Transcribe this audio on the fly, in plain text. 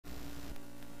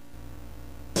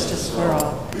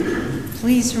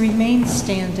Please remain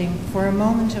standing for a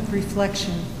moment of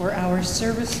reflection for our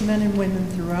servicemen and women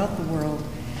throughout the world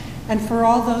and for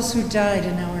all those who died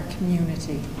in our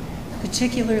community,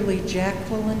 particularly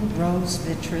Jacqueline Rose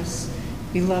Vitris,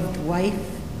 beloved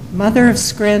wife, mother of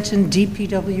Scranton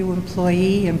DPW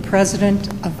employee and president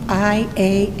of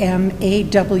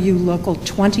IAMAW Local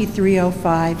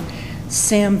 2305,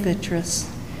 Sam Vitris,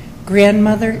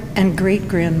 grandmother and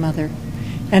great-grandmother,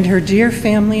 and her dear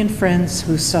family and friends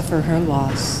who suffer her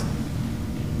loss.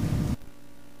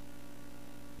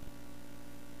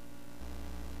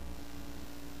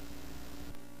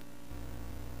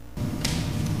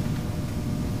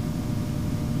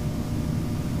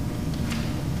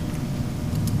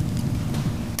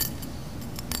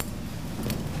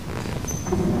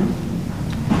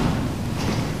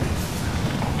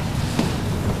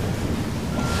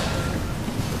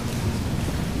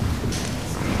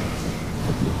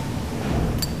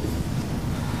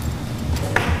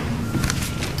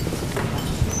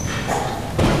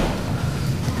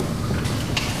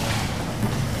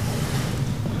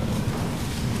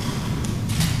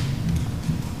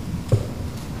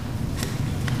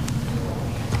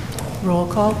 Roll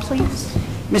call, please.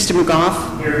 Mr.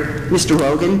 McGough? Here. Mr.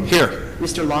 Rogan? Here.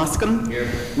 Mr. Loscombe? Here.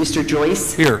 Mr.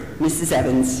 Joyce? Here. Mrs.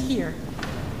 Evans? Here.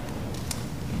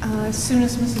 As soon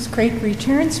as Mrs. Craig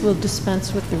returns, we'll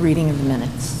dispense with the reading of the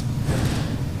minutes.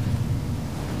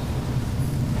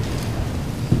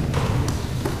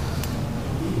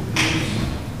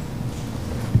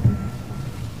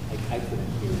 I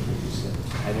couldn't hear what you said.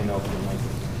 I didn't know if the mic was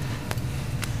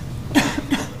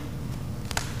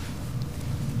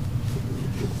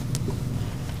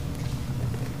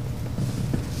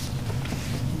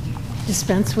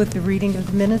Dispense with the reading of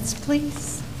the minutes,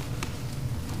 please.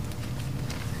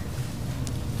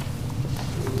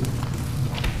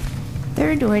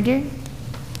 Third order,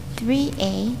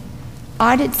 3A,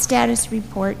 audit status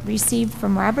report received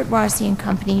from Robert Rossi and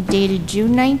Company dated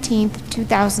June 19th,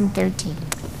 2013.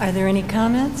 Are there any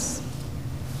comments?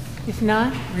 If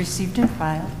not, received and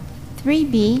filed.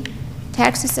 3B,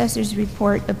 tax assessor's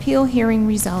report appeal hearing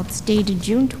results dated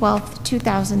June 12th,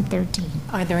 2013.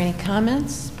 Are there any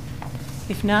comments?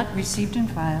 If not, received and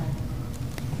filed.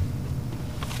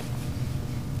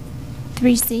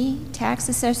 3C, tax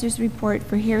assessor's report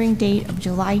for hearing date of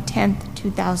July 10th,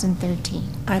 2013.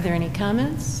 Are there any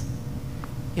comments?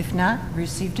 If not,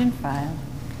 received and filed.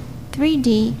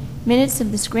 3D, minutes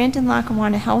of the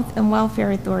Scranton-Lackawanna Health and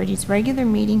Welfare Authority's regular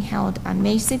meeting held on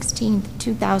May 16th,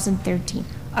 2013.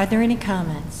 Are there any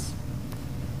comments?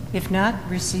 If not,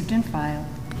 received and filed.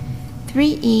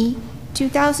 3E,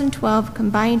 2012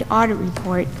 Combined Audit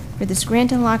Report for the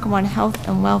Scranton-Lackawanna Health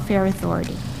and Welfare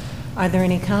Authority. Are there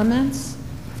any comments?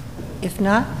 If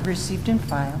not, received and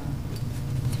filed.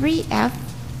 3F,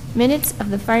 minutes of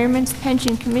the Firemen's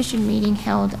Pension Commission meeting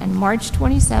held on March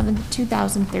 27,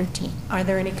 2013. Are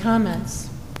there any comments?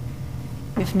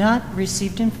 If not,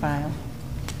 received and filed.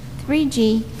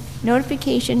 3G,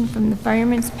 notification from the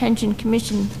Firemen's Pension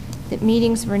Commission that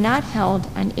meetings were not held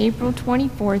on April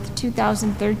 24,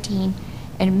 2013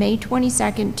 and May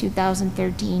 22,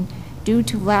 2013 due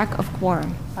to lack of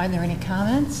quorum. Are there any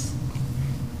comments?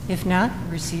 If not,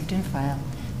 received and filed.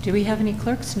 Do we have any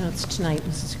clerk's notes tonight,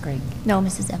 Mrs. Craig? No,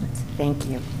 Mrs. Evans. Thank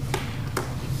you.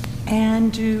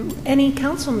 And do any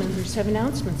council members have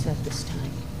announcements at this time?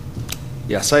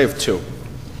 Yes, I have two.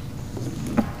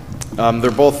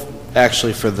 They're both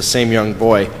actually for the same young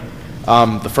boy.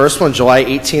 The first one, July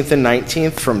 18th and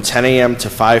 19th from 10 a.m. to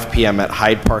 5 p.m. at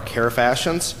Hyde Park Hair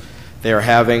Fashions. They are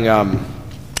having a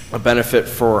benefit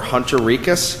for Hunter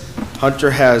Ricus.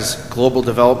 Hunter has global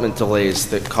development delays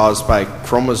that caused by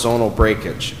chromosomal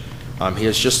breakage. He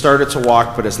has just started to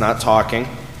walk but is not talking.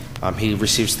 He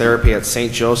receives therapy at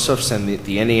St. Joseph's and the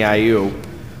NEIU.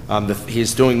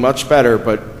 He's doing much better,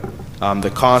 but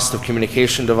the cost of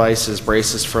communication devices,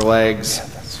 braces for legs,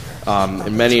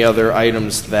 and many other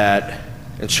items that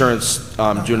insurance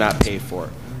do not pay for.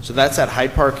 So that's at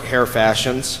Hyde Park Hair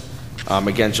Fashions.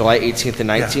 Again, July 18th and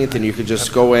 19th, and you can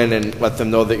just go in and let them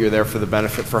know that you're there for the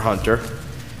benefit for Hunter.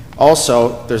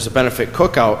 Also, there's a benefit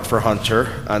cookout for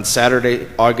Hunter on Saturday,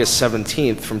 August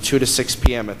 17th from 2 to 6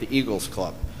 p.m. at the Eagles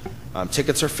Club.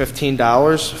 Tickets are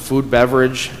 $15. Food,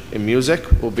 beverage, and music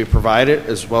will be provided,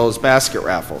 as well as basket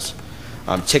raffles.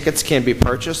 Tickets can be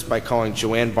purchased by calling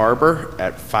Joanne Barber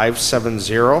at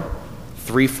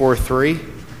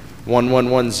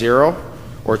 570-343-1110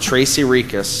 or Tracy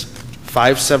Ricus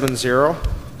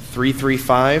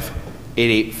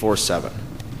 570-335-8847.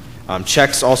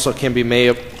 Checks also can be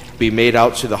made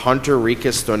out to the Hunter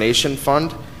Ricus Donation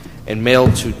Fund and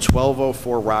mailed to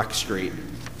 1204 Rock Street,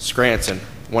 Scranton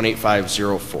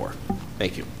 18504.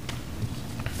 Thank you.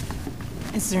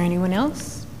 Is there anyone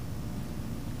else?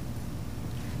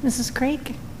 Mrs.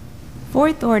 Craig?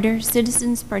 Fourth order,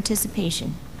 citizens'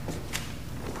 participation.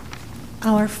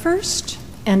 Our first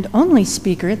and only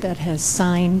speaker that has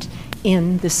signed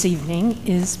in this evening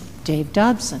is Dave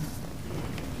Dobson.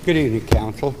 Good evening,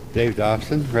 Council. Dave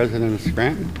Dobson, resident of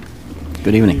Scranton.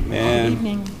 Good evening. Good And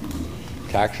evening.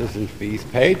 taxes and fees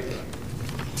paid.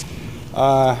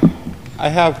 I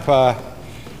have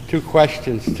two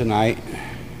questions tonight.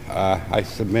 I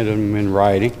submitted them in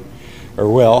writing, or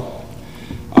will,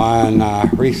 on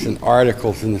recent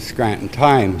articles in the Scranton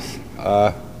Times.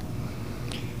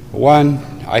 One,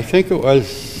 I think it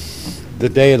was the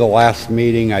day of the last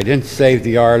meeting. I didn't save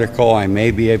the article. I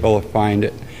may be able to find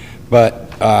it.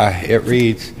 But it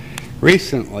reads,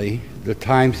 recently, the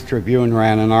Times-Tribune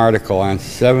ran an article on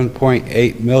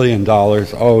 $7.8 million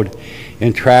owed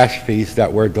in trash fees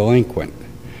that were delinquent.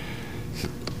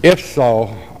 If so,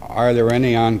 are there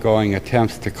any ongoing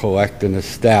attempts to collect and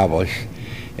establish?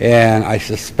 And I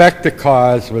suspect the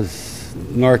cause was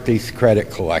Northeast Credit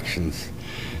Collections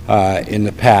in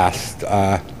the past.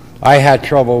 I had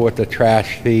trouble with the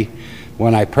trash fee.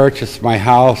 When I purchased my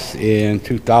house in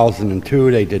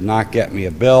 2002, they did not get me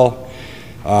a bill.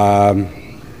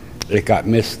 It got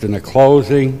missed in the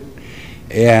closing,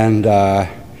 and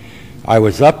I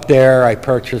was up there. I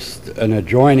purchased an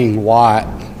adjoining lot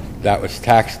that was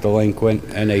tax delinquent,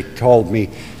 and they told me,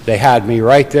 they had me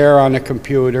right there on the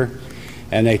computer,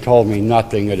 and they told me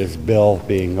nothing of this bill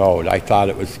being owed. I thought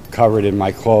it was covered in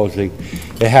my closing.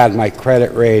 It had my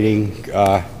credit rating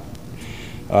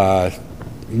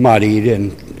muddied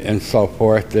and so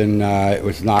forth, and it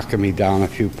was knocking me down a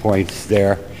few points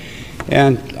there.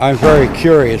 And I'm very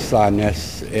curious on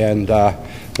this and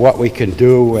what we can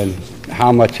do and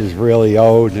how much is really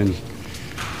owed, and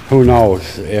who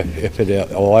knows if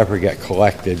it'll ever get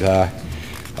collected.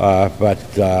 But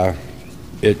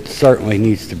it certainly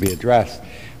needs to be addressed.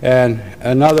 And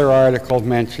another article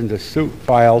mentioned a suit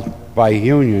filed by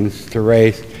unions to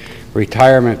raise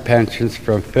retirement pensions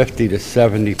from 50 to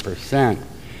 70%.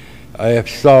 If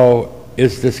so,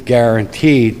 is this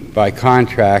guaranteed by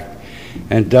contract?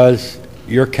 And does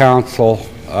your council,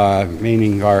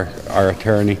 meaning our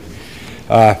attorney,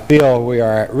 feel we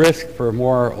are at risk for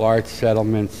more large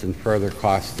settlements and further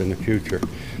costs in the future?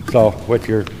 So with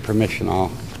your permission,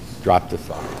 I'll drop this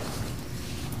off.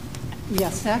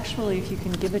 Yes, actually, if you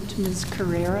can give it to Ms.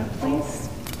 Carrera, please.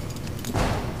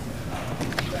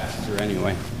 Faster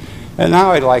anyway. And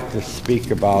now I'd like to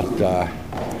speak about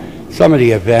some of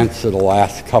the events of the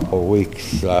last couple of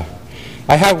weeks.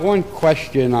 I have one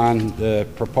question on the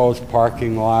proposed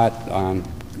parking lot on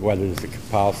whether it's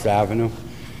Capals Avenue.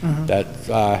 That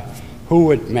who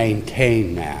would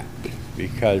maintain that?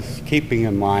 Because keeping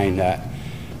in mind that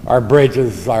our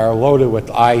bridges are loaded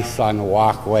with ice on the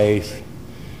walkways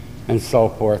and so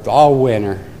forth all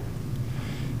winter,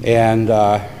 and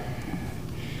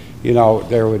you know,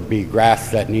 there would be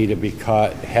grass that needed to be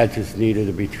cut, hedges needed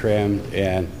to be trimmed,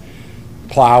 and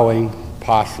plowing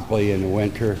possibly in the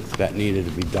winter that needed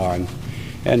to be done.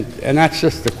 And that's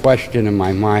just a question in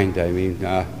my mind. I mean,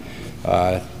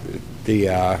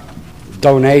 the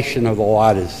donation of the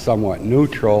lot is somewhat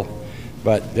neutral,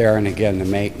 but there and again, the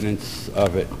maintenance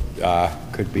of it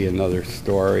could be another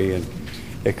story, and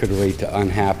it could lead to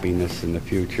unhappiness in the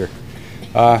future.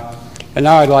 And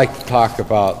now I'd like to talk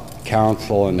about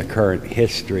council and the current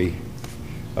history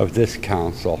of this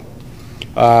council.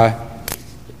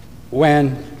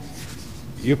 When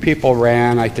you people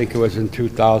ran, I think it was in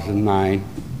 2009,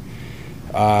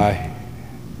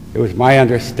 it was my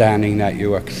understanding that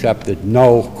you accepted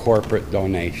no corporate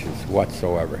donations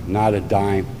whatsoever. Not a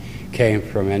dime came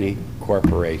from any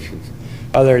corporations,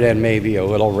 other than maybe a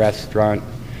little restaurant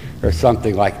or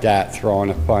something like that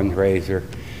throwing a fundraiser.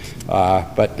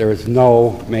 But there was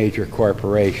no major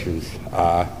corporations.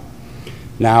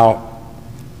 Now,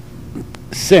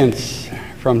 since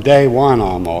from day one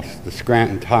almost, the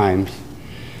Scranton Times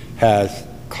has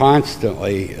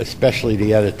constantly, especially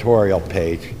the editorial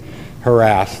page,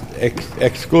 harassed,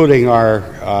 excluding our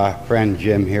friend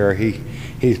Jim here.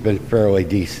 He's been fairly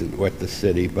decent with the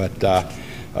city, but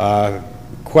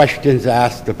questions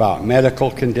asked about medical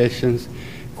conditions,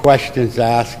 questions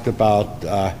asked about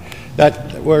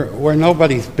that were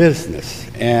nobody's business,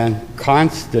 and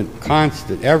constant,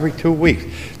 every 2 weeks.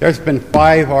 There's been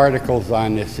 5 articles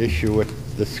on this issue with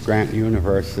the Scranton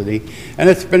University, and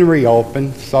it's been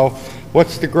reopened, so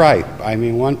what's the gripe? I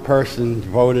mean, one person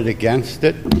voted against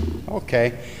it.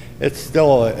 Okay, it's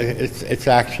still, it's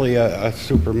actually a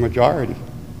super majority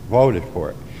voted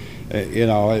for it. You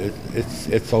know,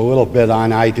 it's a little bit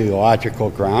on ideological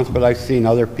grounds, but I've seen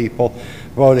other people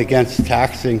vote against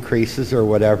tax increases or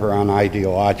whatever on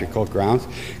ideological grounds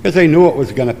because they knew it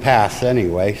was going to pass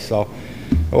anyway. So,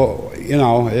 you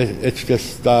know, it's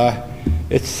just,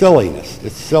 it's silliness.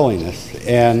 It's silliness.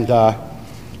 And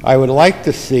I would like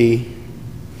to see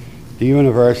the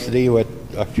university, with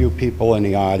a few people in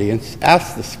the audience,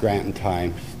 ask the Scranton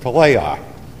Times to lay off.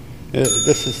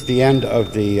 This is the end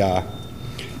of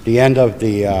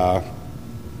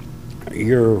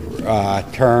your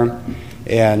term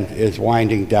and is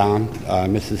winding down,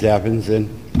 Mrs. Evans, and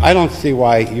I don't see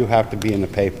why you have to be in the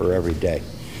paper every day.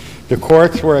 The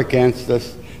courts were against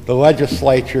us. The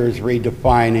legislature is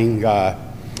redefining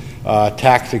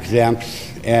tax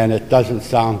exempts, and it doesn't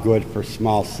sound good for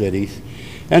small cities.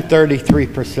 And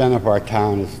 33% of our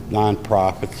town is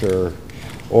nonprofits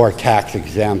or tax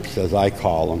exempts, as I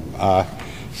call them.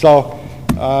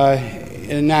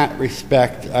 In that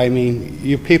respect, I mean,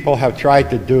 you people have tried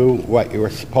to do what you were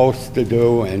supposed to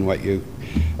do and what you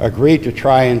agreed to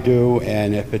try and do,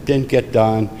 and if it didn't get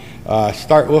done,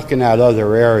 start looking at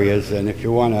other areas. And if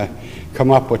you want to come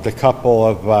up with a couple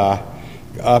of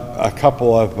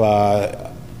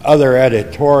other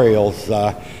editorials,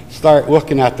 start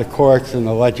looking at the courts and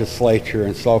the legislature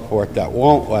and so forth that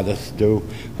won't let us do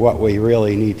what we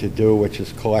really need to do, which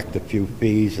is collect a few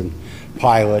fees and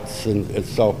pilots and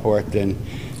so forth, and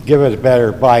give it a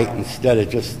better bite instead of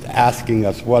just asking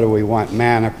us, what do we want,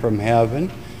 manna from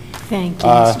heaven? Thank you,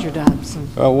 Mr. Dobson.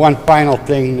 One final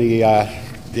thing,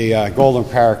 the Golden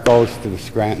Parrot goes to the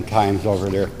Scranton Times over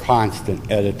their constant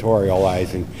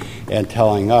editorializing and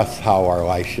telling us how our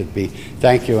life should be.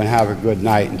 Thank you and have a good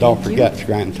night. And don't forget,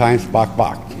 Scranton Times, bok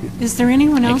bok. Is there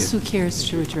anyone else who cares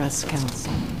to address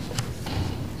council?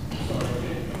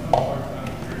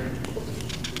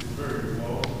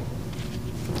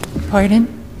 Pardon?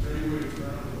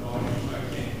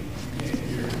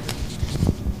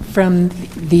 From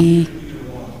the...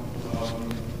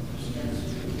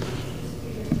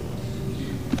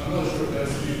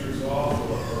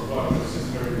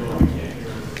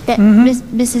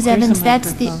 Mrs. Evans,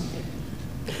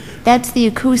 that's the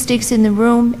acoustics in the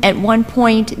room. At one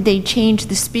point, they changed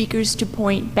the speakers to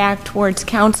point back towards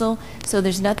council, so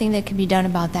there's nothing that can be done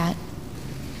about that.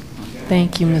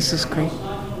 Thank you, Mrs. Creek.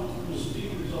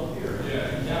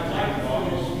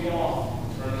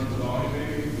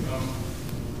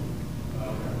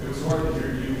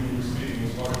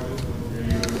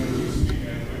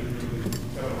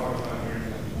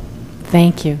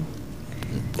 Thank you.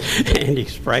 Andy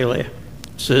Spriley,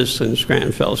 citizen,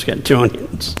 Scranton fellow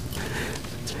Scantonians.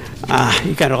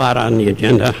 You got a lot on the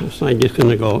agenda, so I'm just going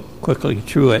to go quickly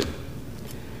through it,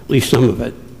 at least some of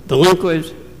it.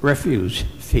 Delinquent refuse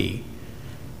fee.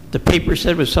 The paper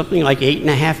said it was something like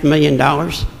 $8.5 million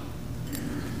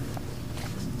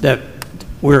that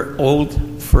we're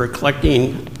owed for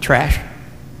collecting trash.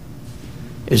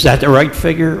 Is that the right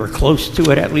figure, or close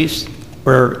to it at least?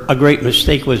 Or a great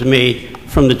mistake was made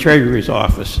from the Treasurer's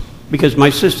office, because my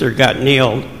sister got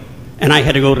nailed and I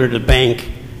had to go to the bank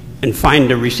and find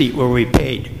the receipt where we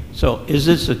paid. So is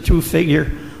this a true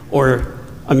figure or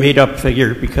a made-up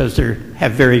figure because they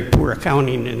have very poor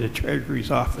accounting in the Treasurer's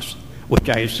office, which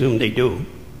I assume they do,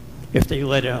 if they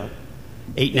let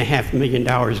 $8.5 million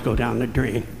go down the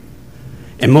drain?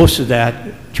 And most of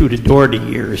that through the Doherty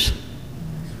years.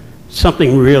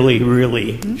 Something really,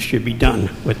 really should be done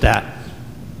with that.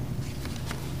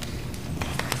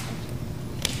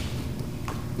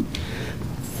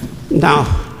 Now,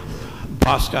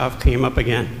 Boscov came up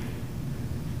again.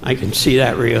 I can see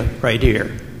that right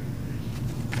here.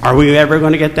 Are we ever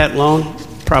going to get that loan?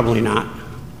 Probably not.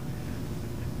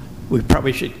 We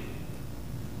probably should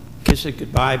kiss it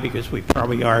goodbye, because we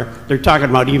probably are. They're talking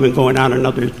about even going on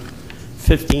another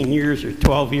 15 years or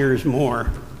 12 years more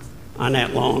on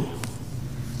that loan.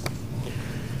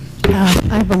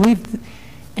 I believe,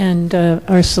 and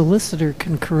our solicitor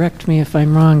can correct me if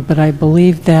I'm wrong, but I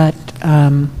believe that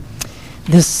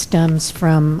this stems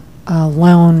from a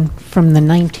loan from the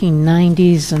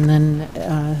 1990s and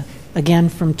then again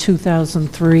from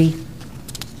 2003.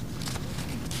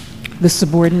 The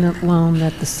subordinate loan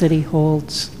that the city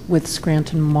holds with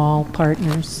Scranton Mall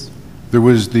Partners. There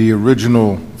was the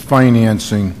original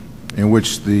financing in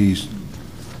which the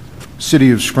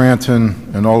city of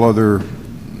Scranton and all other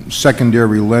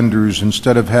secondary lenders,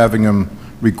 instead of having them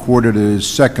recorded as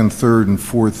second, third, and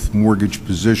fourth mortgage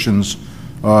positions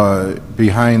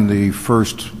behind the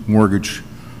first mortgage,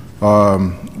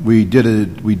 we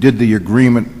did the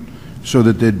agreement so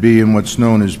that they'd be in what's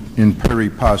known as in pari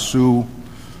passu,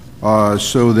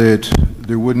 so that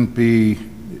there wouldn't be,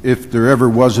 if there ever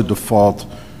was a default,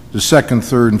 the second,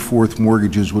 third, and fourth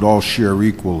mortgages would all share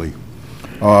equally,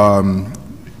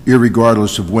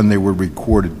 irregardless of when they were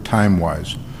recorded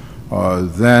time-wise.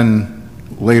 Then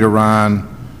later on,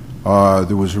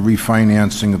 there was a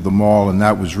refinancing of the mall, and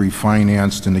that was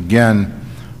refinanced. And again,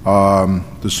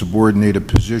 the subordinated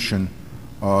position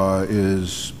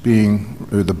is being,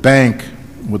 or the bank,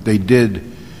 what they did,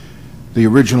 the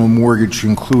original mortgage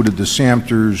included the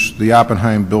Samters, the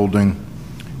Oppenheim building,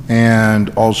 and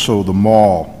also the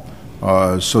mall,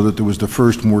 so that there was the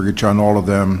first mortgage on all of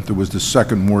them. There was the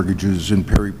second mortgages in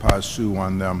pari passu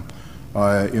on them.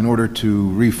 In order to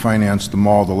refinance the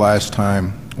mall the last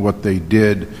time, what they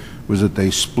did was that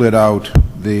they split out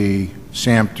the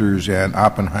Samters and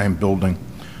Oppenheim building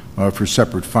for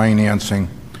separate financing.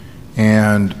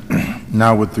 And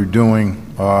now what they're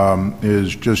doing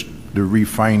is just they're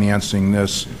refinancing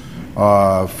this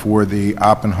for the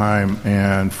Oppenheim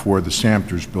and for the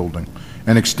Samters building,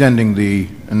 and extending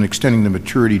the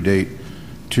maturity date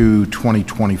to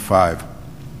 2025,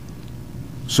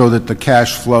 so that the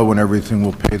cash flow and everything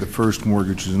will pay the first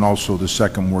mortgages and also the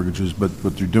second mortgages. But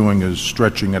what they're doing is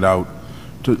stretching it out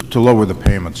to lower the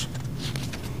payments.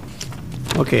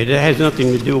 Okay, that has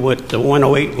nothing to do with the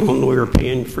 108 loan we were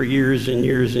paying for years and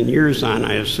years and years on,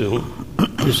 I assume.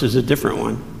 This is a different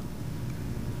one.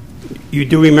 You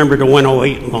do remember the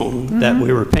 108 loan that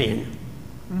we were paying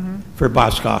for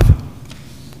Boscoff?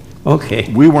 Okay.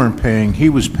 We weren't paying, he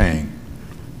was paying.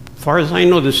 As far as I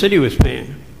know, the city was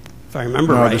paying, if I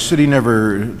remember No, right. the city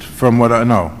never, from what I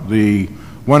know, the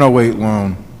 108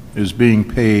 loan is being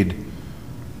paid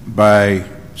by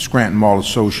Scranton Mall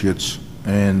Associates,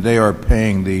 and they are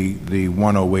paying the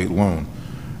 108 loan.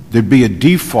 There'd be a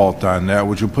default on that,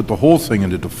 which would put the whole thing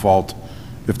into default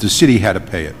if the city had to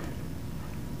pay it.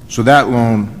 So that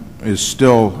loan is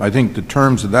still, I think the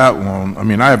terms of that loan, I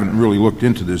mean, I haven't really looked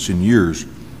into this in years,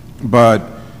 but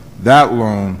that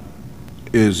loan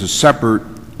is a separate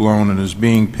loan and is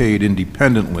being paid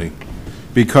independently,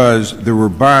 because there were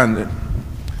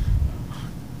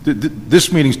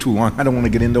this meeting's too long. I don't want to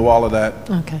get into all of that.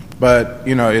 Okay. But,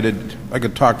 you know, I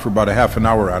could talk for about a half an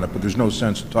hour on it, but there's no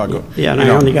sense to talk. Yeah, and I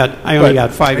only got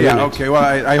 5 minutes. Yeah, okay. Well,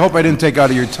 I hope I didn't take out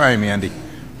of your time, Andy.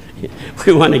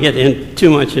 We want to get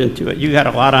too much into it. You got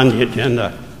a lot on the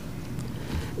agenda.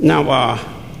 Now,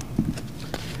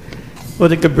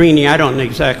 with the Cabrini, I don't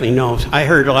exactly know. I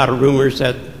heard a lot of rumors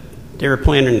that they were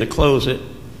planning to close it.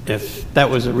 If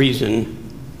that was a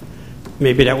reason,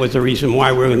 maybe that was the reason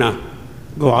why we're going to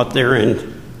go out there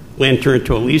and enter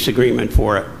into a lease agreement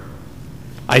for it.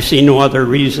 I see no other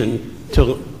reason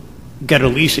to get a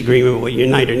lease agreement with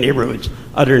United Neighborhoods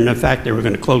other than the fact they were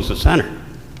going to close the center.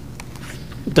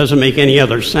 It doesn't make any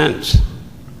other sense,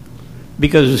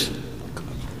 because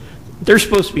they're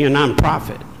supposed to be a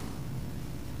nonprofit.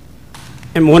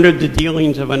 And one of the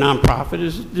dealings of a nonprofit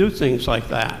is to do things like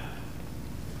that.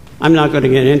 I'm not going to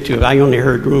get into it. I only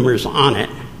heard rumors on it.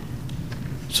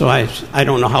 So I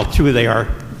don't know how true they are,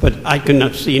 but I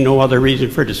cannot see no other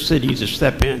reason for the city to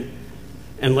step in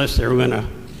unless they're going to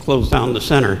close down the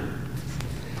center.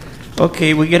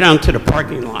 Okay, we get on to the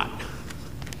parking lot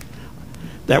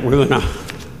that we're going to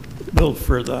build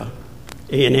for the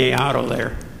A&A Auto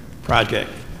there project.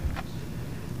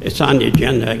 It's on the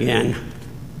agenda again.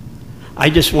 I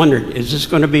just wondered, is this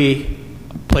going to be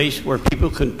a place where people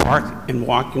can park and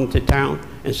walk into town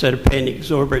instead of paying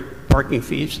exorbitant parking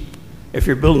fees? If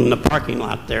you're building the parking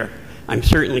lot there, I'm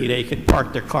certainly they could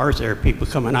park their cars there, people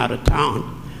coming out of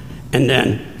town, and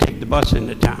then take the bus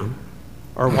into town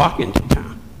or walk into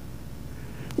town.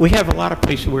 We have a lot of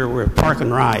places where we're park and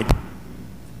ride.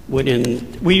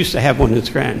 We used to have one in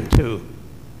Scranton too,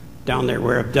 down there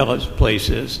where Abdullah's place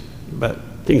is, but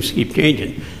things keep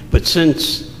changing. But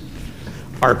since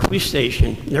our police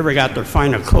station never got their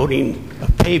final coating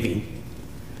of paving,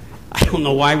 I don't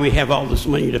know why we have all this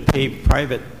money to pave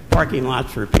private parking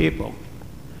lots for people,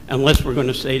 unless we're going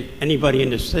to say anybody in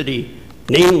the city,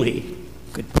 namely,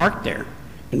 could park there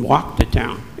and walk to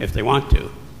town if they want to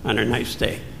on a nice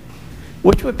day,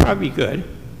 which would probably be good.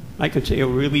 I could say it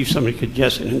would relieve some of the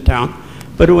congestion in town,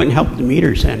 but it wouldn't help the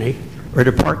meters any or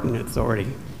the parking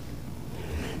authority.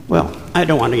 Well, I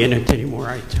don't want to get into it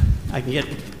anymore. I can get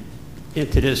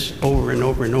into this over and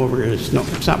over and over, and it's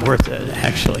not worth it,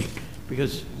 actually,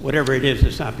 because whatever it is,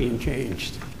 it's not being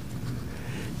changed.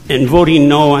 And voting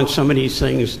no on some of these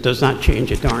things does not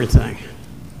change a darn thing.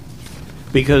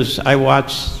 Because I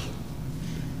watch,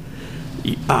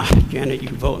 Janet, you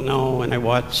vote no, and I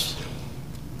watch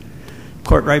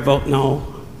Courtright vote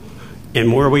no,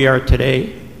 and where we are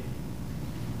today,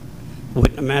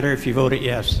 wouldn't matter if you voted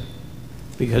yes,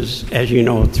 because as you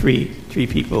know, three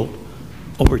people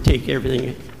overtake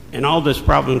everything And all these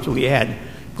problems we had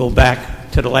go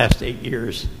back to the last 8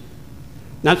 years.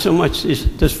 Not so much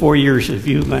this 4 years that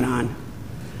you've been on,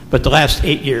 but the last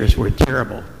 8 years were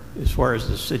terrible as far as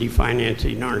the city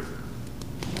financing are.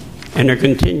 And they're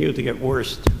continuing to get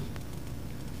worse.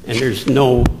 And there's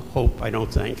no hope, I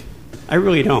don't think. I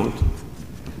really don't.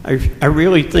 I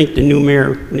really think the new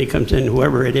mayor, when he comes in,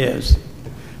 whoever it is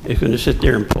going to sit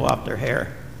there and pull out their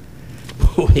hair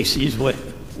when he sees what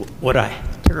a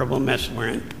terrible mess we're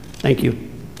in. Thank you.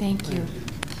 Thank you.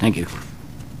 Thank you.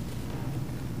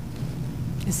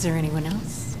 Is there anyone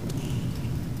else?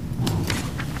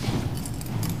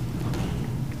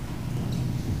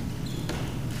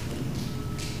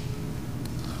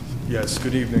 Yes,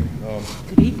 good evening.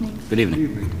 Good evening. Good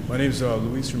evening. My name is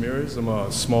Luis Ramirez. I'm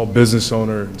a small business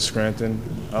owner in Scranton.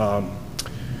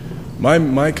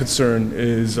 My concern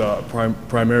is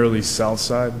primarily south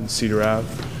side and Cedar Ave.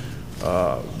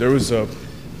 There was a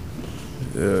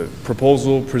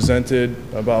proposal presented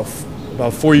about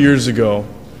 4 years ago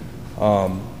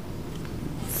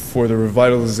for the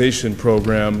revitalization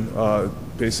program.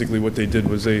 Basically what they did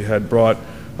was they had brought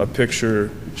a picture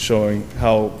showing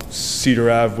how Cedar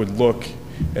Ave would look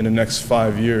in the next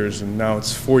 5 years, and now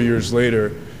it's 4 years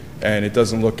later and it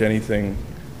doesn't look anything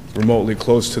remotely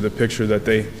close to the picture that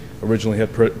they originally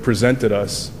had presented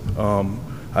us.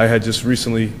 I had just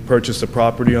recently purchased a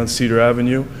property on Cedar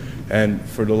Avenue, and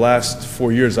for the last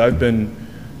 4 years I've been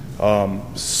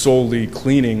solely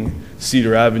cleaning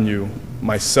Cedar Avenue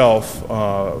myself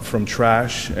from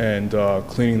trash and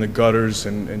cleaning the gutters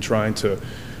and trying to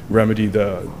remedy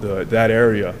that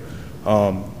area.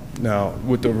 Now,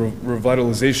 with the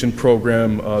revitalization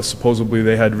program, supposedly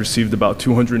they had received about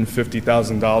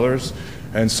 $250,000,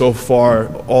 and so far,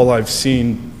 all I've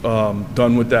seen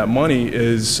done with that money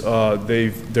is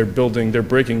they're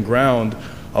breaking ground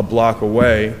a block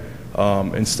away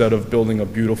instead of building a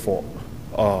beautiful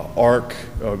arc.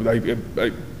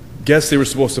 I guess they were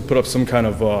supposed to put up some kind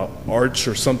of arch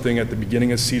or something at the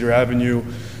beginning of Cedar Avenue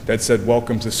that said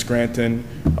 "Welcome to Scranton."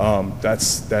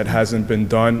 That hasn't been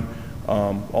done.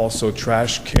 Also,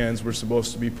 trash cans were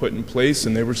supposed to be put in place,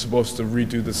 and they were supposed to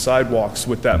redo the sidewalks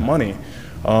with that money,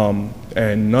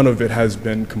 and none of it has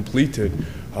been completed.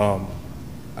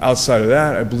 Outside of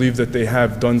that, I believe that they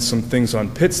have done some things on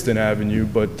Pittston Avenue,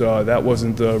 but that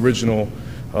wasn't the original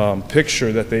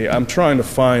picture that I'm trying to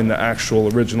find the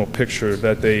actual original picture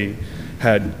that they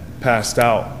had passed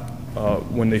out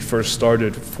when they first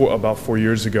started about 4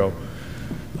 years ago.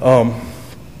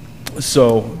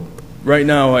 So right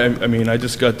now, I mean, I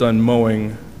just got done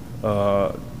mowing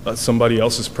somebody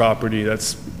else's property. I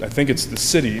think it's the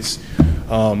city's,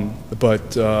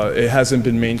 but it hasn't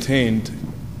been maintained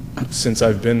since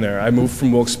I've been there. I moved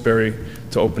from Wilkes-Barre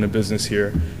to open a business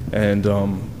here, and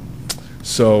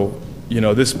so, you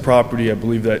know, this property, I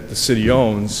believe that the city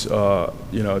owns,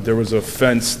 you know, there was a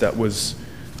fence that was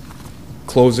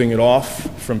closing it off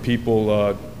from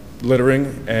people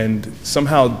littering, and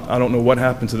somehow, I don't know what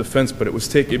happened to the fence, but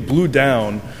it blew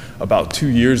down about 2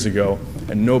 years ago,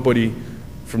 and nobody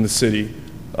from the city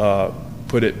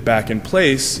put it back in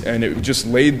place, and it just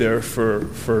laid there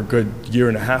for a good year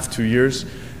and a half, 2 years,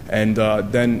 and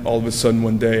then all of a sudden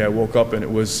one day I woke up and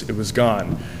it was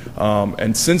gone.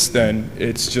 And since then,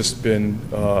 it's just been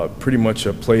pretty much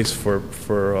a place for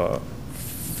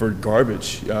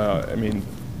garbage. I mean,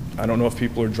 I don't know if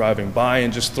people are driving by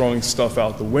and just throwing stuff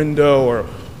out the window or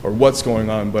what's going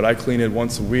on, but I clean it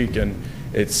once a week, and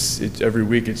every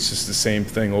week it's just the same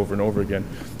thing over and over again.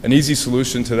 An easy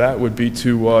solution to that would be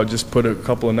to just put a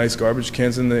couple of nice garbage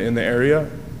cans in the area,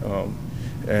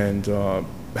 and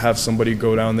have somebody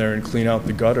go down there and clean out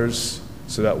the gutters,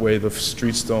 so that way the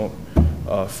streets don't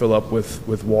fill up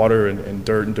with water and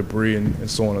dirt and debris and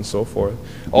so on and so forth.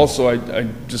 Also, I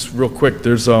just real quick,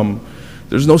 there's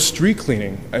no street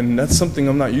cleaning, and that's something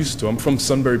I'm not used to. I'm from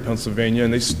Sunbury, Pennsylvania,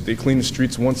 and they clean the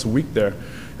streets once a week there.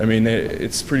 I mean,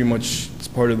 it's pretty much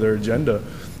part of their agenda,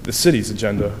 the city's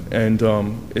agenda, and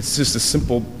it's just a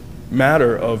simple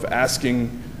matter of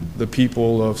asking the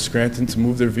people of Scranton to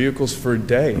move their vehicles for a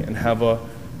day and have a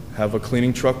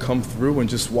cleaning truck come through and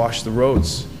just wash the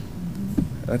roads.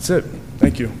 That's it.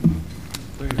 Thank you.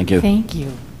 Thank you. Thank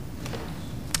you.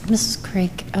 Mrs.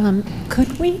 Craig,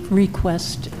 could we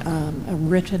request a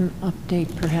written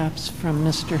update perhaps from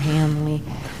Mr. Hanley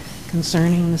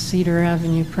concerning the Cedar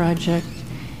Avenue project?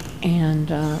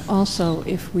 And also,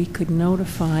 if we could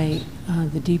notify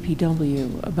the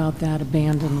DPW about that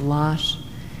abandoned lot.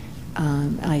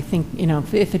 I think, you know,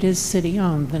 if it is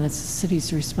city-owned, then it's the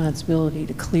city's responsibility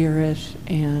to clear it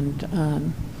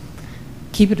and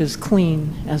keep it as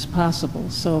clean as possible.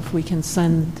 So if we can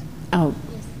send out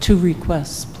 2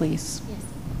 requests, please. Yes.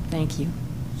 Thank you.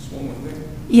 Just one more thing.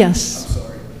 Yes. I'm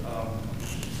sorry.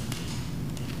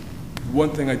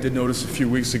 One thing I did notice a few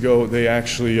weeks ago, they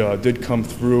actually did come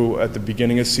through at the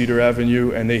beginning of Cedar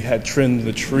Avenue, and they had trimmed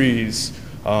the trees.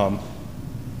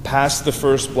 Past the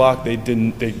first block, they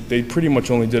didn't. They pretty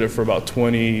much only did it for about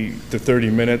 20 to 30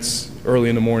 minutes early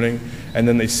in the morning, and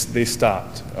then they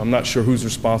stopped. I'm not sure who's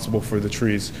responsible for the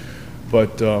trees,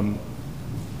 but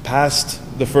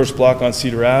past the first block on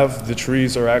Cedar Ave, the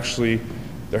trees are actually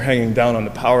they're hanging down on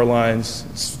the power lines.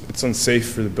 It's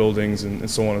unsafe for the buildings and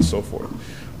so on and so forth.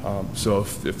 So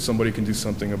if somebody can do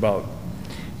something about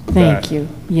that. Thank you.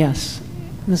 Yes.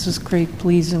 Mrs. Craig,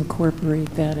 please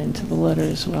incorporate that into the letter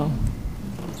as well.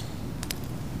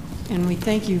 And we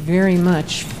thank you very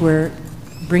much for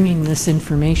bringing this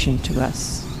information to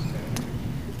us.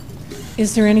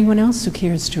 Is there anyone else who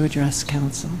cares to address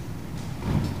council?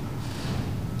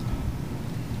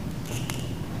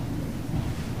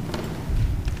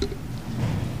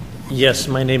 Yes,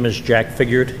 my name is Jack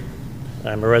Figured.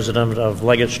 I'm a resident of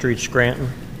Leggett Street, Scranton.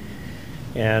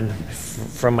 And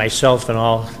from myself and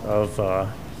all of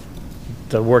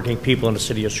the working people in the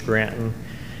city of Scranton,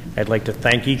 I'd like to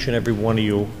thank each and every one of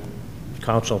you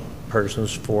council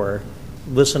persons for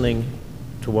listening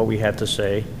to what we had to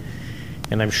say.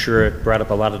 And I'm sure it brought up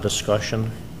a lot of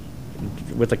discussion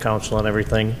with the council and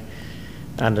everything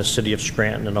on the city of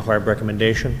Scranton and the HARB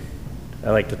recommendation.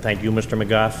 I'd like to thank you, Mr.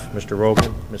 McGough, Mr.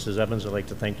 Rogan, Mrs. Evans. I'd like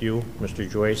to thank you, Mr.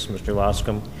 Joyce, Mr.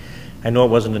 Loscom. I know it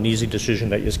wasn't an easy decision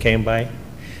that you just came by.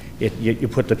 You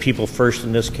put the people first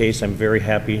in this case. I'm very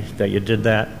happy that you did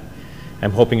that.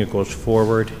 I'm hoping it goes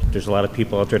forward. There's a lot of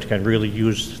people out there that can really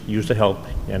use the help,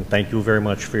 and thank you very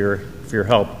much for your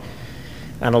help.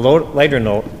 On a lighter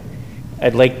note,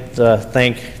 I'd like to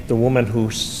thank the woman who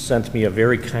sent me a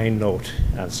very kind note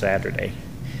on Saturday.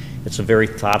 It's a very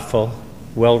thoughtful,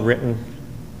 well-written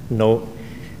note.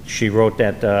 She wrote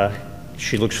that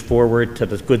she looks forward to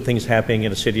the good things happening in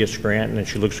the city of Scranton, and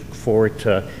she looks forward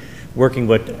to working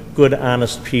with good,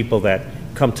 honest people that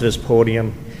come to this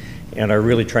podium and are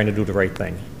really trying to do the right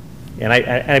thing. And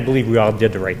I believe we all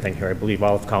did the right thing here. I believe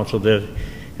all of council did,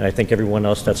 and I think everyone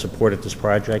else that supported this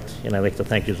project, and I'd like to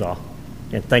thank you all.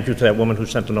 And thank you to that woman who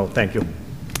sent the note. Thank you.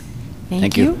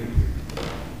 Thank you.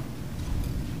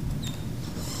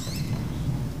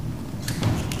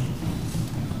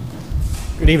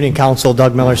 Good evening, Council.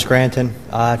 Doug Miller, Scranton.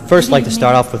 First, I'd like to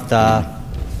start off with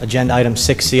agenda item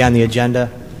 6C on the agenda,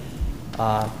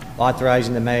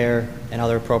 authorizing the mayor and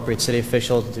other appropriate city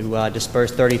officials to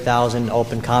disperse $30,000 to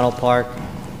open Connell Park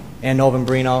and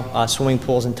Novembrino swimming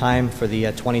pools in time for the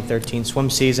 2013 swim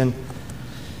season.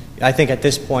 I think at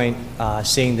this point,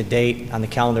 seeing the date on the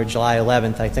calendar, July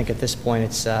 11th, I think at this point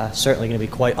it's certainly going to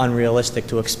be quite unrealistic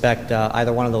to expect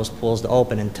either one of those pools to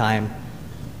open in time.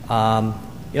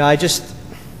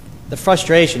 The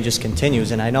frustration just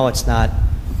continues, and I know it's not,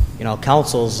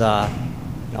 council's,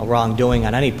 wrongdoing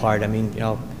on any part. I mean,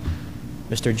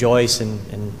 Mr. Joyce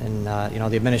and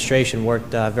the administration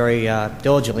worked very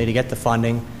diligently to get the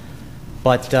funding.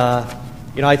 But,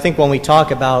 I think when we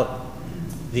talk about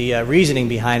the reasoning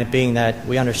behind it being that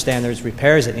we understand there's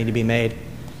repairs that need to be made,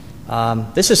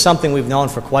 this is something we've known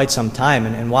for quite some time,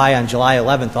 and why on July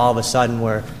 11th all of a sudden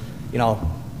we're,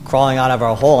 crawling out of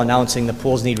our hole announcing the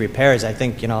pools need repairs. I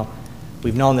think,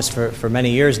 we've known this for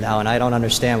many years now, and I don't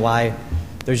understand why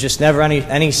there's just never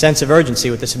any sense of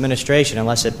urgency with this administration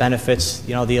unless it benefits,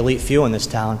 the elite few in this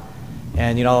town.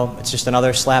 And, it's just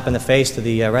another slap in the face to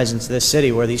the residents of this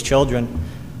city where these children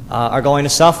are going to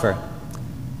suffer.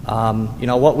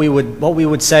 What we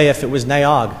would say if it was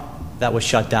NAOG that was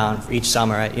shut down for each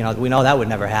summer, we know that would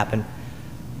never happen.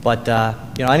 But,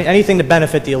 anything to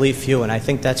benefit the elite few, and I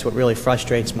think that's what really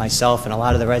frustrates myself and a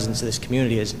lot of the residents of this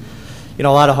community is, a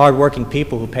lot of hardworking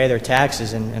people who pay their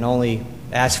taxes and only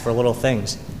ask for little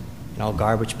things.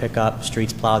 Garbage pickup,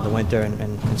 streets plowed in the winter,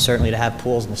 and certainly to have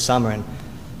pools in the summer. And,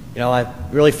 I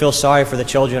really feel sorry for the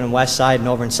children in West Side and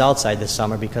over in South Side this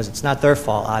summer because it's not their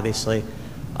fault, obviously.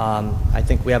 I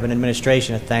think we have an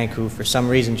administration to thank who, for some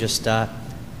reason, just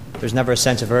there's never a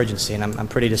sense of urgency, and I'm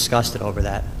pretty disgusted over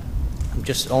that. I'm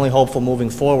just only hopeful moving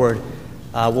forward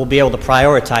we'll be able to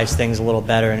prioritize things a little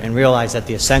better and realize that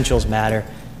the essentials matter,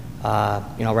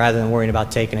 rather than worrying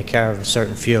about taking care of a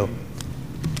certain few.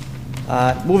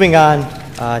 Moving on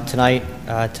tonight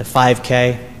to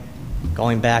 5K,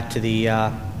 going back to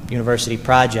the university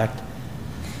project.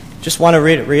 Just want to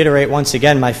reiterate once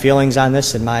again my feelings on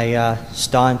this and my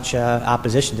staunch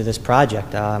opposition to this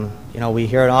project. We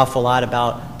hear an awful lot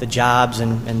about the jobs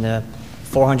and the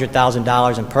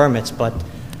 $400,000 in permits, but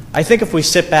I think if we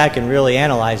sit back and really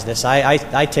analyze this,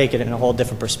 I take it in a whole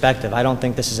different perspective. I don't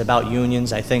think this is about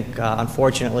unions. I think,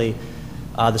 unfortunately,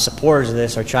 the supporters of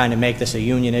this are trying to make this a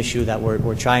union issue, that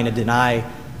we're trying to deny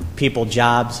people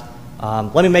jobs.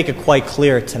 Let me make it quite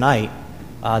clear tonight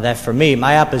that for me,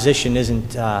 my opposition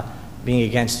isn't being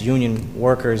against union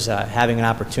workers having an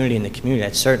opportunity in the community.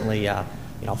 That's certainly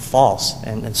false,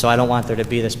 and so I don't want there to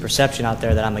be this perception out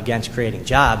there that I'm against creating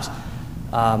jobs.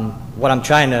 What I'm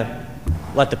trying to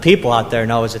let the people out there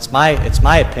know is it's my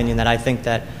opinion that I think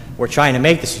that we're trying to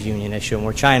make this a union issue, and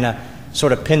we're trying to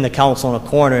sort of pin the council in a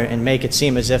corner and make it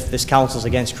seem as if this council is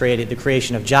against the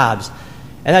creation of jobs,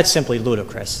 and that's simply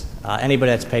ludicrous.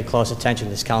 Anybody that's paid close attention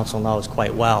to this council knows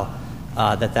quite well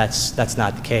that's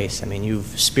not the case. I mean, you've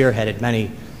spearheaded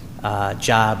many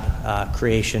job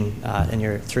creation in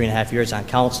your 3.5 years on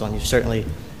council, and you've certainly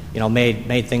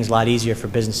made things a lot easier for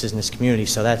businesses in this community,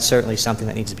 so that's certainly something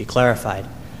that needs to be clarified.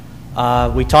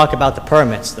 We talk about the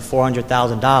permits, the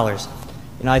 $400,000.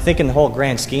 I think in the whole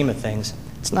grand scheme of things,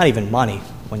 it's not even money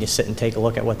when you sit and take a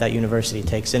look at what that university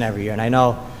takes in every year. And I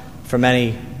know for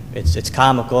many it's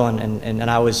comical, and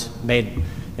I was made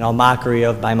mockery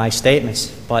of by my statements,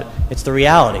 but it's the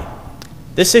reality.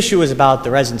 This issue is about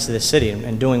the residents of the city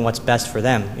and doing what's best for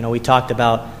them. We talked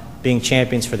about being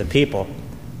champions for the people.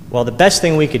 Well, the best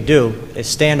thing we could do is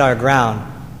stand our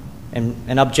ground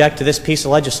and object to this piece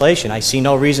of legislation. I see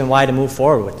no reason why to move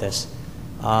forward with this.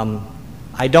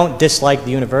 I don't dislike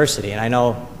the university, and I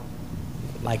know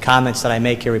my comments that I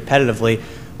make here repetitively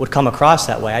would come across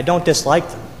that way. I don't dislike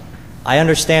them. I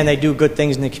understand they do good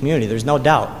things in the community. There's no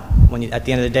doubt. At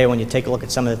the end of the day, when you take a look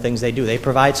at some of the things they do, they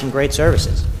provide some great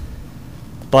services.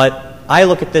 But I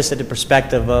look at this at the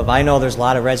perspective of, I know there's a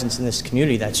lot of residents in this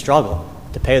community that struggle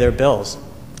to pay their bills.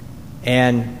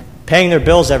 And paying their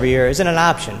bills every year isn't an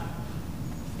option.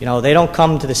 They don't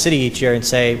come to the city each year and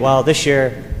say, well, this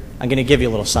year I'm going to give you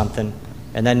a little something,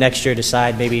 and then next year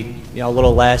decide maybe a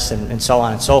little less, and so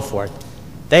on and so forth.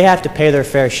 They have to pay their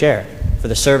fair share for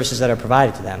the services that are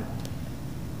provided to them.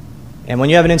 And when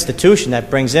you have an institution that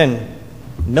brings in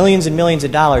millions and millions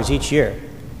of dollars each year,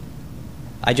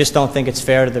 I just don't think it's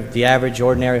fair to the average,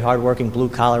 ordinary, hardworking,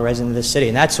 blue-collar resident of this city,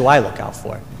 and that's who I look out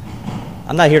for.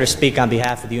 I'm not here to speak on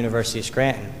behalf of the University of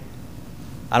Scranton.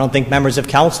 I don't think members of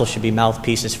council should be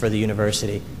mouthpieces for the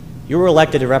university. You were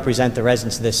elected to represent the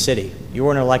residents of this city. You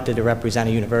weren't elected to represent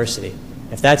a university.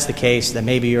 If that's the case, then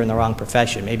maybe you're in the wrong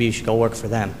profession. Maybe you should go work for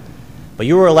them. But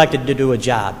you were elected to do a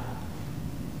job.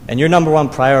 And your number one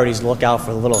priority is to look out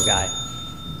for the little guy.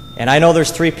 And I know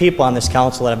there's 3 people on this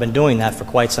council that have been doing that for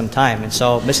quite some time. And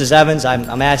so, Mrs. Evans,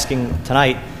 I'm asking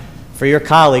tonight for your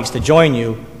colleagues to join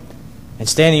you and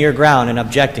standing your ground and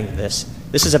objecting to this.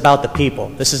 This is about the people.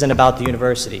 This isn't about the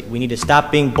university. We need to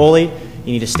stop being bullied.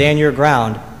 You need to stand your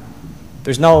ground.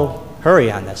 There's no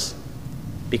hurry on this,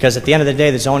 because at the end of the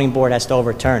day, the zoning board has to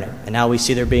overturn it, and now we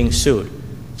see they're being sued.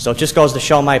 So it just goes to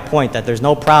show my point that there's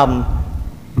no problem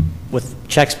with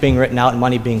checks being written out and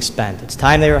money being spent. It's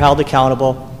time they were held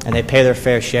accountable and they pay their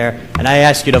fair share, and I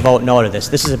ask you to vote no to this.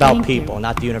 This is about people,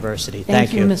 not the university.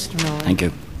 Thank you. Mr. Miller. Thank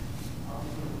you.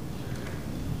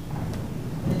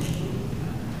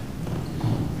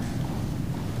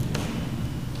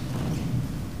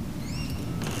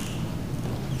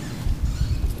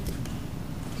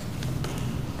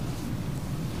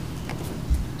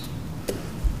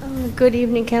 Good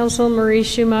evening, Council. Marie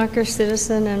Schumacher,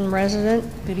 citizen and resident.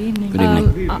 Good evening. Good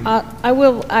evening.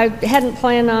 I hadn't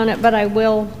planned on it, but I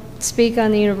will speak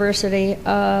on the university,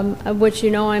 which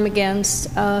I'm against.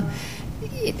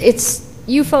 It's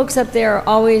you folks up there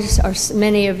always, or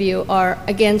many of you, are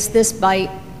against this bite,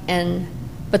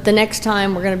 but the next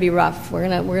time we're going to be rough. We're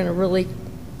going to really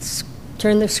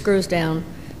turn the screws down,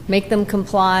 make them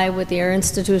comply with their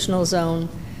institutional zone.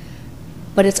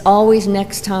 But it's always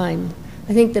next time.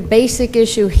 I think the basic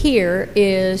issue here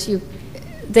is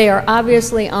they are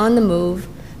obviously on the move.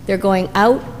 They're going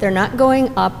out, they're not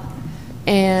going up,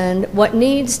 and what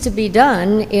needs to be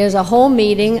done is a whole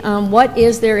meeting on what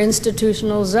is their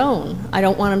institutional zone. I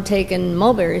don't want them taking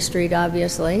Mulberry Street,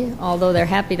 obviously, although they're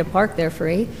happy to park there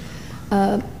free.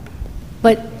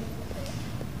 But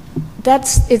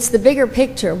it's the bigger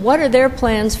picture. What are their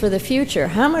plans for the future?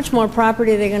 How much more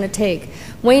property are they going to take?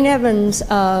 Wayne Evans,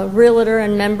 realtor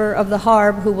and member of the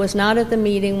HARB, who was not at the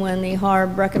meeting when the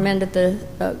HARB recommended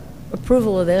the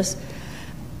approval of this,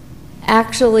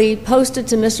 actually posted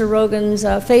to Mr. Rogan's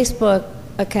Facebook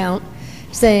account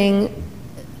saying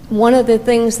one of the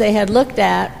things they had looked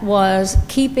at was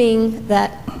keeping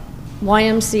that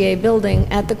YMCA building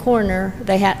at the corner.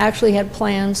 They actually had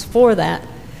plans for that,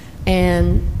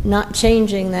 and not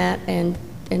changing that and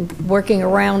and working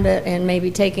around it and maybe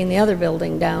taking the other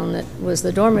building down that was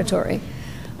the dormitory.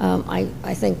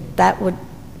 I think that would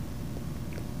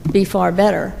be far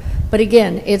better. But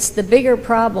again, it's the bigger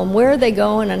problem. Where are they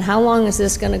going and how long is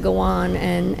this going to go on?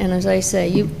 And as I say,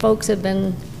 you folks have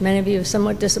been, many of you,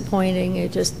 somewhat disappointing.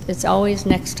 It's always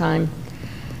next time.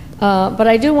 But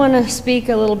I do want to speak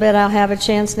a little bit. I'll have a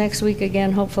chance next week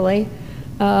again, hopefully,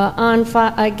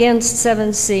 against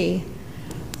 7C.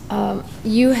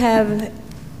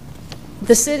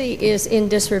 The city is in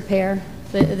disrepair,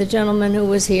 the gentleman who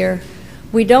was here.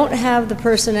 We don't have the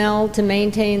personnel to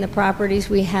maintain the properties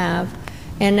we have.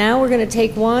 And now we're going to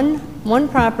take one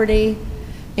property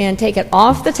and take it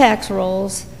off the tax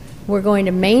rolls. We're going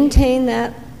to maintain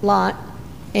that lot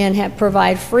and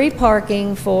provide free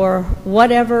parking for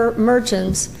whatever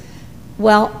merchants,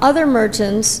 while other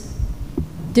merchants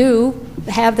do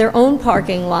have their own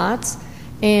parking lots,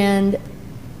 and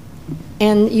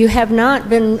you have not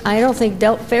been, I don't think,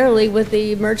 dealt fairly with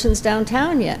the merchants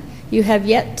downtown yet. You have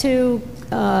yet to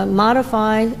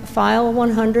modify File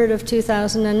 100 of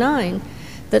 2009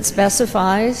 that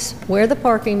specifies where the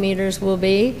parking meters will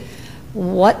be,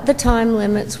 what the time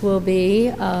limits will be,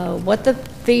 what the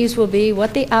fees will be,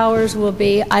 what the hours will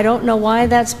be. I don't know why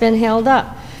that's been held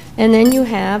up. And then you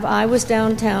have, I was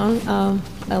downtown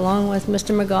along with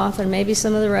Mr. McGough and maybe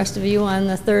some of the rest of you on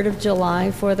the 3rd of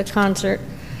July for the concert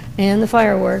and the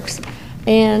fireworks.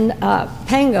 And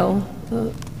Pango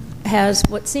has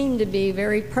what seemed to be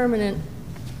very permanent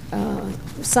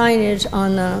signage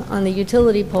on the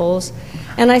utility poles.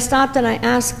 And I stopped and I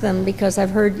asked them, because I've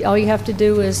heard all you have to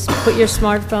do is put your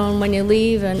smartphone when you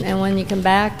leave, and when you come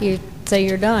back, you say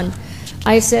you're done.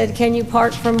 I said, can you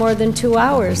park for more than 2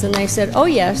 hours? And they said, oh,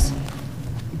 yes.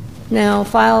 Now,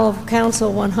 File of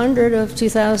Council 100 of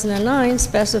 2009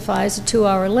 specifies a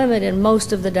 2-hour limit in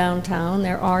most of the downtown.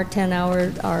 There are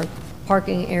 10-hour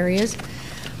parking areas.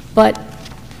 But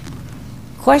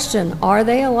question, are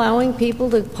they allowing people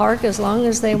to park as long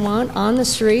as they want on the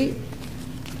street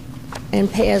and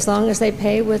pay as long as they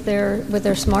pay with their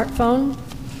smartphone?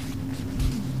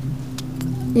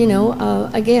 You know,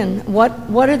 again,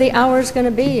 what are the hours going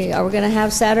to be? Are we going to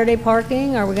have Saturday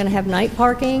parking? Are we going to have night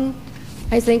parking?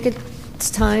 I think it's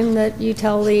time that you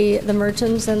tell the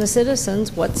merchants and the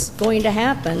citizens what's going to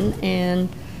happen, and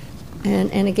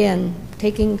again,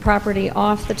 taking property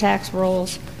off the tax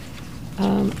rolls.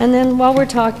 And then while we're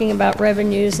talking about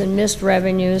revenues and missed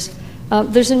revenues,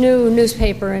 there's a new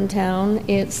newspaper in town.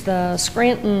 It's the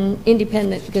Scranton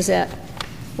Independent Gazette.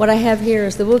 What I have here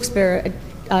is the Wilkes-Barre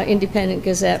Independent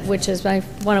Gazette, which is, I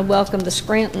want to welcome the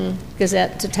Scranton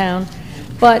Gazette to town.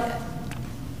 But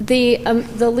the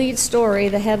lead story,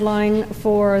 the headline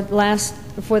for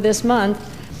this month,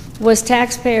 was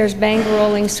taxpayers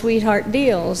bankrolling sweetheart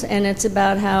deals, and it's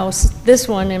about how this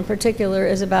one in particular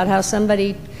is about how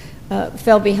somebody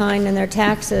fell behind in their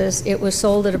taxes. It was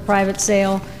sold at a private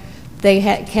sale. They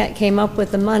came up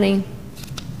with the money,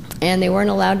 and they weren't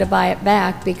allowed to buy it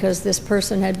back because this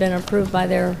person had been approved by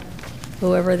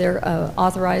whoever their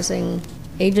authorizing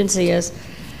agency is,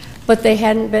 but they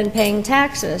hadn't been paying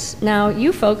taxes. Now,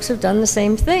 you folks have done the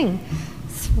same thing.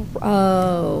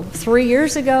 3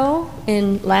 years ago,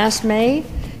 in last May,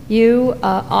 you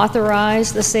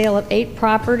authorized the sale of 8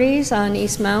 properties on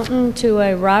East Mountain to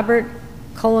a Robert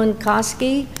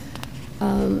Kolankoski,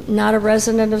 not a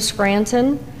resident of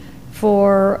Scranton,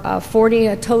 for a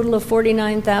total of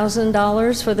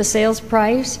 $49,000 for the sales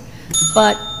price.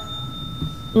 But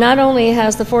not only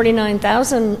has the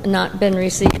 $49,000 not been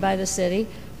received by the city,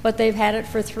 but they've had it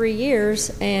for 3 years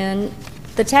and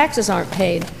the taxes aren't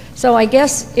paid. So I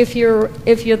guess if you're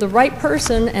the right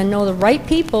person and know the right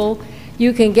people,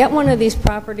 you can get one of these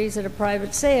properties at a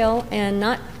private sale and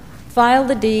not file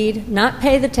the deed, not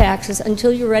pay the taxes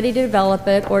until you're ready to develop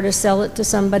it or to sell it to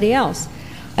somebody else.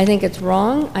 I think it's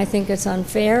wrong, I think it's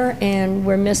unfair, and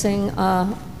we're missing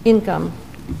income.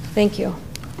 Thank you.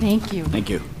 Thank you. Thank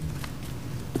you.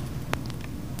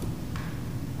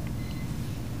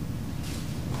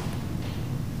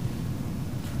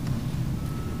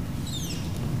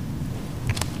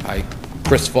 Hi,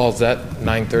 Chris Falzette,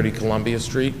 930 Columbia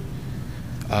Street.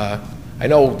 I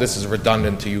know this is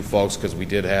redundant to you folks because we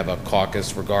did have a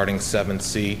caucus regarding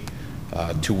 7C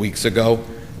 2 weeks ago,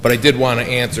 but I did want to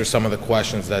answer some of the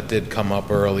questions that did come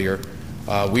up earlier.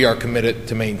 We are committed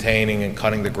to maintaining and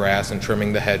cutting the grass and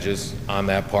trimming the hedges on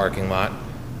that parking lot.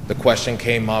 The question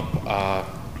came up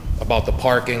about the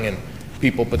parking and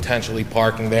people potentially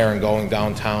parking there and going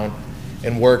downtown,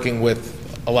 and working with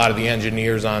a lot of the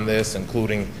engineers on this,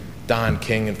 including Don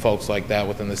King and folks like that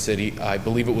within the city. I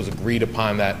believe it was agreed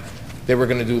upon that they were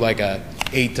going to do like a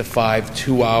 8 to 5,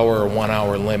 2-hour or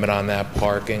 1-hour limit on that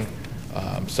parking.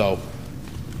 So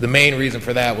the main reason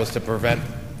for that was to prevent,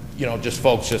 just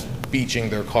folks just beaching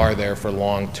their car there for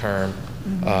long term.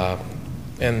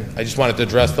 And I just wanted to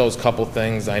address those couple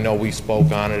things. I know we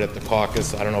spoke on it at the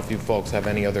caucus. I don't know if you folks have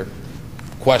any other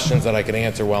questions that I could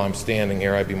answer while I'm standing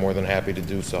here. I'd be more than happy to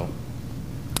do so.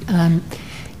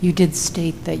 You did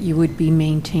state that you would be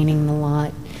maintaining the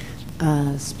lot,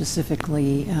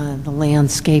 specifically the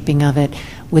landscaping of it.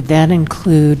 Would that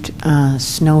include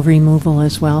snow removal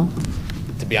as well?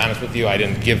 To be honest with you, I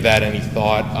didn't give that any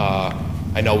thought.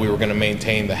 I know we were going to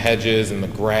maintain the hedges and the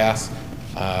grass.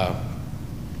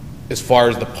 As far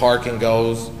as the parking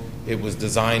goes, it was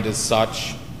designed as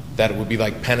such that it would be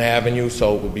like Penn Avenue,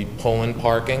 so it would be pull-in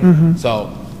parking.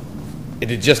 So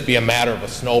it'd just be a matter of a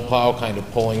snowplow kind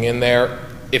of pulling in there.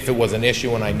 If it was an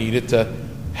issue and I needed to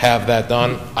have that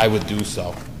done, I would do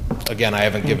so. Again, I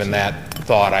haven't given that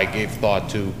thought. I gave thought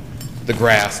to the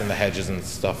grass and the hedges and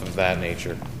stuff of that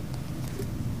nature.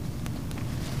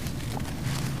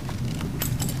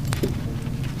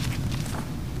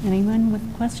 Anyone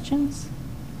with questions?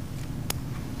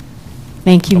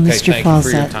 Thank you, Okay, Mr. thank you for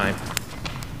your Falsett. time.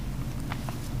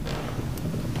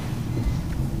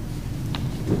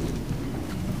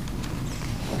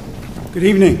 Good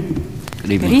evening.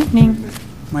 Good evening. Good evening.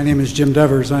 My name is Jim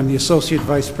Devers. I'm the Associate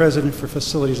Vice President for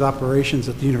Facilities Operations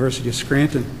at the University of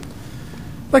Scranton.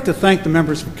 I'd like to thank the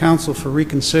members of Council for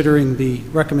reconsidering the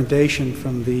recommendation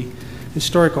from the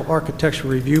Historical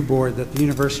Architectural Review Board that the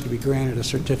university be granted a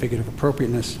certificate of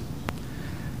appropriateness.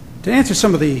 To answer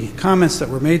some of the comments that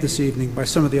were made this evening by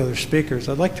some of the other speakers,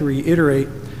 I'd like to reiterate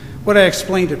what I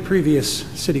explained at previous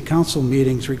City Council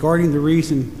meetings regarding the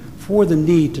reason for the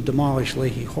need to demolish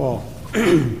Leahy Hall.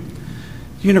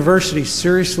 The university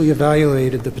seriously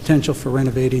evaluated the potential for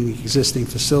renovating the existing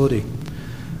facility.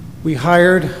 We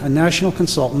hired a national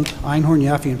consultant, Einhorn,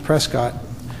 Yaffe and Prescott,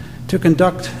 to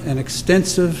conduct an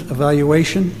extensive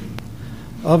evaluation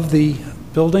of the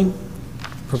building,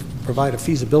 provide a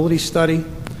feasibility study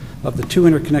of the two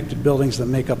interconnected buildings that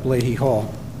make up Leahy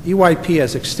Hall. EYP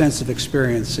has extensive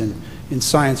experience in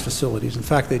science facilities. In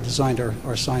fact, they designed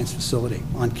our science facility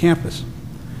on campus.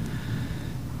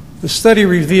 The study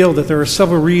revealed that there are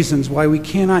several reasons why we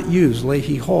cannot use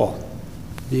Leahy Hall.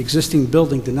 The existing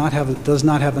building does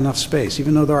not have enough space.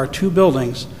 Even though there are two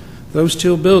buildings, those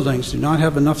two buildings do not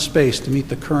have enough space to meet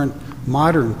the current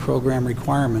modern program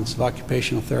requirements of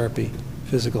occupational therapy,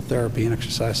 physical therapy, and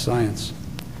exercise science.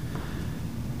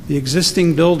 The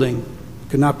existing building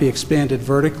could not be expanded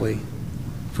vertically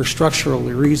for structural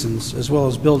reasons, as well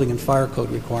as building and fire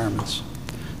code requirements.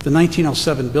 The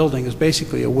 1907 building is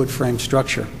basically a wood frame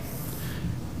structure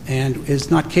and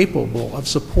is not capable of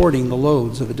supporting the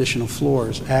loads of additional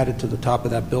floors added to the top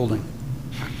of that building.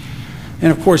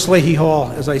 And of course, Leahy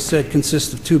Hall, as I said,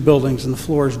 consists of two buildings and the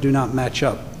floors do not match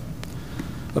up.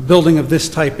 A building of this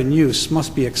type and use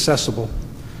must be accessible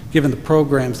given the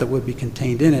programs that would be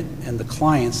contained in it and the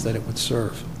clients that it would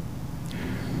serve.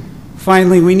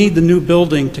 Finally, we need the new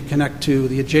building to connect to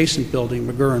the adjacent building,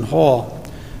 McGurran Hall,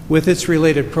 with its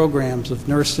related programs of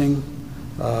nursing,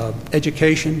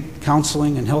 education,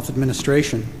 counseling, and health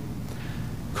administration.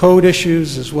 Code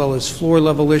issues as well as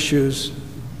floor-level issues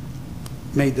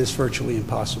made this virtually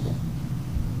impossible.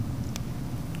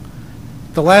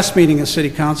 The last meeting of City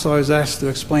Council, I was asked to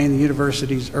explain the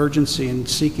university's urgency in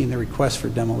seeking the request for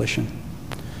demolition.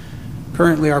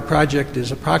 Currently, our project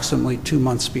is approximately 2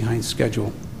 months behind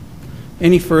schedule.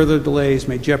 Any further delays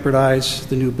may jeopardize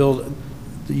the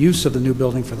use of the new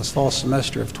building for the fall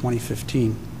semester of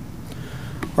 2015.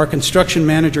 Our construction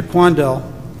manager, Quandel,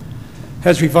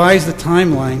 has revised the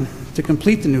timeline to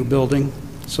complete the new building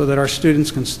so that our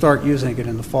students can start using it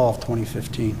in the fall of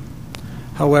 2015.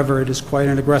 However, it is quite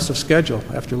an aggressive schedule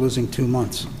after losing 2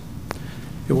 months.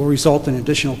 It will result in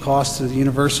additional costs to the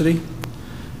university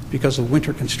because of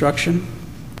winter construction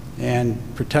and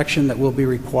protection that will be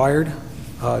required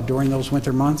during those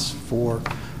winter months for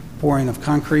pouring of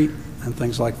concrete and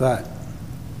things like that.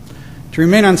 To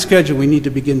remain on schedule, we need to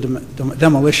begin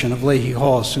demolition of Leahy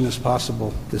Hall as soon as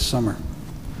possible this summer.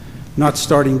 Not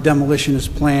starting demolition as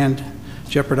planned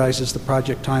jeopardizes the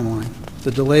project timeline.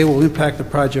 The delay will impact the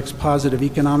project's positive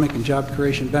economic and job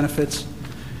creation benefits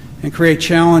and create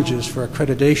challenges for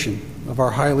accreditation of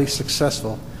our highly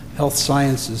successful health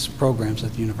sciences programs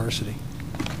at the university.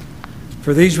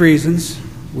 For these reasons,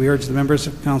 we urge the members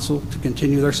of council to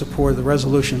continue their support of the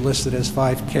resolution listed as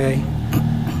 5K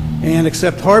and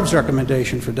accept Harb's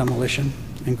recommendation for demolition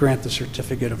and grant the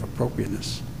certificate of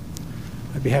appropriateness.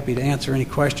 I'd be happy to answer any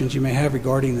questions you may have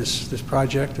regarding this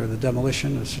project or the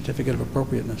demolition of the certificate of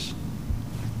appropriateness.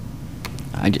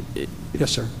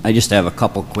 Yes, sir. I just have a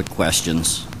couple quick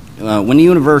questions. When the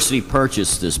university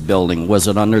purchased this building, was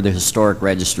it under the historic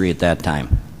registry at that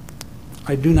time?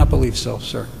 I do not believe so,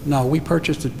 sir. No, we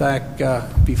purchased it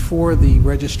back before the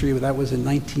registry. That was in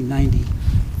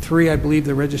 1993. I believe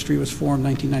the registry was formed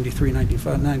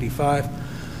 1993, 95.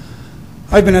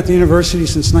 I've been at the university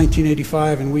since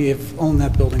 1985, and we have owned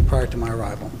that building prior to my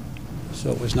arrival. So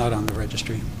it was not on the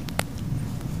registry.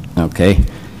 Okay.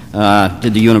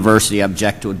 Did the university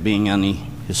object to it being on the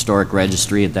historic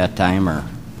registry at that time, or?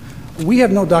 We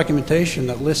have no documentation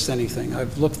that lists anything.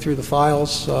 I've looked through the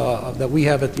files that we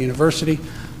have at the university.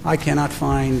 I cannot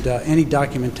find any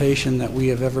documentation that we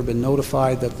have ever been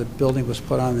notified that the building was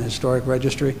put on the historic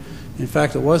registry. In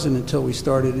fact, it wasn't until we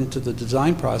started into the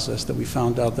design process that we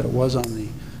found out that it was on the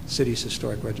city's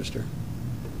historic register.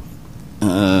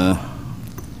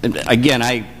 Again,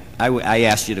 I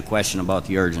asked you the question about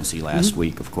the urgency last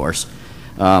week, of course.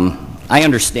 I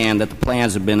understand that the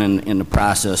plans have been in the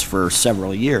process for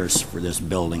several years for this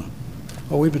building.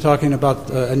 Well, we've been talking about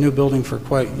a new building for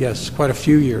quite a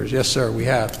few years. Yes, sir, we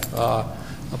have.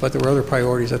 But there were other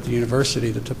priorities at the university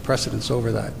that took precedence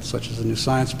over that, such as the new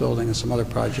science building and some other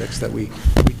projects that we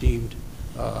deemed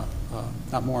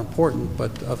not more important,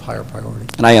 but of higher priority.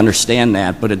 And I understand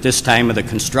that, but at this time of the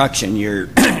construction, you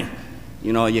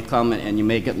come and you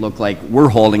make it look like we're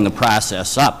holding the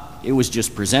process up. It was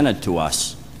just presented to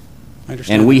us. I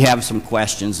understand. And we have some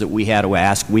questions that we had to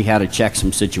ask. We had to check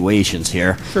some situations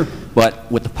here. Sure.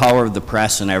 But with the power of the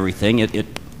press and everything,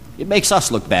 it makes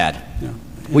us look bad,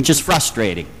 which is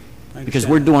frustrating because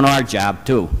we're doing our job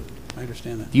too. I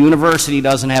understand that. The university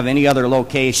doesn't have any other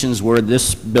locations where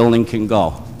this building can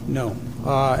go. No.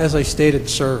 As I stated,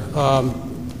 sir,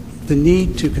 the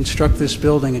need to construct this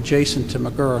building adjacent to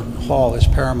McGurran Hall is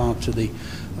paramount to the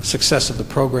success of the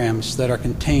programs that are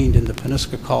contained in the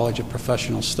Penobscot College of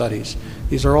Professional Studies.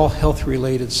 These are all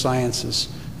health-related sciences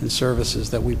and services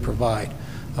that we provide.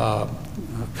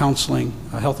 Counseling,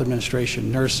 health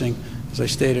administration, nursing, as I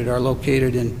stated, are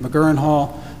located in McGurran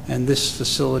Hall, and this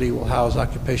facility will house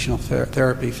occupational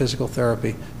therapy, physical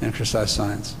therapy, and exercise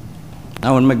science.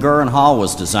 Now, when McGurran Hall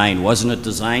was designed, wasn't it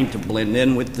designed to blend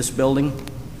in with this building?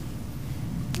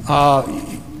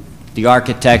 The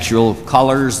architectural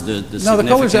colors, no, the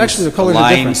colors are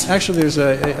different. Actually, there's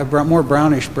a more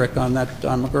brownish brick on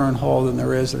McGurran Hall than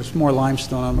there is. There's more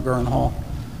limestone on McGurran Hall.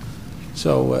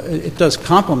 So it does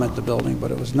complement the building,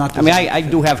 but it was not. I mean, I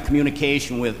do have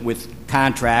communication with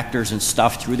contractors and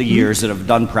stuff through the years that have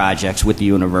done projects with the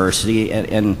university,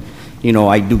 and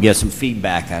I do get some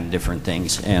feedback on different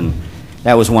things, and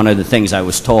that was one of the things I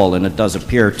was told, and it does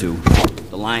appear to.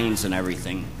 The lines and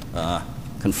everything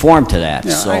conform to that.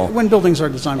 Yeah, so when buildings are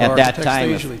designed by at that architects, time,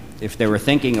 they usually... if they were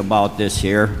thinking about this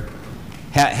here,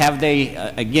 have they,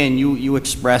 again, you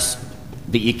expressed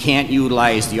that you can't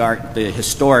utilize the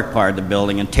historic part of the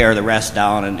building and tear the rest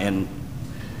down, and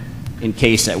in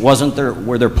case that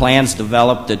were there plans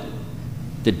developed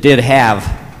that did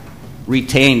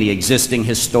retain the existing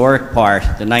historic part,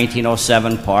 the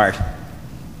 1907 part,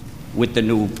 with the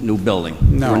new building?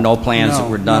 No. There were no plans that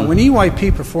were done? No. When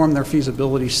EYP performed their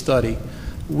feasibility study,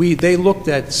 they looked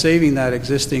at saving that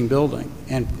existing building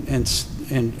and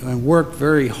worked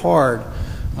very hard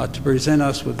to present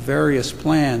us with various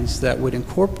plans that would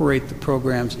incorporate the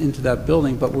programs into that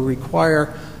building, but would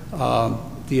require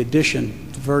the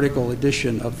vertical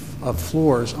addition of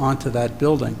floors onto that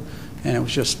building. And it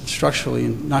was just structurally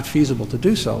not feasible to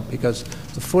do so because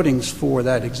the footings for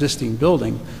that existing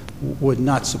building would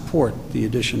not support the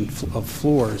addition of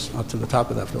floors up to the top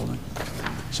of that building.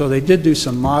 So they did do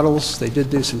some models, they did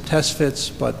do some test fits,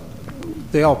 but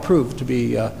they all proved to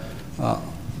be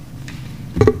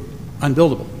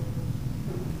unbuildable.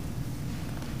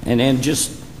 And then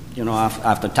just,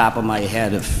 off the top of my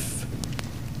head, if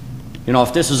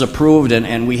this is approved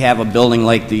and we have a building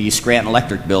like the Scranton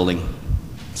Electric building,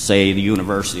 say the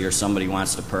university or somebody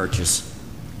wants to purchase,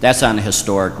 that's on the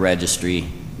historic registry.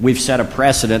 We've set a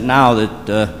precedent now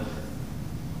that,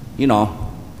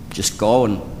 just go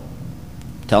and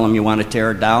tell them you want to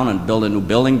tear it down and build a new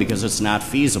building because it's not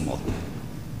feasible.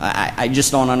 I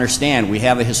just don't understand. We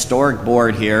have a historic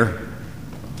board here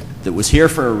that was here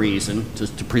for a reason,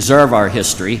 to preserve our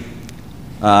history.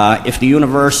 If the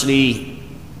university,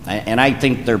 and I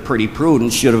think they're pretty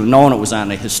prudent, should have known it was on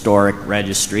the historic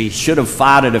registry, should have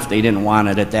fought it if they didn't want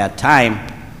it at that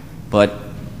time, but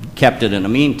kept it in the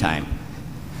meantime.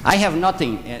 I have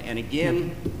nothing, and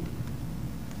again,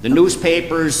 the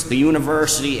newspapers, the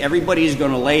university, everybody's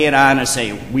going to lay it on and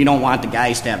say, we don't want the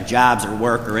guys to have jobs or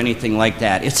work or anything like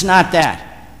that. It's not that.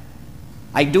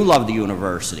 I do love the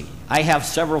university. I have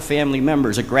several family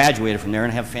members that graduated from there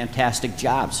and have fantastic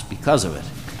jobs because of it.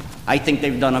 I think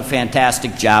they've done a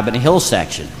fantastic job in the Hill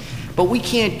section. But we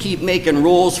can't keep making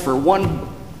rules for one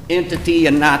entity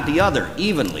and not the other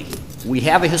evenly. We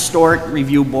have a historic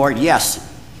review board, yes.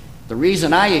 The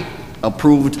reason I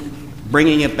approved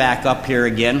bringing it back up here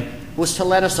again was to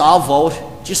let us all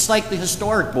vote, just like the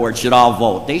historic board should all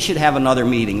vote. They should have another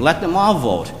meeting. Let them all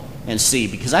vote and see,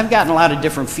 because I've gotten a lot of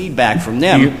different feedback from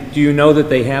them. Do you know that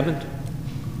they haven't?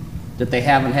 That they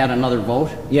haven't had another vote?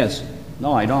 Yes.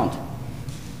 No, I don't.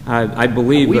 I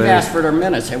believe... We've asked for their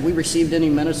minutes. Have we received any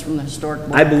minutes from the historic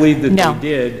board? I believe that No. they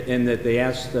did, and that they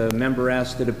asked, the member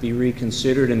asked that it be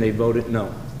reconsidered, and they voted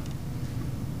no.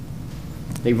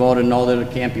 They voted no, that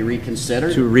it can't be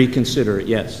reconsidered? To reconsider it,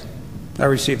 yes. I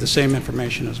received the same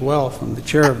information as well from the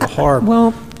chair of the HARB,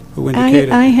 Well, who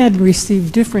indicated... I had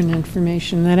received different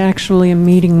information, that actually a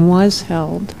meeting was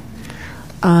held.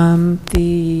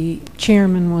 The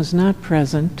chairman was not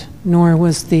present, nor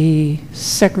was the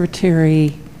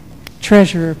secretary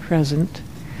treasurer present.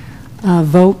 A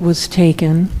vote was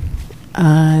taken.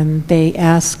 They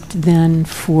asked then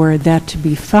for that to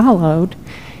be followed,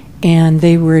 and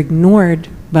they were ignored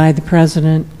by the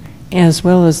president as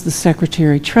well as the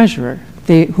secretary treasurer,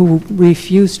 who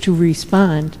refused to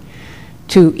respond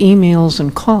to emails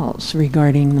and calls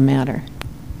regarding the matter.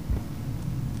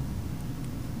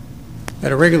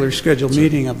 At a regular scheduled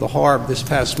meeting of the HARB this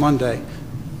past Monday,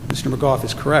 Mr. McGough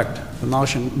is correct. The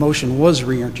motion was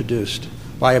reintroduced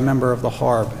by a member of the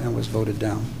HARB and was voted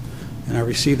down. And I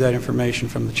received that information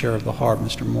from the chair of the HARB,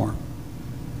 Mr. Moore.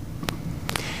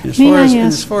 And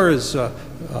as far as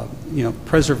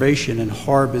preservation and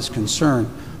HARB is concerned,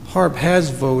 HARB has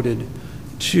voted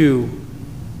to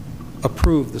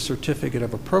approve the certificate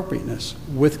of appropriateness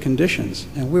with conditions,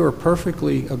 and we were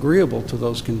perfectly agreeable to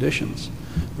those conditions.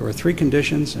 There were 3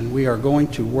 conditions, and we are going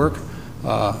to work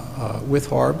with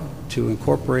HARB to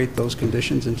incorporate those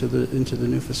conditions into the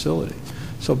new facility.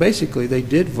 So basically, they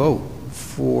did vote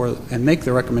for and make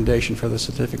the recommendation for the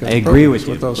certificate of appropriateness. I agree with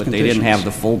you, those but conditions. they didn't have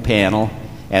the full panel,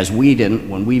 as we didn't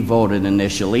when we voted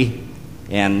initially,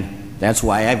 and that's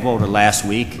why I voted last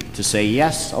week to say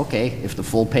yes, okay, if the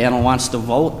full panel wants to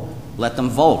vote, let them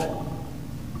vote.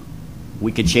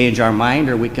 We could change our mind,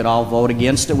 or we could all vote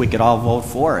against it, we could all vote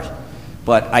for it.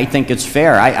 But I think it's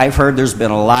fair. I've heard there's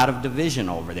been a lot of division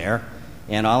over there,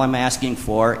 and all I'm asking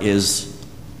for is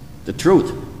the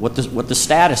truth, what the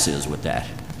status is with that.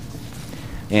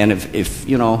 And if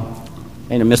you know,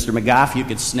 and Mr. McGough, you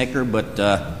could snicker, but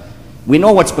we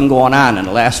know what's been going on in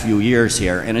the last few years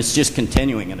here, and it's just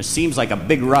continuing, and it seems like a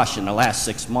big rush in the last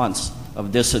 6 months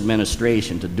of this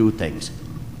administration to do things.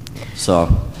 So,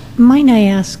 might I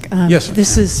ask, yes,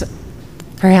 this is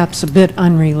perhaps a bit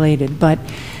unrelated, but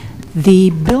the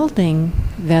building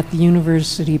that the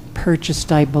university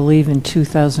purchased, I believe, in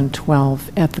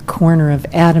 2012 at the corner of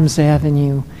Adams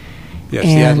Avenue. Yes,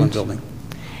 the Adlin building.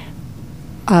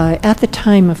 At the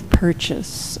time of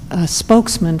purchase, a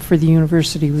spokesman for the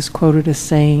university was quoted as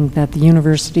saying that the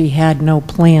university had no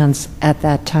plans at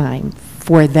that time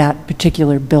for that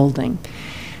particular building.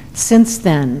 Since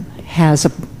then, has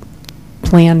a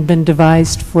plan been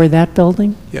devised for that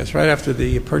building? Yes, right after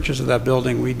the purchase of that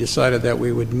building, we decided that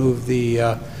we would move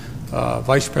the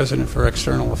vice president for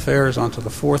external affairs onto the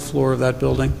 4th floor of that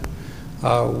building.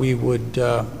 We would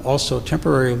also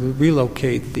temporarily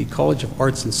relocate the College of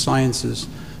Arts and Sciences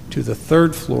to the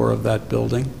 3rd floor of that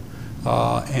building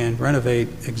and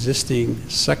renovate existing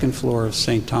 2nd floor of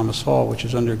St. Thomas Hall, which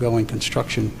is undergoing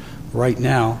construction right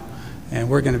now. And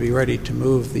we're going to be ready to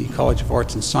move the College of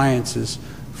Arts and Sciences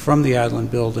from the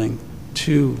Adlin building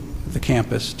to the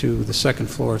campus, to the 2nd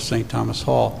floor of St. Thomas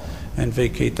Hall, and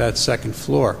vacate that 2nd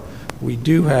floor. We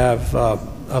do have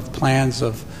plans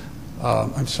of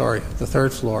the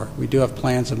 3rd floor. We do have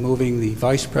plans of moving the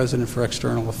Vice President for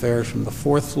External Affairs from the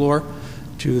 4th floor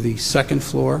to the 2nd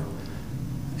floor,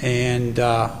 and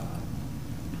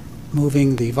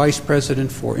moving the Vice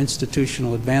President for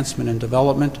Institutional Advancement and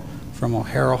Development from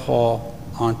O'Hara Hall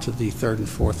onto the 3rd and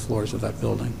 4th floors of that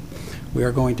building. We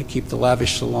are going to keep the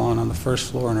lavish salon on the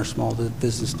 1st floor and our small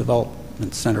business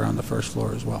development center on the 1st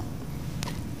floor as well.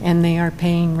 And they are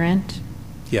paying rent?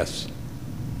 Yes.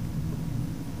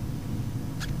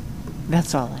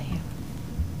 That's all I have.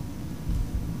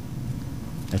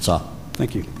 that's all.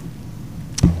 Thank you.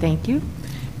 Thank you.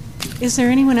 Is there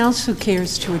anyone else who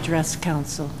cares to address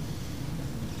council?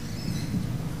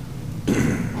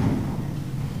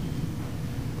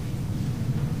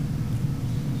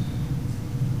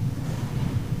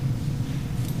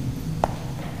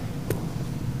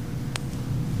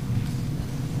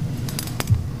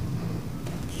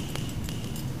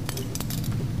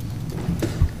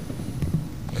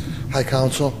 Hi,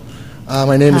 Council.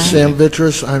 My name is Sam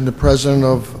Vitris. I'm the president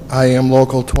of I Am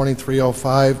Local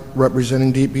 2305,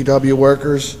 representing DPW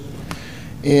workers.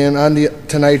 And on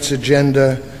tonight's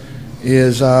agenda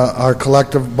is our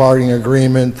collective bargaining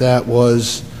agreement that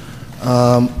was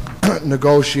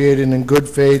negotiated in good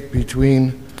faith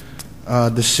between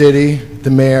the city,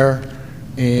 the mayor,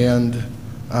 and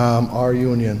our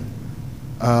union.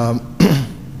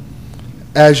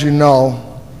 As you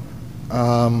know,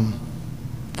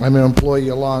 I'm an employee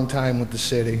a long time with the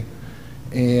city,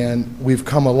 and we've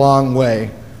come a long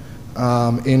way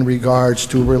in regards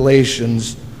to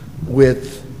relations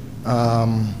with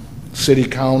city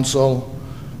council,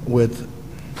 with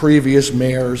previous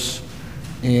mayors,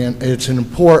 and it's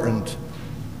important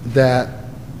that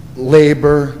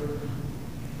labor,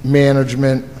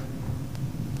 management,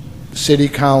 city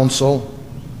council,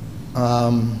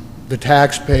 the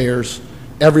taxpayers,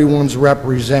 everyone's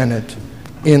represented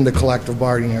in the collective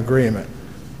bargaining agreement.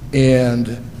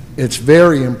 And it's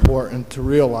very important to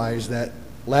realize that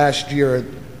last year,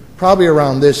 probably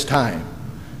around this time,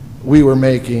 we were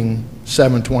making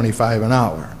 $7.25 an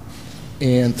hour.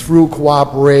 And through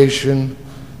cooperation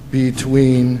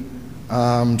between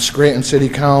Scranton City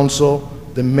Council,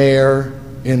 the mayor,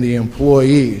 and the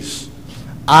employees,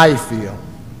 I feel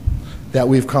that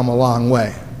we've come a long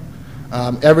way.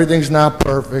 Everything's not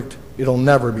perfect. It'll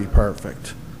never be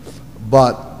perfect.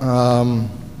 But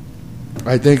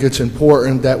I think it's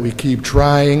important that we keep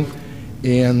trying,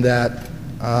 and that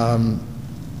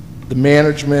the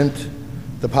management,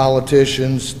 the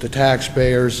politicians, the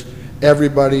taxpayers,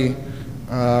 everybody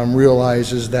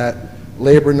realizes that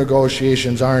labor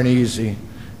negotiations aren't easy.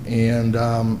 And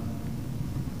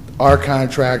our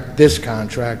contract, this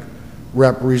contract,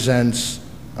 represents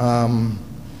our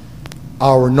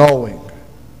knowing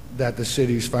that the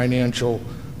city's financial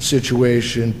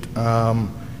situation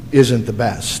isn't the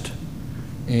best.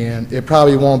 And it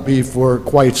probably won't be for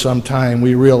quite some time.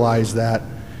 We realize that.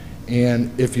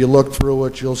 And if you look through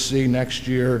it, you'll see next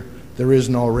year there is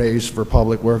no raise for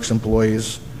public works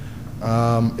employees.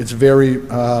 It's a very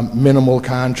minimal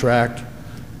contract,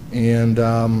 and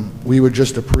we would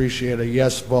just appreciate a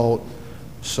yes vote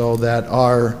so that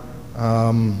our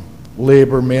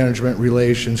labor management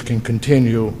relations can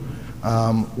continue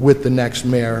with the next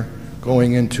mayor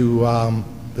going into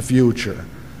the future.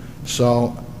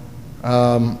 So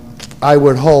I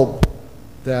would hope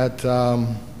that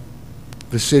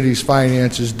the city's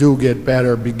finances do get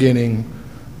better beginning,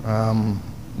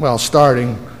 well,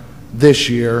 starting this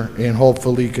year, and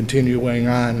hopefully continuing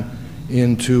on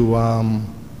into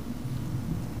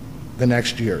the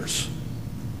next years.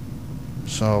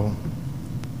 So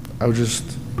I would just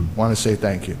want to say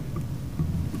thank you.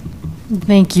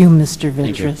 Thank you, Mr.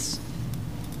 Vitris.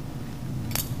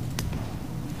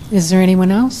 Is there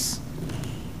anyone else?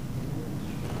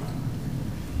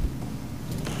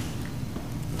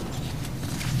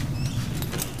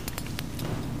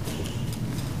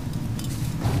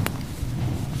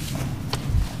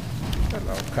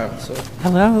 Hello, Council.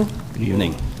 Hello. Good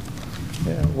evening.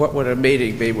 What would a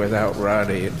meeting be without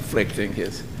Ronnie inflicting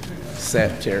his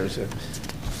satires?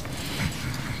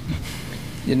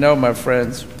 You know, my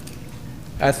friends,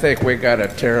 I think we got a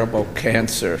terrible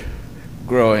cancer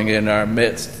growing in our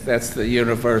midst. That's the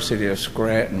University of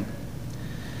Scranton.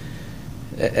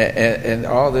 And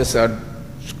all this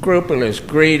unscrupulous,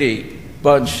 greedy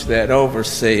bunch that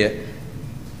oversee it.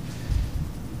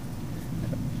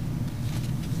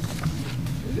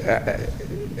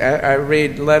 I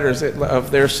read letters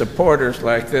of their supporters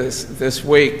like this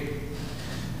week.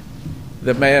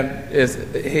 The man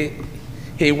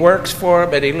he works for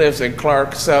him, and he lives in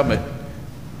Clark Summit.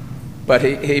 But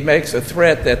he makes a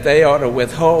threat that they ought to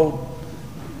withhold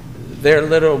their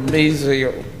little measly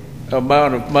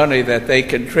amount of money that they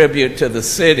contribute to the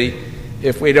city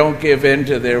if we don't give in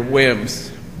to their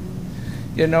whims.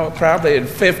 You know, probably in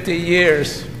 50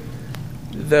 years,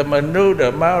 the minute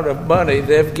amount of money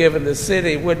they've given the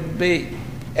city would be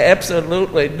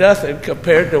absolutely nothing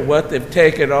compared to what they've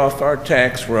taken off our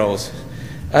tax rolls.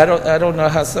 I don't know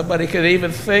how somebody could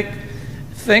even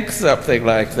think something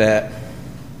like that.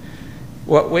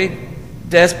 What we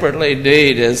desperately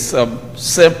need is some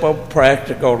simple,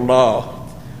 practical law.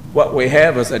 What we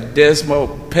have is a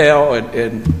dismal Pell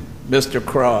and Mr.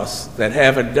 Cross that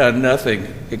haven't done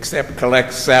nothing except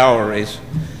collect salaries.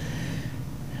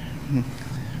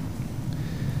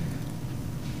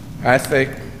 I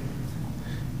think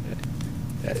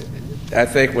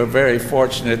we're very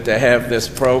fortunate to have this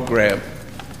program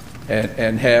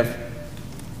and have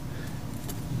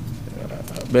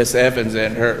Miss Evans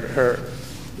and her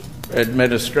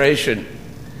administration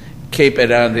keep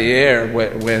it on the air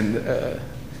when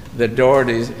the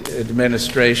Doherty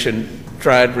administration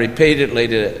tried repeatedly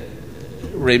to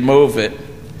remove it.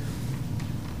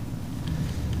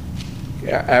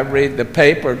 I read the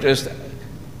paper,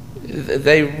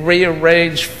 they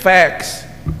rearrange facts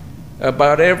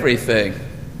about everything.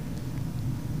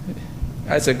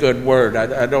 That's a good word.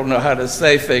 I don't know how to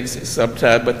say things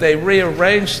sometimes, but they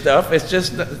rearrange stuff. It's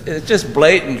just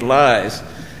blatant lies.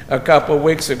 A couple of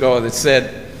weeks ago, that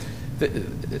said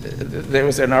there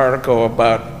was an article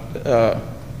about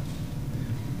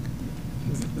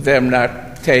them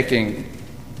not taking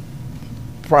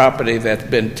property that's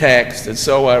been taxed and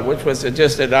so on, which was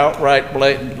just an outright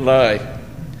blatant lie.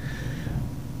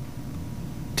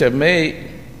 To me,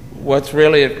 what's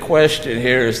really at question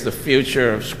here is the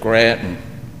future of Scranton.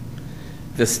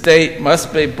 The state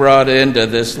must be brought into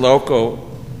this local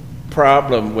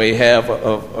problem we have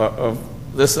of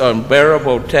this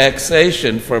unbearable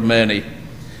taxation for many.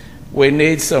 We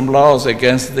need some laws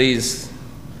against these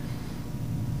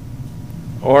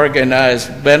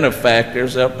organized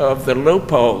benefactors of the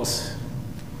loopholes.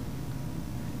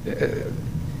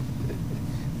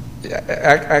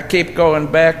 I keep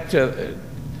going back to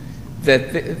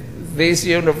that these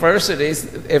universities,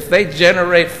 if they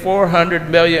generate $400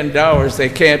 million, they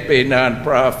can't be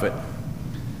nonprofit.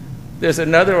 There's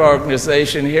another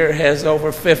organization here has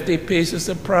over 50 pieces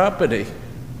of property,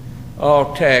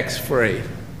 all tax-free.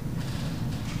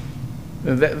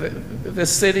 The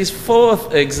city's full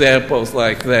of examples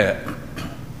like that.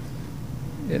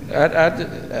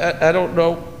 I don't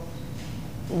know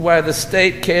why the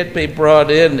state can't be brought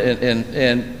in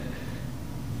and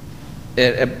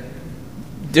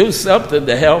do something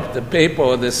to help the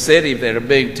people of the city that are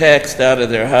being taxed out of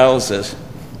their houses.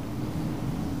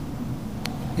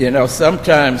 You know,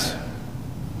 sometimes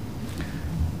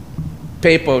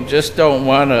people just don't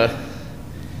want to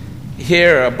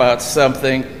hear about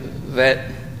something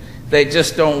that they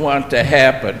just don't want to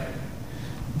happen.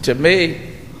 To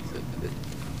me,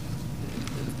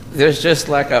 there's just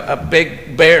like a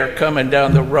big bear coming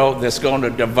down the road that's going to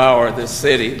devour the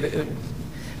city.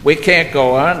 We can't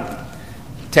go on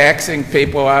taxing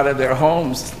people out of their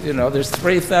homes. You know, there's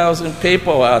 3,000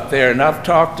 people out there, and I've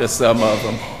talked to some of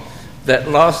them that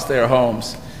lost their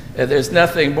homes. And there's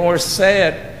nothing more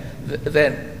sad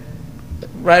than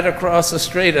right across the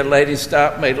street, a lady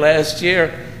stopped me last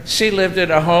year. She lived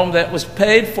in a home that was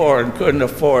paid for and couldn't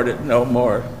afford it no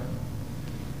more.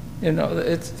 You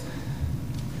know,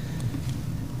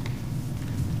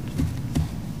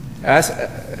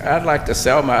 I'd like to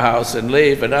sell my house and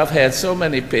leave, and I've had so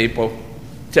many people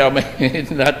tell me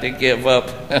not to give up.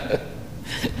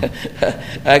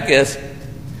 I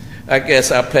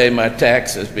guess I'll pay my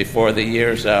taxes before the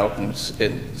year's out and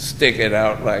stick it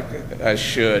out like I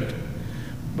should.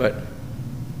 But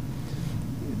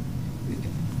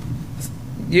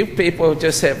you people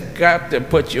just have got to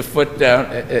put your foot down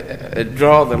and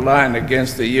draw the line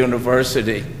against the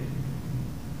university.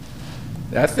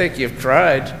 I think you've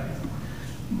tried,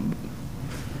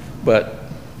 but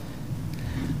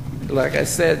like I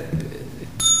said,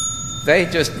 they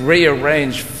just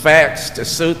rearrange facts to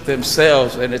suit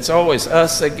themselves, and it's always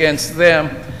us against them,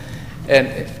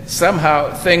 and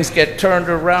somehow things get turned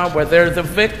around where they're the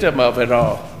victim of it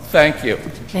all. Thank you.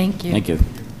 Thank you. Thank you.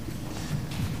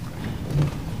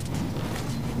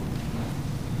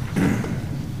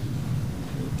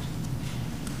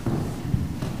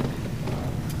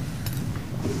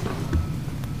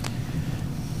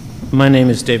 My name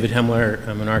is David Hemler.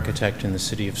 I'm an architect in the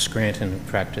city of Scranton. I've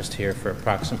practiced here for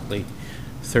approximately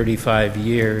 35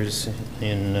 years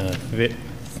in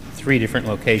 3 different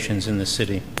locations in the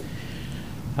city.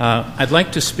 I'd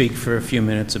like to speak for a few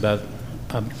minutes about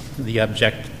the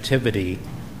objectivity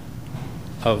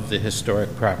of the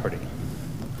historic property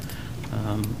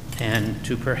and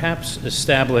to perhaps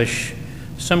establish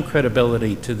some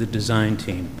credibility to the design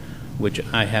team, which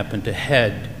I happen to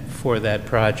head for that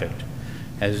project.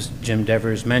 As Jim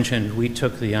Devers mentioned, we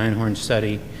took the Einhorn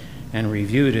study and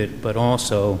reviewed it, but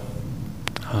also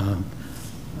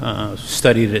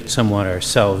studied it somewhat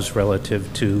ourselves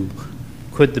relative to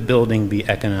could the building be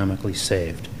economically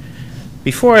saved.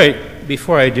 Before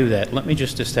I do that, let me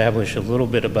just establish a little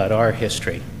bit about our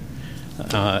history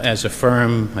as a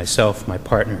firm, myself, my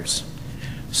partners.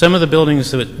 Some of the buildings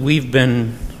that we've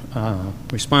been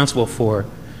responsible for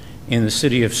in the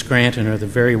city of Scranton are the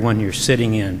very one you're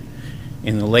sitting in.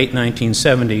 In the late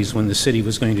 1970s, when the city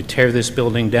was going to tear this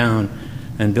building down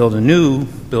and build a new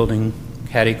building,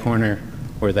 catty corner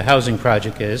where the housing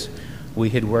project is,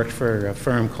 we had worked for a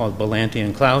firm called Belanti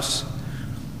and Klaus.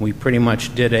 We pretty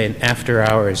much did an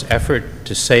after-hours effort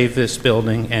to save this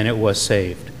building, and it was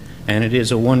saved. And it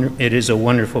is a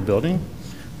wonderful building,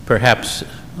 perhaps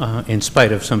in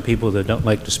spite of some people that don't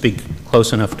like to speak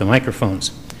close enough to microphones.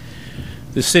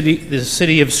 The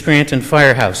city of Scranton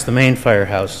firehouse, the main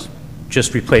firehouse,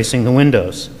 just replacing the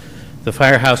windows. The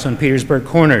firehouse on Petersburg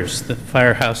Corners, the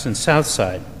firehouse in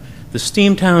Southside. The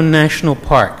Steamtown National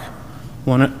Park,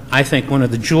 I think one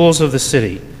of the jewels of the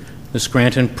city, the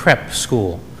Scranton Prep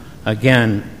School.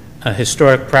 Again, a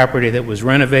historic property that was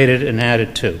renovated and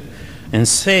added to. And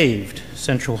saved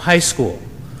Central High School.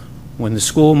 When the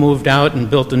school moved out and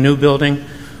built a new building,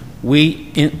 we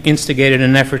instigated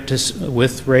an effort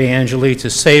with Ray Angeli to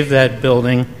save that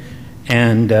building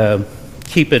and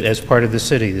keep it as part of the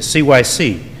city. The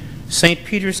CYC, St.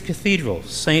 Peter's Cathedral,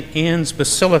 St. Anne's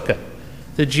Basilica,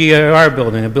 the GIR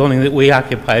building, a building that we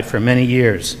occupied for many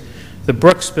years, the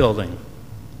Brooks building,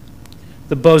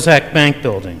 the Bozak Bank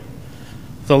building,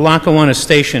 the Lackawanna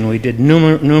Station we did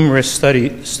numerous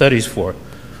studies for,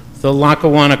 the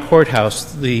Lackawanna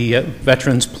Courthouse, the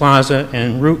Veterans Plaza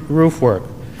and roof work,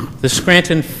 the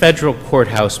Scranton Federal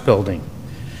Courthouse building,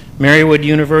 Marywood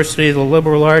University of the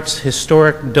Liberal Arts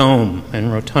Historic Dome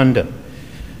and Rotunda,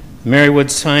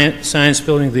 Marywood Science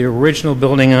Building, the original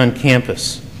building on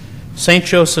campus, St.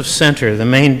 Joseph Center, the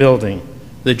main building,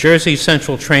 the Jersey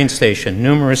Central train station,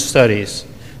 numerous studies,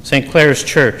 St. Clair's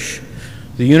Church,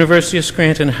 the University of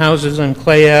Scranton houses on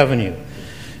Clay Avenue,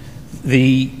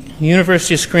 the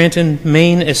University of Scranton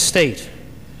main estate,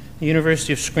 the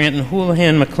University of Scranton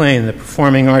Houlihan McLean, the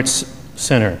Performing Arts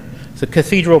Center, the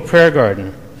Cathedral Prayer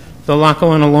Garden, the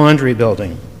Lackawanna Laundry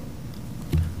Building,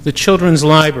 the Children's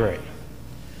Library,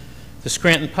 the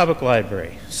Scranton Public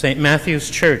Library, St. Matthew's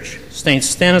Church, St.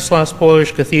 Stanislaus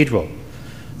Polish Cathedral,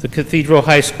 the Cathedral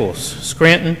High Schools,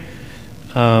 Scranton,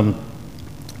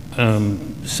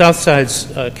 Southside's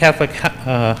Catholic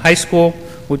High School,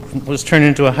 which was turned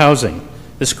into a housing,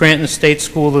 the Scranton State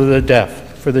School of the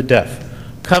Deaf, for the deaf,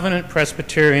 Covenant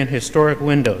Presbyterian Historic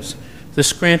Windows, the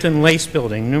Scranton Lace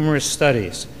Building, numerous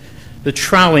studies, the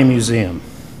Trolley Museum,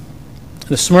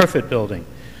 the Smurfett Building.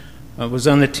 Was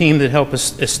on the team that helped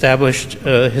us establish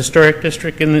a historic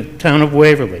district in the town of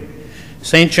Waverly.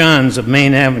 St. John's of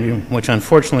Main Avenue, which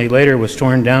unfortunately later was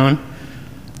torn down.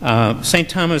 St.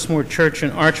 Thomas More Church in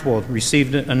Archbold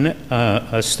received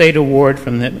a state award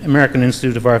from the American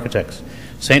Institute of Architects.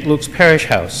 St. Luke's Parish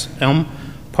House, Elm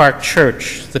Park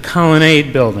Church, the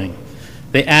Colonnade Building,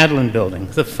 the Adlin Building,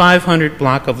 the 500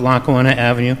 block of Lackawanna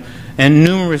Avenue, and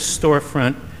numerous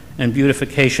storefront and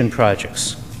beautification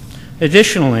projects.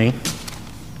 Additionally,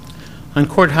 on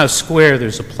Courthouse Square,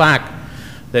 there's a plaque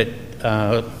that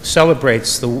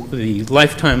celebrates the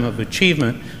lifetime of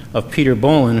achievement of Peter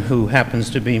Bolin, who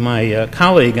happens to be my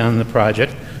colleague on the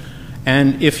project.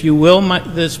 And if you will,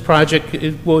 this project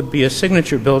it would be a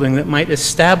signature building that might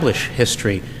establish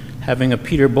history, having a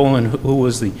Peter Bolin who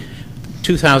was the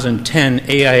 2010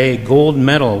 AIA Gold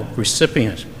Medal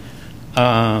recipient,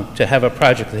 to have a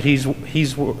project that he's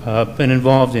been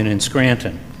involved in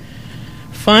Scranton.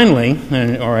 Finally,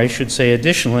 or I should say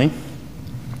additionally,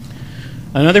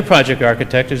 another project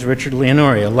architect is Richard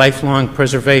Leonori, a lifelong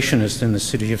preservationist in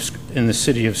the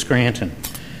city of Scranton,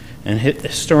 and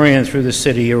historian through the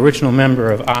city, original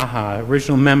member of AHA,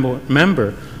 original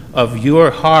member of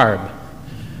Your Harb,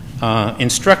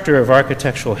 instructor of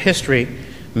architectural history,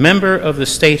 member of the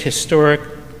State Historic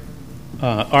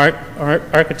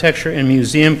Architecture and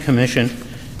Museum Commission,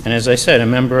 and as I said, a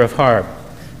member of Harb.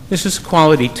 This is a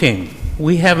quality team.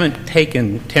 We haven't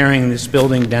taken tearing this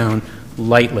building down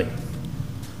lightly.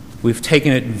 We've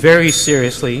taken it very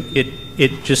seriously.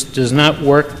 It just does not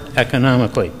work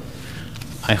economically.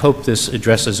 I hope this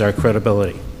addresses our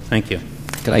credibility. Thank you.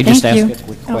 Could I just ask a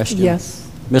quick question? Yes.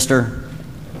 Mr.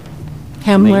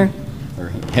 Hemler.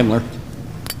 Himmler.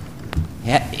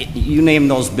 You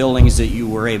named those buildings that you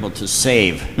were able to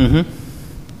save. Mm-hmm.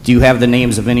 Do you have the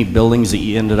names of any buildings that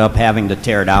you ended up having to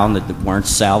tear down that weren't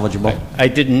salvageable? I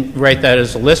didn't write that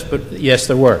as a list, but yes,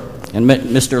 there were. And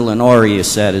Mr. Lenore, you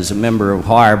said, is a member of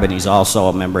HARB, and he's also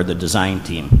a member of the design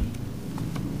team.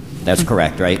 That's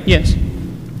correct, right? Yes.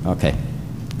 Okay.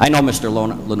 I know Mr.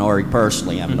 Lenore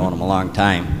personally. I've known him a long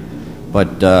time.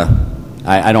 But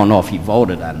I don't know if he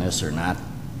voted on this or not.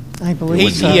 I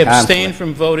believe He abstained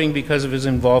from voting because of his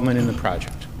involvement in the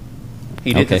project.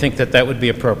 He didn't think that that would be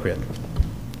appropriate.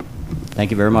 Thank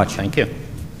you very much. Thank you.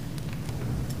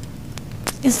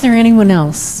 Is there anyone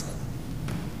else?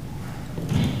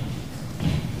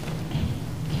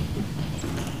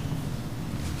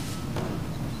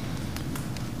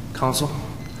 Council.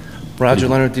 Roger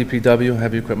Leonard, DPW,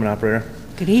 heavy equipment operator.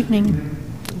 Good evening.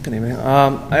 Good evening.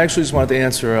 I actually just wanted to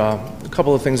answer a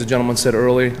couple of things the gentleman said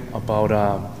early about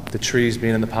the trees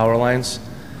being in the power lines.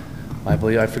 I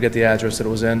forget the address that it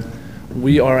was in.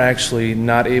 We are actually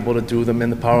not able to do them in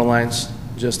the power lines,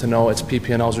 just to know it's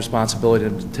PP&L's responsibility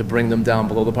to bring them down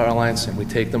below the power lines, and we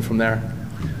take them from there.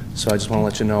 So I just want to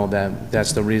let you know that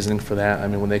that's the reasoning for that. I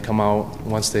mean, when they come out,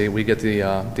 we get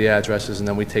the addresses, and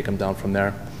then we take them down from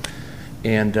there.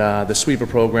 And the sweeper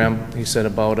program, he said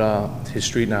about his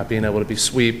street not being able to be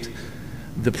swept.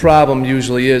 The problem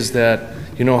usually is that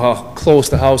you know how close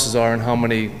the houses are and how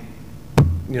many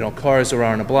cars there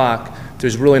are in a block.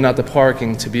 There's really not the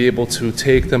parking to be able to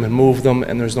take them and move them,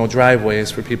 and there's no driveways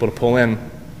for people to pull in.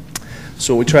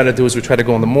 So what we try to do is we try to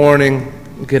go in the morning,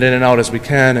 get in and out as we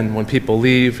can, and when people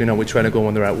leave, we try to go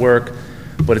when they're at work.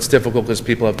 But it's difficult because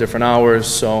people have different hours,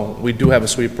 so we do have a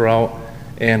sweeper out,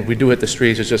 and we do hit the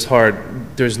streets. It's just hard.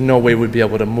 There's no way we'd be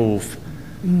able to move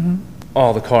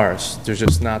all the cars. There's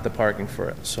just not the parking for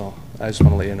it. So I just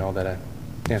want to let you know that I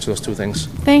answer those two things.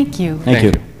 Thank you. Thank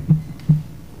you.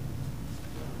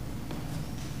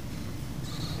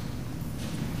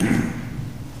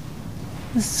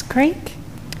 Mrs. Craik?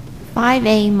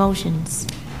 5A motions.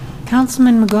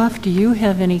 Councilman McGough, do you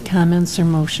have any comments or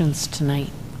motions tonight?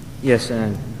 Yes,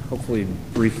 and hopefully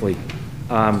briefly.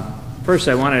 First,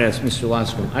 I wanted to ask Mr.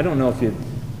 Loscombe, I don't know if you,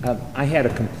 I had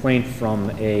a complaint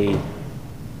from a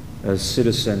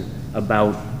citizen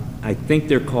about, I think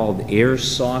they're called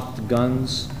airsoft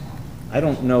guns. I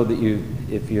don't know that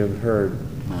if you have heard.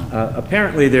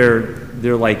 Apparently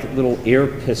they're like little air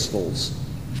pistols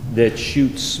that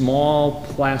shoot small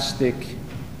plastic,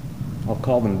 I'll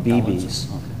call them BBs.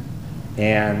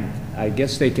 And I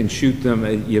guess they can shoot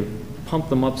them, you pump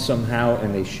them up somehow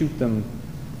and they shoot them,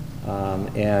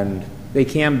 and they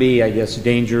can be, I guess,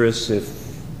 dangerous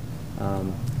if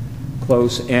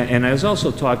close. And I was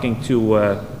also talking to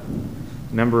a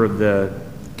member of the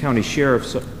county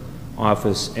sheriff's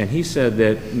office, and he said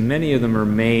that many of them are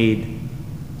made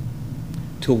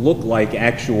to look like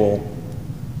actual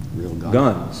real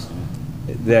guns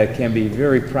that can be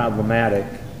very problematic.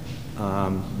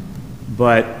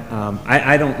 But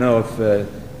I don't know if,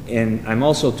 and I'm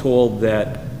also told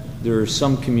that there are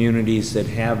some communities that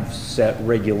have set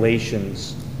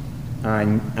regulations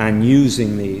on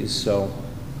using these. So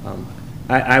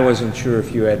I wasn't sure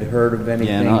if you had heard of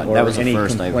anything or that was any the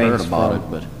first I've heard about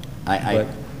it, but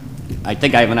I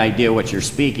think I have an idea what you're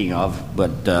speaking of,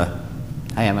 but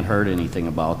I haven't heard anything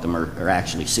about them or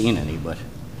actually seen any. But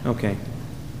okay,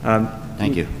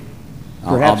 thank you.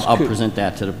 I'll present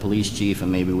that to the police chief,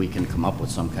 and maybe we can come up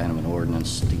with some kind of an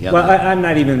ordinance together. Well, I'm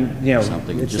not even,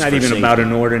 it's not even about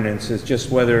an ordinance. It's just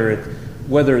whether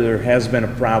there has been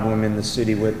a problem in the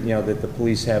city with, that the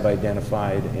police have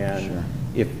identified, and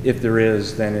if there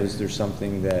is, then is there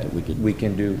something that we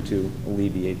can do to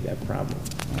alleviate that problem?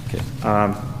 Okay.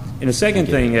 And the second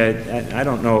thing, I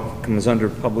don't know if it comes under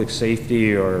public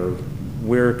safety or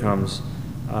where it comes.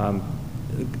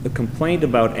 A complaint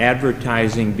about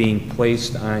advertising being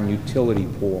placed on utility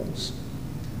poles.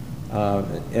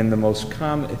 And the most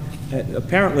common,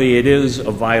 apparently it is a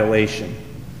violation.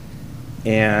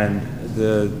 And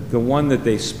the one that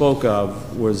they spoke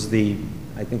of was I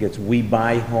think it's We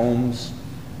Buy Homes.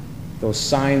 Those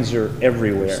signs are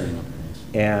everywhere.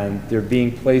 And they're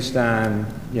being placed on,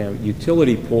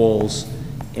 utility poles,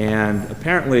 and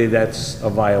apparently that's a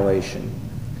violation.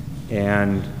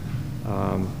 And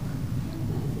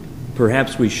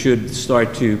perhaps we should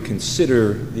start to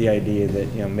consider the idea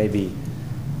that, maybe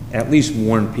at least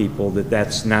warn people that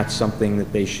that's not something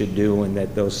that they should do and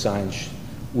that those signs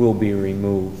will be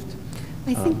removed.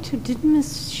 I think, too, didn't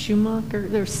Ms. Schumacher,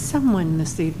 there's someone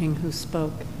this evening who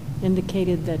spoke,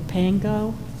 indicated that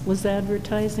Pango was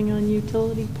advertising on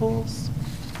utility poles?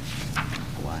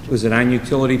 Was it on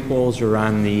utility poles or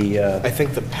on the... I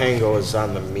think the Pango is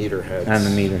on the meter heads. On the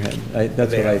meter head.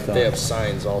 That's what I thought. They have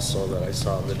signs also that I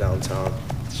saw in the downtown.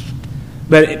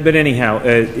 But anyhow,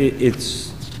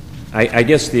 I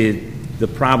guess the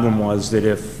problem was that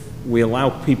if we allow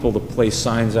people to place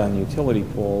signs on utility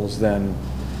poles, then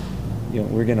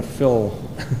we're going to fill...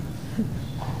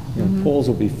 poles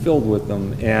will be filled with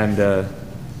them, and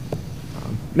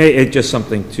it's just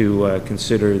something to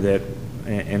consider that.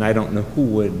 And I don't know who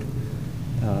would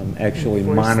actually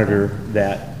monitor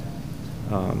that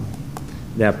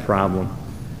problem.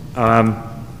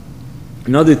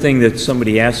 Another thing that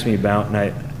somebody asked me about, and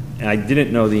I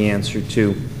didn't know the answer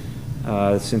to,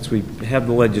 since we have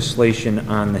the legislation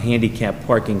on the handicap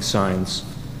parking signs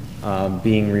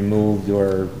being removed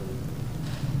or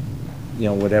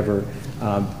whatever.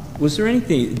 Was there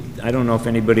anything, I don't know if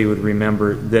anybody would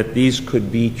remember, that these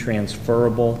could be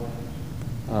transferable?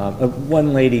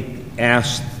 One lady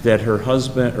asked that her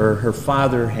husband or her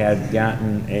father had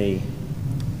gotten a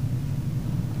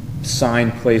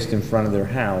sign placed in front of their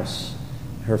house,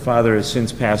 Her father has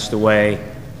since passed away,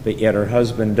 but yet her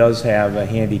husband does have a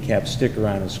handicap sticker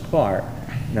on his car.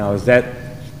 Now, is that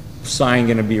sign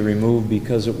going to be removed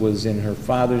because it was in her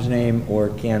father's name, or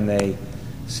can they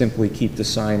simply keep the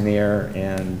sign there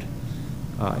and,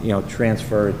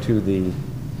 transfer it to the,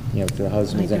 to the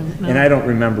husband's name? And I don't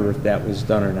remember if that was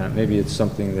done or not. Maybe it's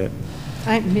something that...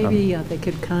 Maybe they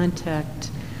could contact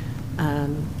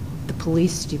the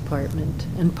police department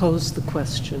and pose the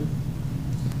question.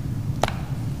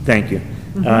 Thank you.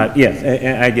 Yes,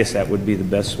 I guess that would be the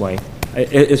best way.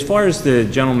 As far as the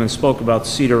gentleman spoke about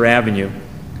Cedar Avenue,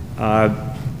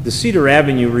 the Cedar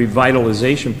Avenue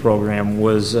revitalization program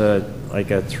was like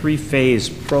a 3-phase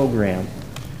program,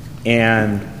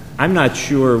 and I'm not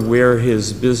sure where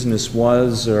his business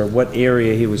was or what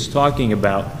area he was talking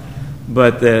about,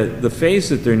 but the phase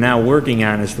that they're now working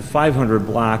on is the 500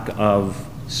 block of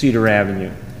Cedar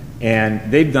Avenue,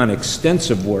 and they've done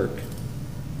extensive work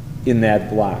in that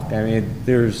block. I mean,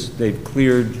 they've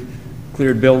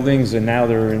cleared buildings, and now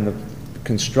they're in the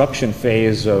construction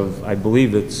phase of, I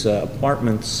believe it's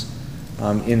apartments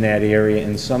in that area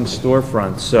and some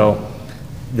storefronts. So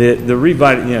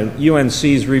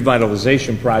UNC's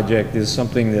revitalization project is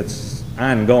something that's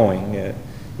ongoing.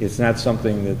 It's not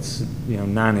something that's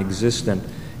non-existent.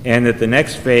 And that the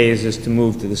next phase is to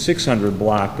move to the 600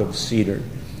 block of Cedar.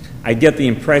 I get the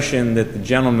impression that the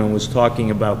gentleman was talking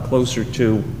about closer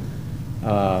to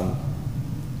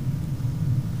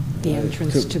the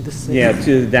entrance to the city. Yeah,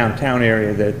 to the downtown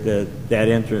area, that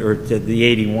entrance, or to the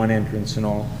 81 entrance and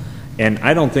all. And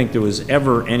I don't think there was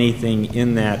ever anything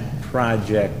in that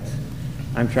project.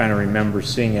 I'm trying to remember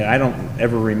seeing it. I don't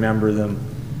ever remember them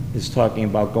as talking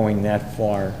about going that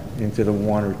far into the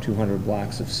 100 or 200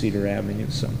 blocks of Cedar Avenue.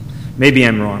 So maybe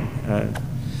I'm wrong.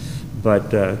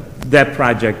 But that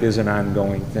project is an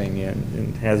ongoing thing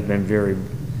and has been very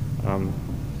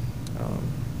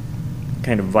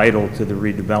kind of vital to the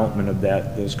redevelopment of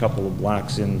those couple of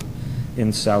blocks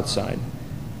in Southside.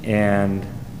 And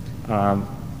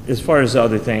as far as the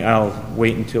other thing, I'll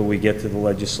wait until we get to the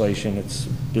legislation. It's a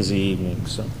busy evening,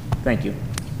 so thank you.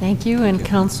 Thank you, and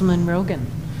Councilman Rogan.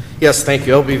 Yes, thank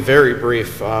you. I'll be very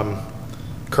brief.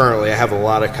 Currently, I have a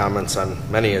lot of comments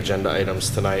on many agenda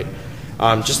items tonight.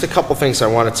 Just a couple things I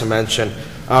wanted to mention.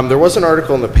 There was an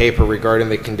article in the paper regarding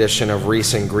the condition of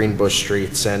Reese and Greenbush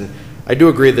streets, and I do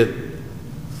agree that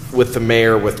with the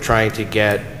mayor with trying to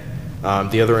get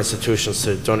the other institutions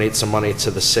to donate some money to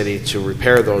the city to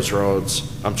repair those roads,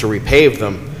 to repave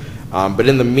them. But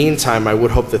in the meantime, I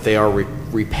would hope that they are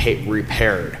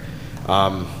repaired.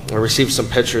 I received some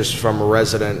pictures from a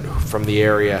resident from the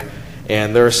area,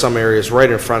 and there are some areas right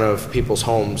in front of people's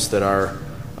homes that are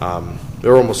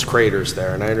they're almost craters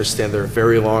there, and I understand they're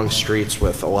very long streets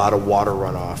with a lot of water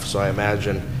runoff, so I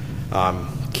imagine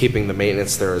keeping the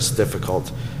maintenance there is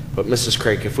difficult. But Mrs.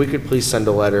 Craik, if we could please send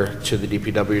a letter to the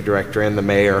DPW director and the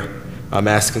mayor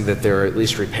asking that they're at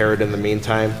least repaired in the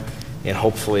meantime, and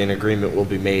hopefully an agreement will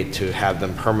be made to have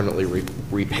them permanently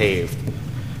repaved.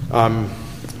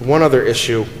 One other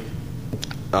issue,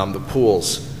 the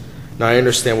pools. Now, I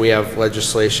understand we have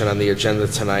legislation on the agenda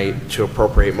tonight to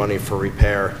appropriate money for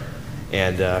repair,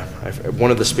 and one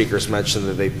of the speakers mentioned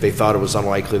that they thought it was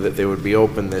unlikely that they would be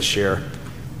open this year,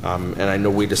 and I know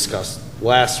we discussed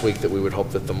last week that we would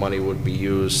hope that the money would be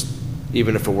used,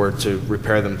 even if it were to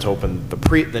repair them to open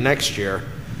the next year.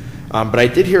 But I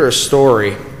did hear a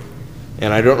story,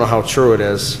 and I don't know how true it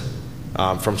is,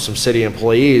 from some city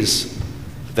employees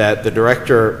that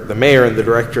the mayor and the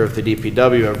director of the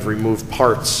DPW have removed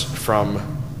parts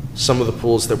from some of the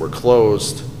pools that were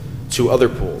closed to other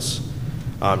pools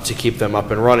to keep them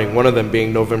up and running. One of them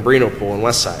being Novembrino Pool in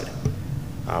Westside,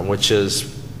 which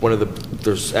is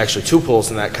there's actually 2 pools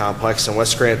in that complex, and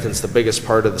West Scranton's the biggest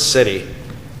part of the city.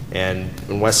 And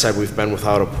in Westside, we've been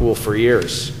without a pool for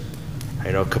years.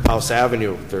 I know Capouse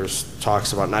Avenue, there's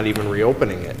talks about not even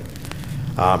reopening it.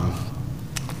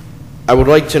 I would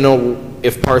like to know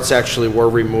if parts actually were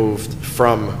removed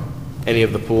from any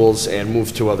of the pools and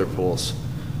moved to other pools.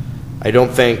 I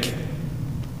don't think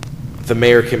the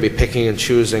mayor can be picking and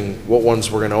choosing what ones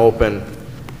we're going to open,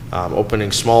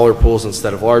 opening smaller pools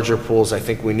instead of larger pools. I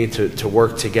think we need to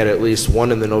work to get at least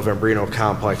one in the Novembrino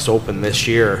complex open this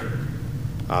year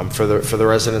for the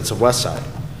residents of Westside.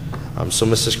 So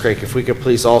Mrs. Craik, if we could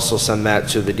please also send that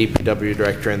to the DPW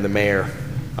director and the mayor,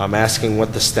 asking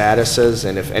what the status is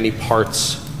and if any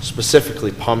parts,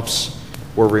 specifically pumps,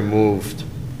 were removed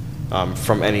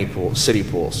from any city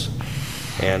pools.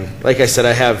 And like I said,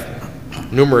 I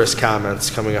have numerous comments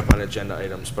coming up on agenda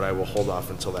items, but I will hold off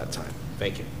until that time.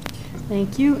 Thank you.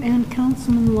 Thank you. And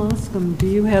Councilman Loscom, do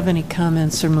you have any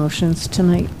comments or motions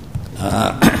tonight?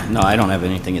 No, I don't have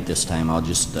anything at this time. I'll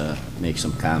just make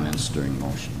some comments during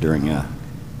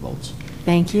votes.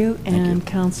 Thank you. Thank you. And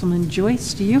Councilman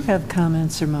Joyce, do you have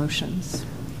comments or motions?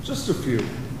 Just a few.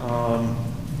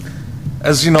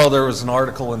 As you know, there was an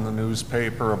article in the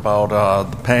newspaper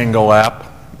about the Pango app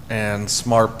and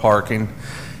smart parking,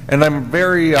 and I'm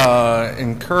very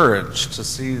encouraged to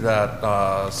see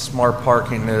that smart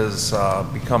parking is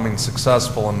becoming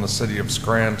successful in the city of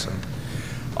Scranton.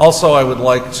 Also, I would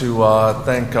like to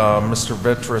thank Mr.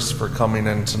 Vitris for coming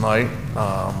in tonight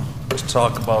to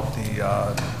talk about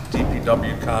the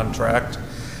DPW contract.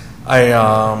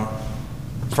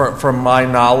 From my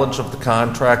knowledge of the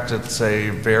contract, it's a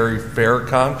very fair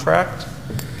contract,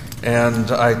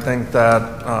 and I think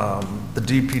that the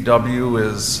DPW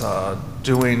is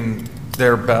doing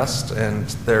their best, and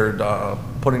they're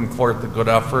putting forth a good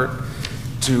effort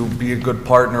to be a good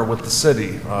partner with the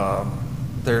city.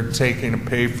 They're taking a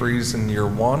pay freeze in year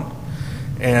one,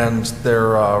 and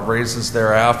their raises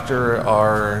thereafter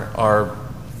are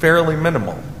fairly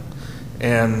minimal,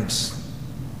 and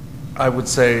I would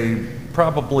say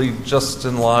probably just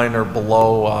in line or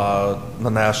below the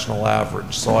national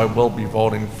average, so I will be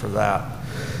voting for that.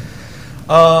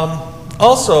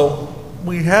 Also,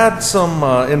 we had some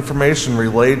information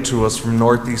relayed to us from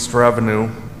Northeast Revenue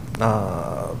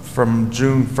from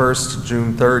June 1st to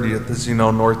June 30th. As you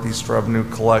know, Northeast Revenue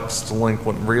collects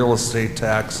delinquent real estate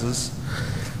taxes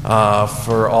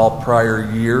for all prior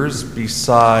years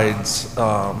besides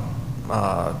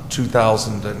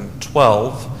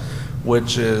 2012,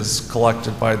 which is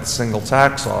collected by the single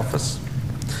tax office.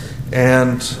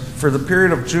 And for the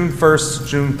period of June 1st to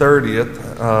June 30th,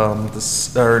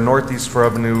 Northeast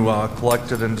Revenue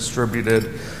collected and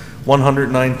distributed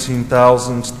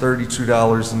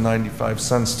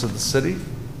 $119,032.95 to the city.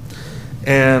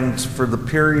 And for the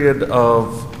period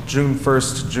of June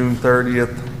 1st to June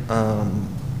 30th,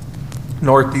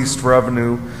 Northeast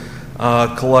Revenue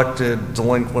collected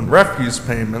delinquent refuse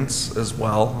payments as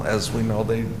well, as we know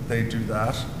they do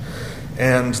that,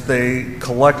 and they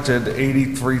collected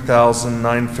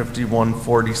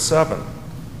 $83,951.47.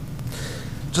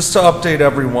 Just to update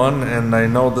everyone, and I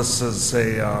know this is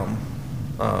a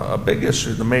big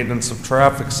issue, the maintenance of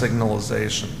traffic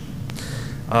signalization.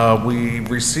 We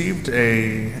received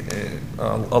a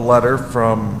letter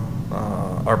from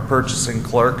our purchasing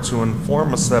clerk to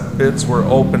inform us that bids were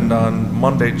opened on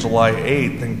Monday, July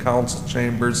 8th in council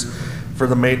chambers for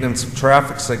the maintenance of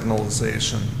traffic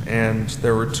signalization, and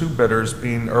there were two bidders,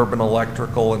 being Urban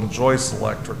Electrical and Joyce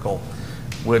Electrical,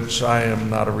 which I am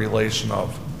not a relation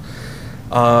of.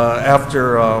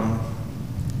 After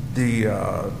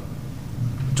the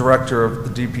director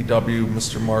of the DPW,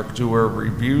 Mr. Mark Dewar,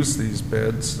 reviews these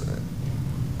bids,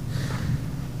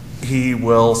 he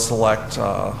will select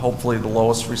hopefully the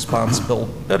lowest responsible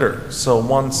bidder. So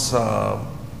once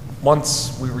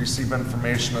we receive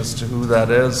information as to who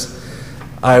that is,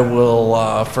 I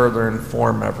will further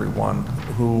inform everyone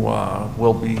who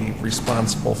will be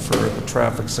responsible for the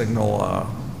traffic signal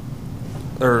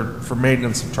or for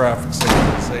maintenance of traffic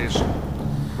signalization.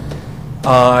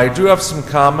 I do have some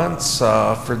comments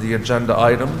for the agenda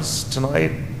items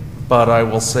tonight, but I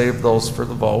will save those for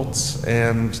the votes,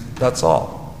 and that's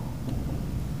all.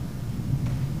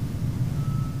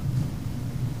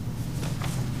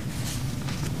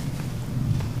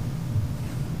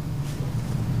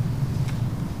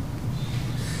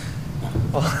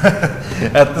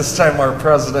 At this time, our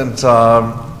president,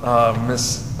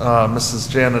 Mrs.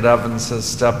 Janet Evans, has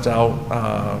stepped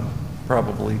out,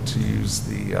 probably to use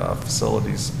the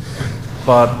facilities.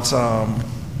 But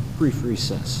brief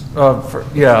recess.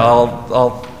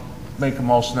 I'll make a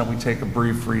motion that we take a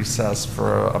brief recess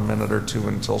for a minute or two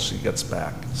until she gets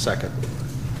back. Second.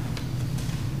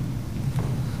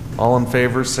 All in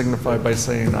favor signify by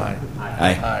saying aye.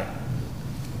 Aye. Aye.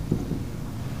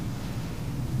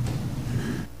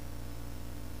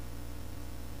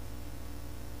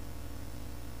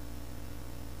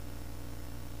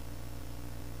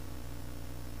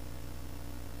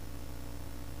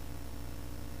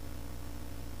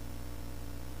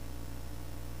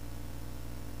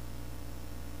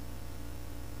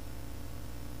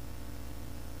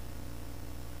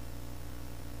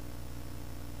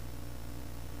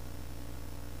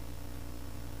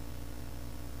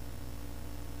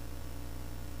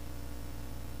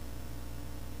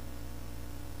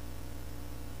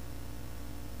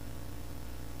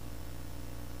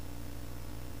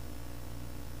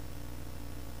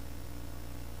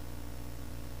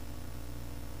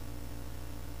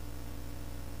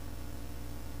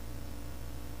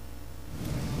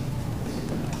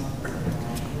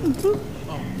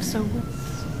 So,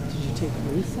 did you take a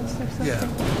recess or something? Yeah.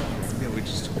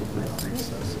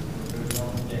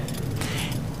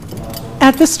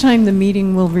 At this time, the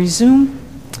meeting will resume.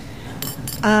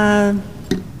 Good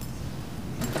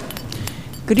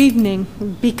evening.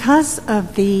 Because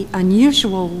of the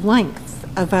unusual length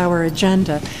of our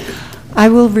agenda, I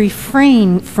will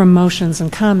refrain from motions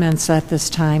and comments at this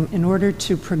time in order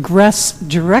to progress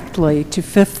directly to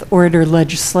fifth order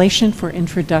legislation for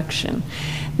introduction.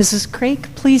 Mrs.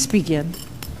 Craik, please begin.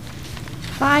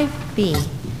 5B,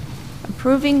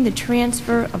 approving the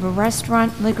transfer of a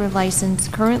restaurant liquor license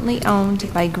currently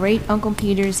owned by Great Uncle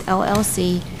Peter's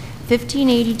LLC,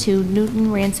 1582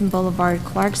 Newton Ransom Boulevard,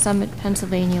 Clark Summit,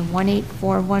 Pennsylvania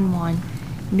 18411,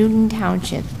 Newton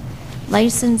Township.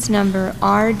 License number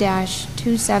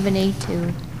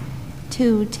R-2782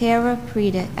 to Terra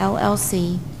Preta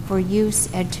LLC for use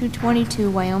at 222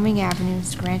 Wyoming Avenue,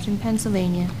 Scranton,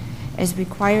 Pennsylvania, as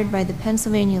required by the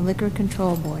Pennsylvania Liquor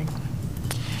Control Board.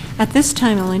 At this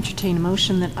time, I'll entertain a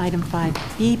motion that item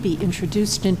 5B be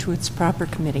introduced into its proper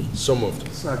committee. So moved.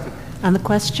 Second. On the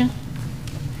question?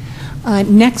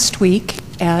 Next week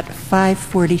at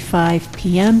 5:45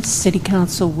 p.m., City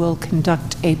Council will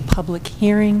conduct a public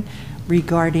hearing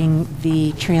regarding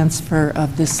the transfer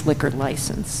of this liquor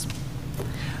license.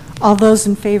 All those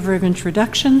in favor of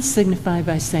introduction signify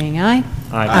by saying aye.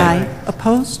 Aye. Aye.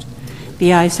 Opposed?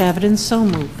 The ayes have it and so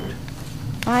moved.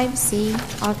 5C,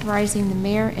 authorizing the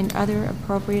mayor and other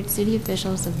appropriate city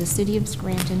officials of the City of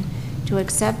Scranton to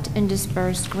accept and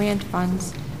disperse grant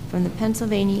funds from the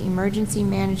Pennsylvania Emergency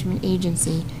Management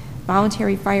Agency,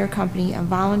 Voluntary Fire Company, and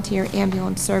Volunteer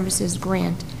Ambulance Services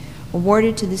grant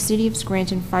awarded to the City of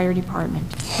Scranton Fire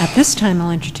Department. At this time, I'll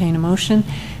entertain a motion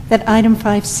that item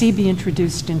 5C be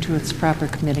introduced into its proper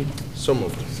committee. So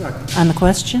moved. Second. On the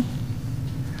question?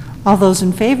 All those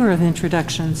in favor of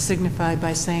introduction signify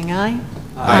by saying aye.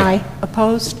 Aye.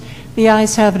 Opposed? The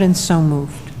ayes have it and so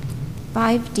moved.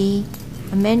 5D,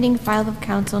 amending file of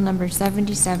council number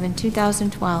 77,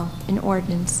 2012, an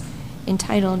ordinance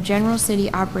entitled General City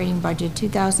Operating Budget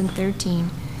 2013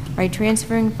 by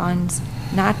transferring funds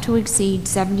not to exceed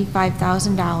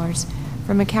 $75,000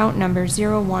 from account number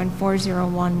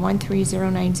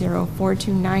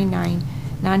 014011309042999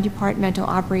 non-departmental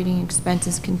operating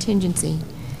expenses contingency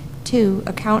to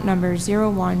account number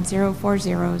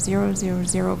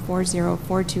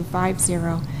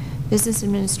 0104000404250 Business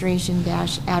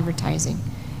Administration-Advertising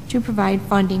to provide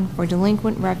funding for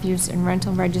delinquent refuse and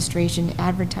rental registration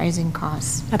advertising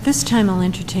costs. At this time, I'll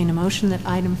entertain a motion that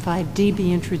item 5D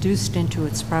be introduced into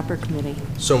its proper committee.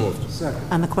 So moved. Second.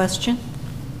 On the question?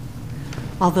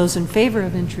 All those in favor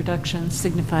of introduction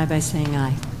signify by saying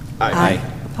aye. Aye.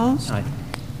 Opposed? Aye.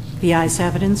 The ayes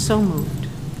have it and so moved.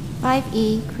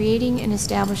 5E, creating and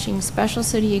establishing special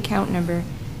city account number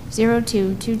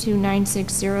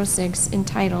 02229606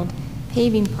 entitled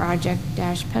Paving Project -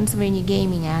 Pennsylvania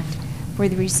Gaming Act for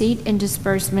the receipt and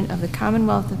disbursement of the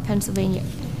Commonwealth of Pennsylvania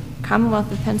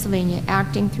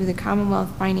acting through the Commonwealth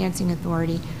Financing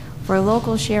Authority for a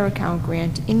local share account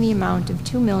grant in the amount of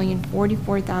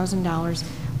 $2,044,000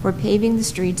 for paving the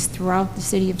streets throughout the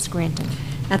city of Scranton.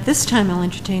 At this time, I'll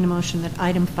entertain a motion that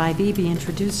item 5E be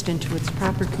introduced into its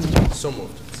proper committee. So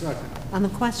moved. Second. On the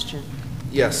question?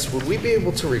 Yes, would we be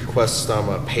able to request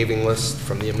a paving list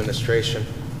from the administration?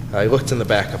 I looked in the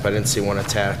backup, I didn't see one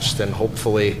attached, and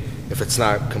hopefully, if it's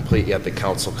not complete yet, the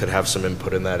council could have some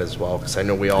input in that as well, because I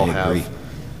know we all have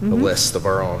a list of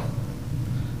our own.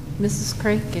 Mrs.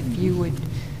 Craik, if you would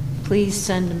please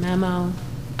send a memo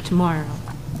tomorrow.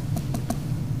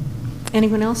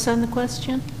 Anyone else on the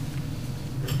question?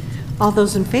 All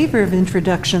those in favor of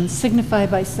introduction signify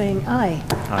by saying aye.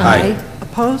 Aye.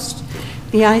 Opposed?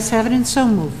 The ayes have it and so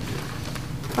moved.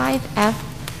 5F,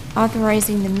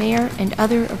 authorizing the mayor and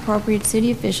other appropriate city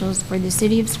officials for the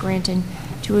City of Scranton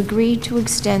to agree to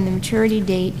extend the maturity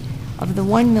date of the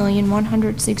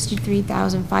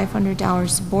 $1,163,500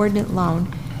 subordinate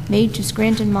loan made to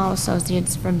Scranton Mall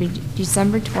Associates from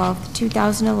December 12,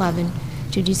 2011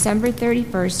 to December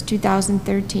 31,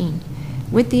 2013,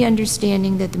 with the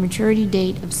understanding that the maturity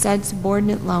date of said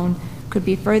subordinate loan could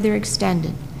be further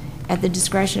extended at the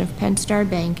discretion of PennStar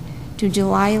Bank to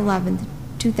July 11,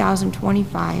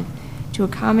 2025 to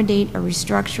accommodate a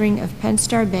restructuring of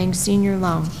PennStar Bank's senior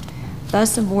loan,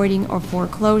 thus avoiding or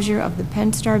foreclosure of the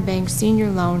PennStar Bank senior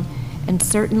loan and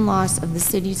certain loss of the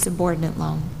city's subordinate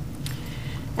loan.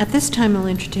 At this time, I'll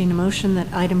entertain a motion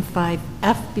that item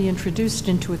 5F be introduced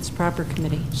into its proper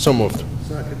committee. So moved.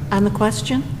 Second. On the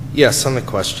question? Yes, on the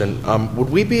question, would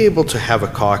we be able to have a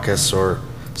caucus or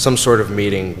some sort of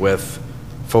meeting with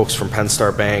folks from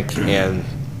PennStar Bank and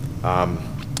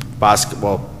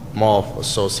Basketball Mall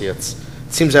Associates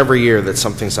it seems every year that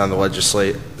something's on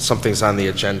the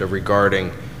agenda regarding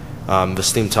the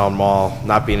Steamtown Mall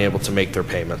not being able to make their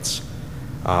payments.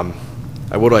 I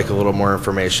would like a little more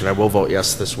information. I will vote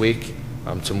yes this week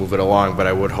to move it along, but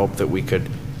I would hope that we could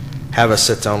have a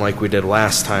sit-down like we did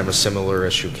last time a similar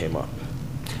issue came up.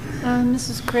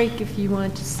 Mrs. Craik, if you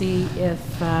want to see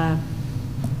if a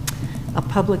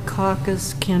public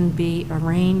caucus can be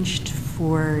arranged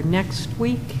for next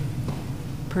week,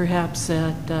 perhaps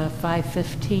at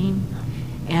 5:15,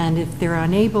 and if they're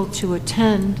unable to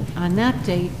attend on that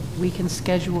date, we can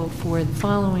schedule for the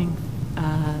following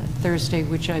Thursday,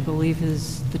 which I believe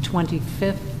is the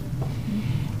 25th,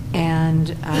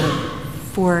 and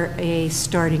for a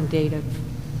starting date of,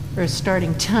 or a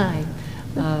starting time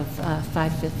of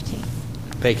 5:15.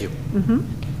 Thank you.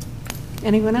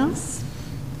 Anyone else?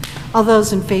 All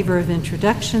those in favor of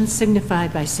introduction signify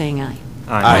by saying aye.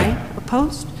 Aye.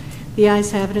 Opposed? The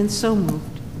ayes have it, and so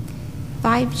moved.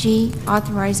 5G,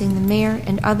 authorizing the mayor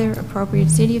and other appropriate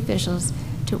city officials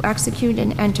to execute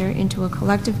and enter into a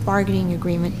collective bargaining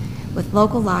agreement with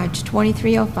Local Lodge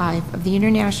 2305 of the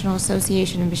International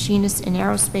Association of Machinists and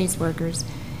Aerospace Workers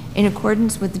in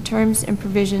accordance with the terms and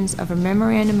provisions of a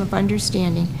Memorandum of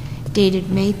Understanding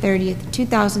dated May 30th,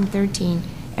 2013,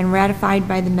 and ratified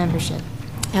by the membership.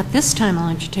 At this time, I'll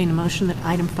entertain a motion that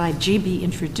item 5G be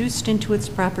introduced into its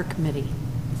proper committee.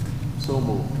 So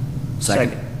moved.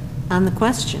 Second. On the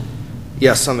question.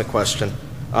 Yes, on the question.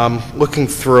 Looking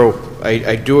through,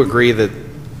 I do agree that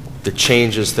the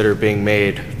changes that are being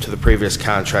made to the previous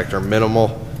contract are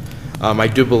minimal. I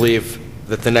do believe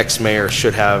that the next mayor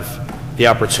should have the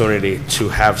opportunity to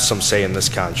have some say in this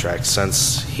contract,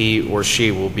 since he or she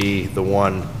will be the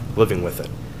one living with it.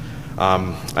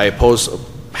 I oppose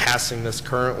passing this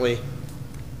currently.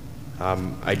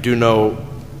 I do know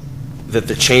that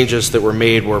the changes that were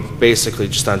made were basically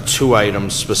just on two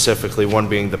items specifically, one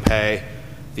being the pay,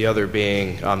 the other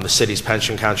being the city's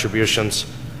pension contributions.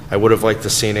 I would have liked to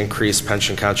see an increased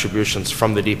pension contributions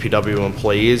from the DPW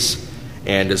employees,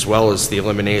 and as well as the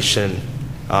elimination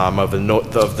of the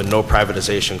no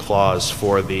privatization clause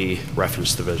for the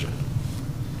refuse division.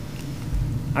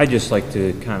 I'd just like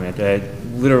to comment. I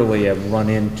literally have run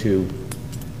into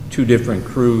two different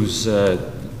crews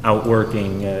out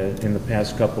working in the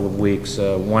past couple of weeks.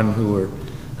 One who were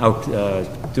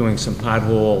out doing some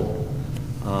pothole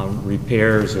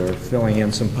repairs or filling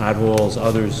in some potholes,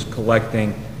 others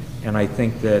collecting. And I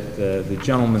think that the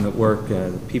gentlemen that work,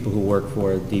 the people who work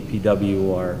for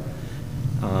DPW are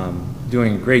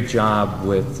doing a great job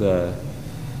with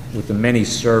the many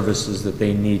services that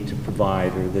they need to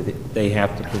provide, or that they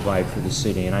have to provide for the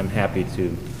city. And I'm happy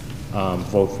to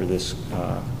vote for this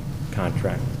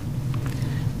contract.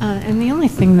 And the only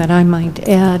thing that I might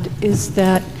add is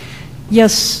that,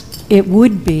 yes, it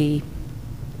would be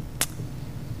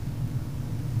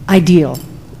ideal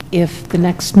if the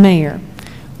next mayor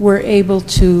were able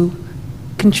to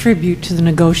contribute to the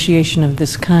negotiation of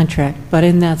this contract. But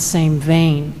in that same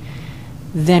vein,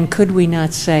 then could we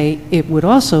not say it would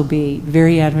also be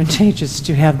very advantageous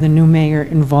to have the new mayor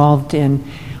involved in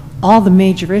all the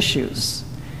major issues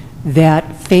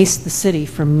that face the city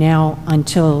from now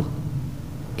until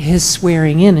his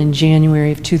swearing in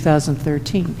January of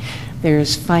 2013.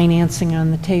 There's financing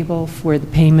on the table for the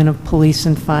payment of police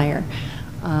and fire.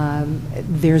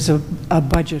 There's a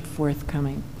budget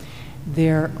forthcoming.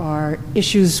 There are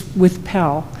issues with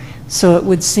Pell. So it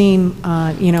would seem,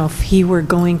 if he were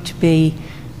going to be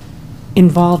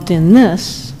involved in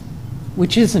this,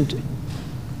 which isn't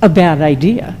a bad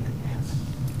idea,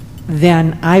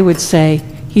 then I would say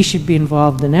he should be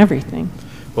involved in everything.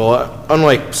 Well,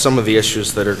 unlike some of the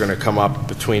issues that are going to come up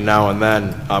between now and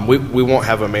then, we won't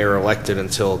have a mayor elected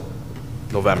until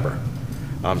November.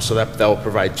 So that will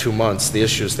provide 2 months. The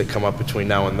issues that come up between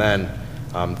now and then,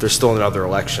 there's still another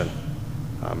election.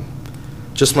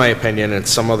 Just my opinion, and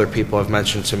some other people have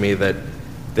mentioned to me that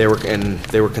they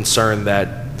were concerned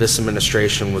that this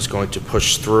administration was going to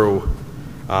push through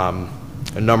a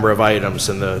number of items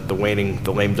in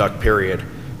the lame duck period,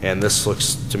 and this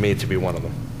looks to me to be one of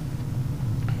them.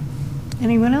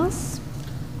 Anyone else?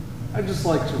 I'd just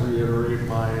like to reiterate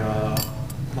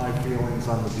my feelings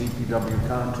on the DPW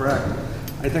contract.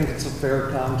 I think it's a fair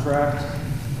contract.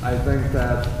 I think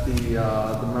that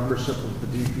the membership of the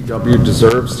DPW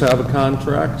deserves to have a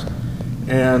contract,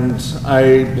 and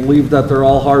I believe that they're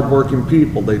all hardworking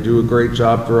people. They do a great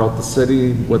job throughout the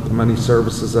city with the many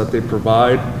services that they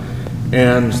provide,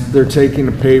 and they're taking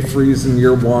a pay freeze in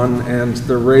year one, and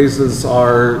their raises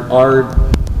are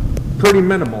pretty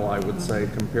minimal, I would say,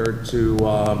 compared to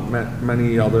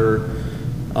many other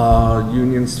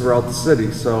unions throughout the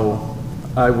city. So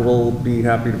I will be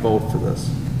happy to vote for this.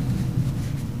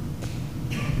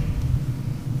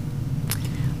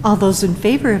 All those in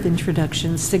favor of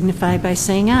introduction signify by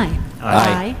saying aye.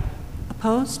 Aye.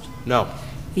 Opposed? No.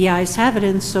 The ayes have it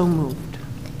and so moved.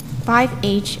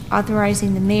 5H,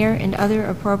 authorizing the mayor and other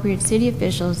appropriate city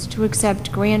officials to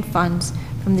accept grant funds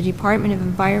from the Department of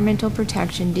Environmental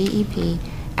Protection, DEP,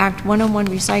 Act 101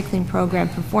 Recycling Program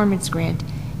Performance Grant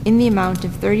in the amount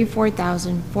of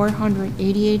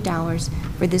 $34,488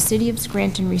 for the City of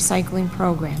Scranton Recycling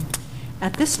Program.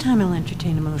 At this time, I'll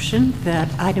entertain a motion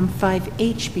that item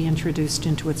 5H be introduced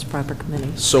into its proper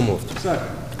committee. So moved.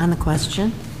 On the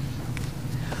question,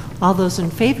 all those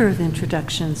in favor of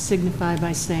introduction signify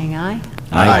by saying aye.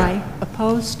 Aye.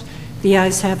 Opposed? The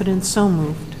ayes have it and so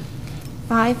moved.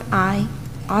 5I,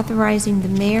 authorizing the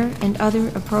mayor and other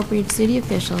appropriate city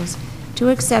officials to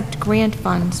accept grant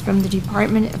funds from the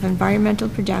Department of Environmental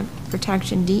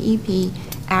Protection, DEP,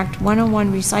 Act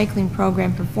 101 Recycling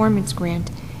Program Performance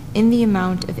Grant in the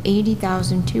amount of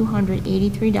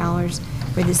 $80,283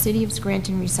 for the City of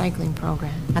Scranton Recycling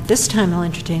Program. At this time, I'll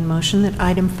entertain a motion that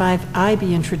item 5I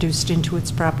be introduced into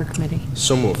its proper committee.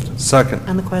 So moved. Second.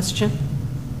 On the question,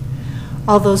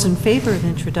 all those in favor of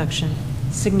introduction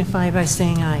signify by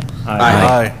saying aye.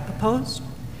 Aye. Opposed?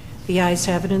 The ayes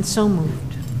have it and so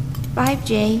moved.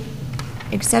 5J,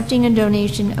 accepting a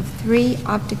donation of 3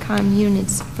 Opticom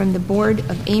units from the Board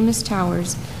of Amos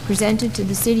Towers presented to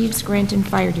the City of Scranton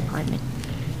Fire Department.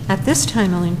 At this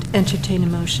time, I'll entertain a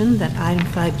motion that item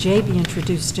 5J be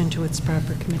introduced into its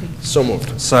proper committee. So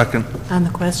moved. Second. On the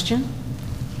question,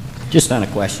 Just on a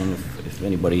question, if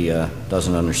anybody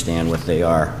doesn't understand what they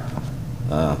are,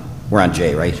 we're on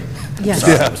J, right? Yes.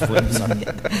 Sorry, I was flipping something.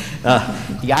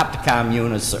 The Opticom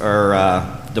units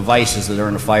are devices that are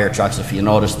in the fire trucks. If you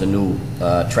notice the new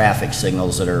traffic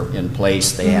signals that are in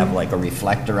place, they have like a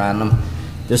reflector on them.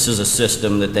 This is a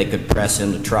system that they could press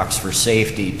into trucks for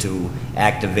safety to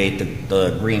activate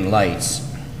the green lights.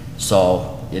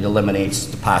 So it eliminates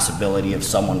the possibility of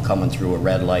someone coming through a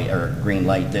red light or green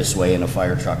light this way and a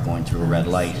fire truck going through a red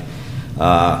light.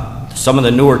 Some of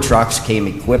the newer trucks came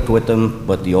equipped with them,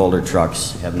 but the older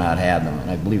trucks have not had them.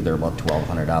 And I believe they're about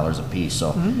 $1,200 a piece.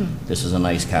 So this is a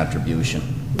nice contribution.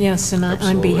 yes, and on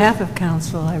Absolutely. behalf of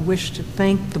council, I wish to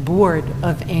thank the board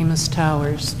of Amos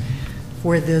Towers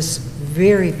for this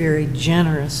very, very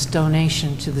generous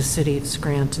donation to the City of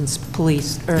Scranton's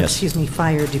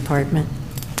fire department.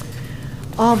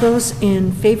 All those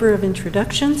in favor of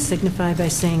introduction signify by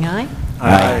saying aye.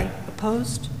 Aye.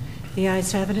 Opposed? The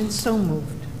ayes have it and so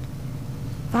moved.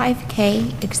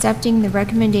 5K, accepting the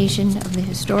recommendation of the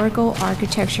Historical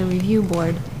Architecture Review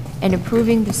Board and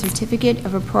approving the Certificate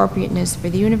of Appropriateness for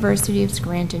the University of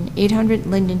Scranton, 800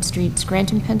 Linden Street,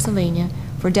 Scranton, Pennsylvania,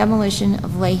 for demolition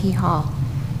of Leahy Hall,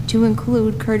 to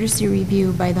include courtesy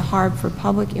review by the Harb for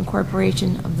public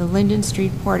incorporation of the Linden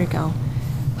Street portico,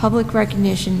 public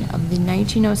recognition of the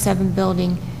 1907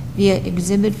 building via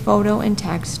exhibit photo and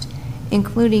text,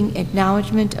 including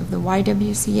acknowledgement of the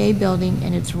YWCA building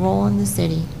and its role in the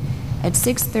city, at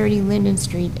 630 Linden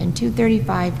Street and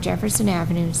 235 Jefferson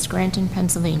Avenue, Scranton,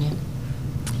 Pennsylvania.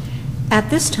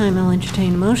 At this time, I'll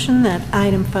entertain a motion that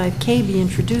item 5K be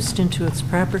introduced into its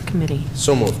proper committee.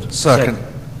 So moved. Second.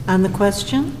 On the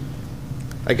question,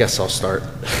 I guess I'll start.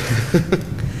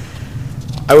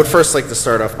 I would first like to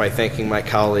start off by thanking my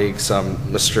colleagues,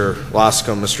 Mr.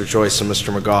 Loscombe, Mr. Joyce, and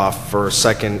Mr. McGough for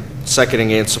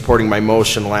seconding and supporting my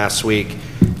motion last week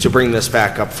to bring this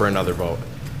back up for another vote.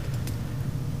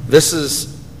 This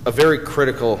is a very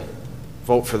critical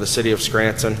vote for the City of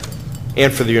Scranton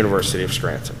and for the University of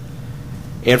Scranton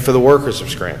and for the workers of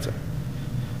Scranton.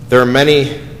 There are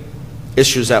many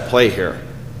issues at play here.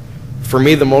 For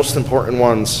me, the most important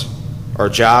ones are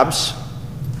jobs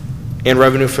and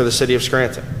revenue for the City of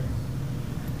Scranton.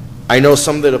 I know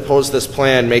some that oppose this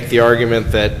plan make the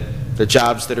argument that the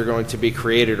jobs that are going to be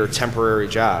created are temporary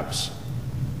jobs,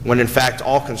 when in fact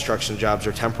all construction jobs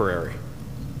are temporary.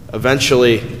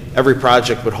 Eventually, every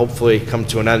project would hopefully come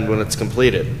to an end when it's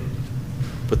completed.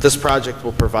 But this project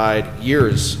will provide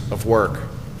years of work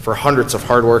for hundreds of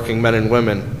hardworking men and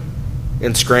women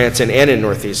in Scranton and in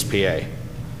Northeast PA.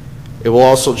 It will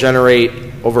also generate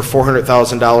over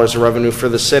 $400,000 of revenue for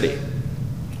the city.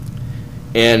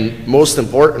 And most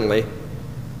importantly,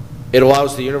 it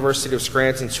allows the University of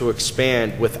Scranton to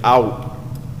expand without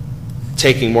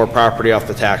taking more property off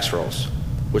the tax rolls,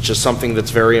 which is something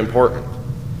that's very important.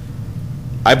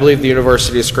 I believe the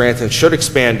University of Scranton should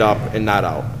expand up and not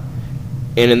out.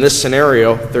 And in this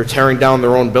scenario, they're tearing down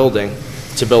their own building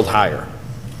to build higher.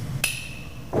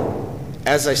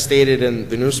 As I stated in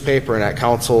the newspaper and at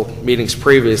council meetings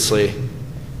previously,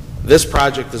 This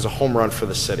project is a home run for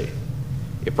the city.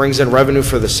 It brings in revenue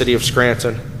for the city of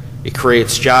Scranton, it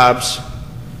creates jobs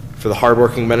for the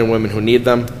hardworking men and women who need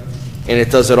them, and it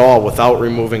does it all without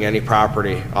removing any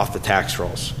property off the tax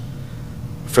rolls.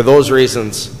 For those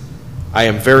reasons, I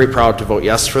am very proud to vote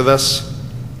yes for this,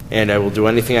 and I will do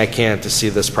anything I can to see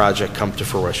this project come to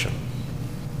fruition.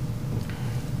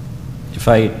 If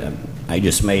I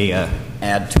just may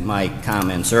add to my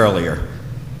comments earlier.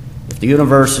 If the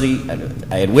university,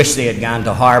 I had wished they had gone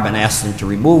to Harb and asked them to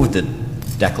remove the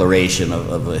declaration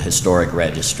of a historic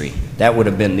registry. That would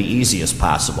have been the easiest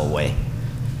possible way.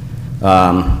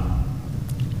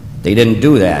 They didn't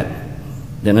do that.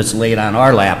 Then it's laid on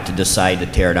our lap to decide to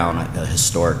tear down a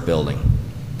historic building.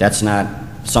 That's not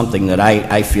something that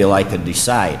I feel I could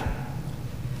decide.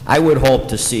 I would hope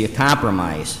to see a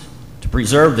compromise to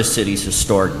preserve the city's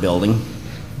historic building.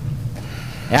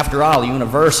 After all, the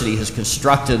university has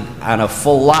constructed on a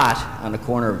full lot on the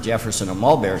corner of Jefferson and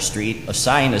Mulberry Street a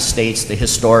sign that states the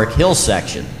historic hill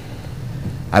section.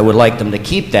 I would like them to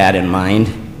keep that in mind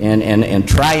and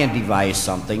try and devise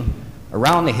something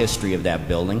around the history of that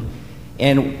building.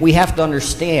 And we have to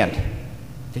understand,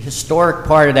 the historic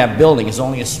part of that building is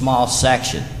only a small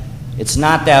section. It's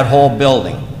not that whole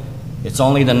building. It's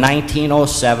only the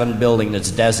 1907 building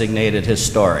that's designated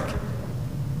historic.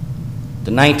 The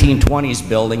 1920s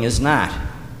building is not.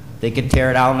 They could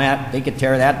tear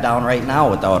that down right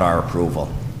now without our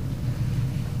approval.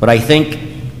 But I think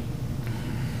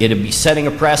it'd be setting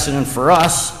a precedent for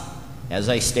us, as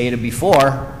I stated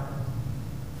before,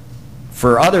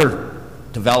 for other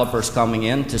developers coming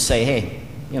in to say, hey,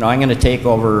 you know, I'm going to take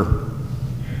over,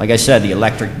 like I said, the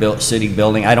electric city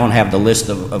building. I don't have the list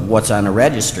of what's on the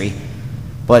registry,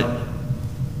 but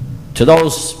to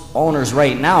those owners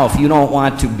right now, if you don't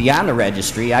want to be on the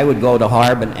registry, I would go to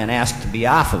Harb and ask to be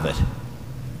off of it.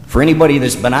 For anybody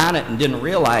that's been on it and didn't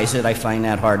realize it, I find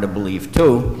that hard to believe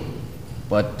too.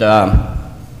 But,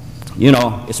 you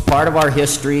know, it's part of our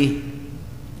history.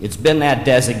 It's been that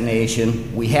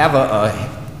designation. We have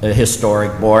a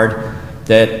historic board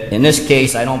that, in this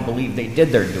case, I don't believe they did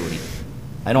their duty.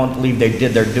 I don't believe they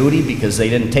did their duty because they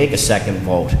didn't take a second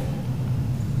vote.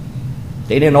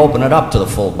 They didn't open it up to the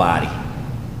full body.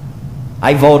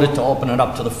 I voted to open it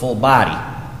up to the full body.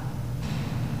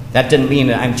 That didn't mean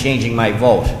that I'm changing my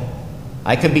vote.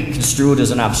 I could be construed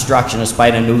as an obstructionist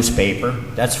by the newspaper.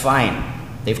 That's fine.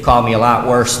 They've called me a lot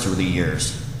worse through the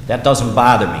years. That doesn't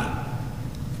bother me.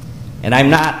 And I'm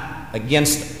not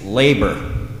against labor.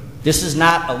 This is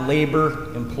not a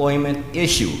labor employment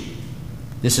issue.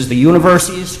 This is the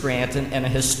University of Scranton and a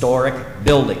historic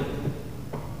building.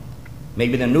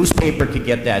 Maybe the newspaper could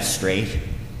get that straight,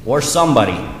 or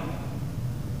somebody.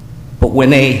 But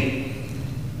when they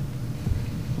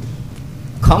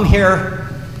come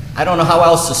here, I don't know how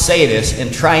else to say this,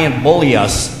 and try and bully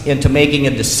us into making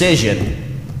a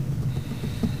decision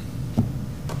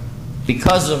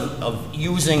because of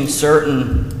using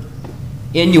certain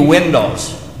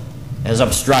innuendos as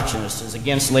obstructionists, as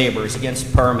against labor, as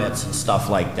against permits and stuff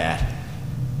like that.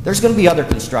 There's going to be other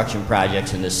construction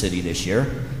projects in this city this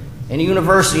year. And the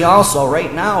university also,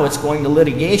 right now, it's going to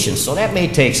litigation, so that may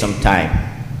take some time.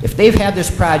 If they've had this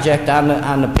project on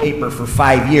the paper for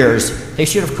 5 years, they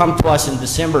should have come to us in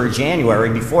December or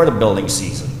January before the building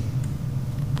season.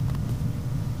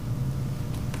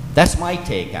 That's my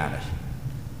take on it.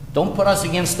 Don't put us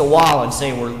against the wall and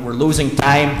say we're losing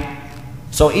time.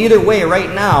 So either way,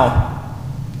 right now,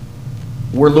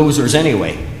 we're losers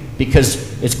anyway,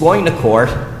 because it's going to court.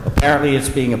 Apparently it's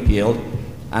being appealed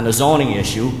on a zoning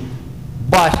issue,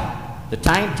 but the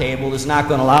timetable is not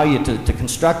going to allow you to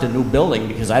construct a new building,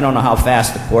 because I don't know how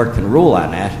fast the court can rule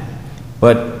on that.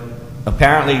 But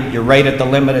apparently you're right at the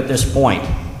limit at this point.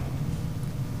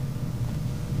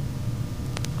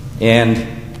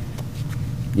 And,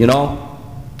 you know,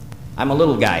 I'm a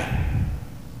little guy.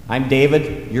 I'm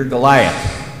David, you're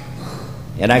Goliath.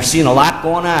 And I've seen a lot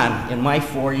going on in my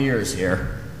 4 years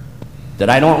here that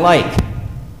I don't like.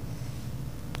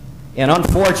 And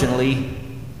unfortunately,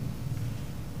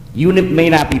 you may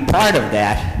not be part of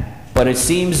that, but it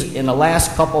seems in the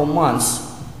last couple months,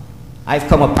 I've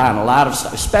come upon a lot of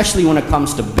stuff, especially when it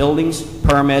comes to buildings,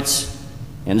 permits,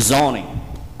 and zoning.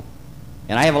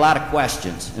 And I have a lot of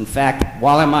questions. In fact,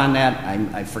 while I'm on that,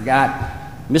 I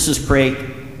forgot, Mrs. Craig,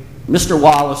 Mr.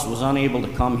 Wallace was unable to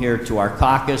come here to our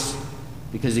caucus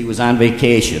because he was on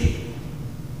vacation.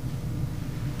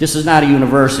 This is not a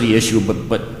university issue,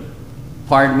 but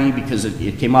pardon me because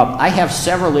it came up. I have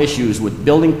several issues with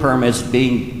building permits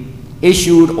being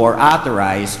issued or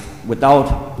authorized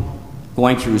without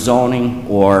going through zoning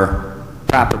or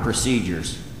proper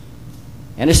procedures.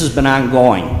 And this has been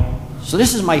ongoing So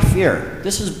this is my fear.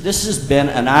 This has been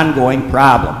an ongoing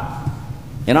problem.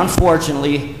 And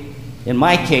unfortunately, in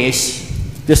my case,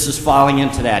 this is falling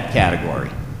into that category.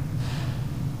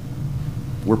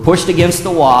 We're pushed against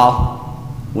the wall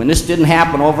when this didn't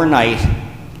happen overnight,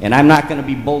 and I'm not going to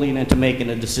be bullied into making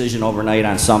a decision overnight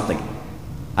on something.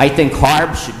 I think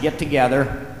HARB should get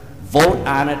together, vote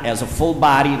on it as a full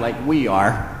body like we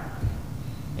are,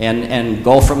 and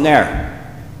go from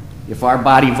there. If our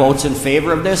body votes in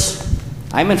favor of this,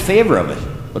 I'm in favor of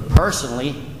it. But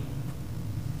personally,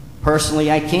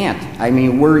 I can't. I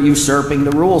mean, we're usurping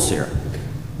the rules here.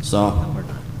 So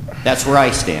that's where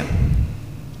I stand.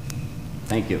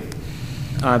 Thank you.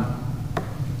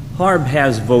 HARB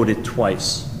has voted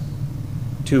twice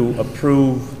to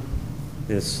approve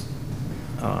this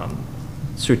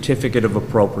certificate of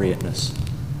appropriateness.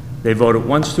 They voted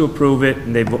once to approve it,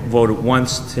 and they voted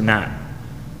once to not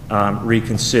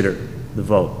reconsider the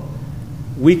vote.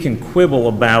 We can quibble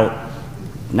about...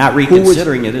 Not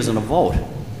reconsidering it isn't a vote.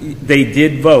 They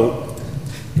did vote.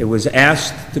 It was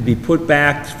asked to be put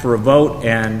back for a vote,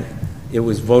 and it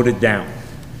was voted down.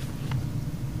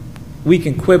 We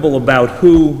can quibble about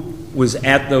who was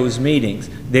at those meetings.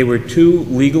 They were two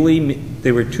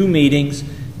meetings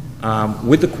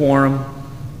with the quorum,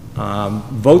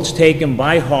 votes taken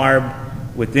by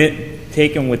HARB,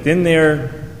 taken within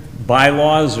their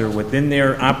bylaws or within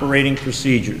their operating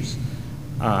procedures.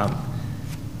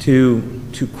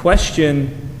 To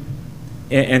question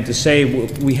and to say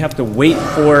we have to wait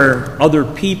for other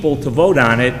people to vote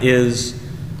on it is,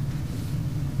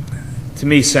 to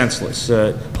me, senseless.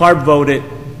 HARB voted.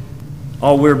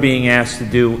 All we're being asked to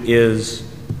do is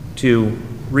to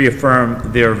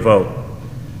reaffirm their vote.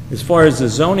 As far as the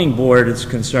zoning board is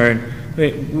concerned,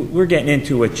 we're getting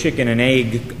into a chicken and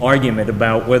egg argument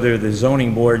about whether the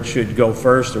zoning board should go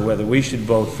first or whether we should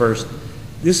vote first.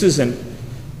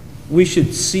 We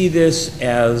should see this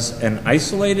as an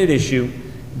isolated issue,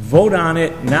 vote on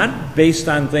it, not based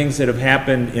on things that have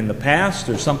happened in the past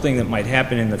or something that might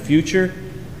happen in the future.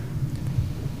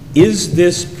 Is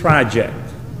this project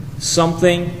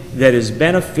something that is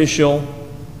beneficial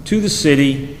to the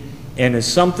city and is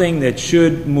something that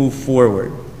should move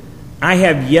forward? I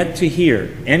have yet to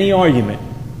hear any argument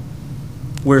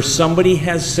where somebody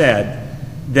has said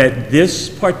that this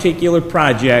particular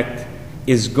project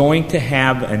is going to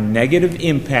have a negative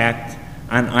impact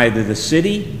on either the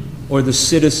city or the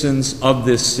citizens of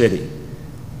this city.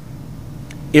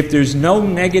 If there's no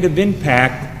negative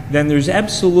impact, then there's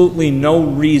absolutely no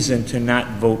reason to not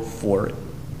vote for it.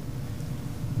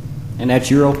 And that's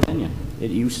your opinion.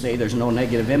 You say there's no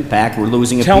negative impact, we're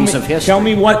losing a piece of history.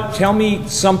 Tell me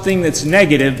something that's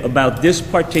negative about this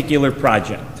particular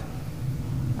project.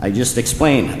 I just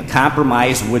explained. A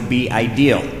compromise would be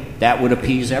ideal. That would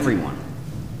appease everyone.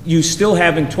 You still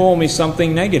haven't told me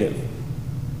something negative.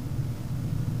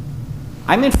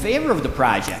 I'm in favor of the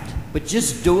project, but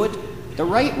just do it the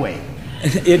right way.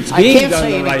 It's I being can't done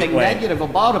say the right anything way. negative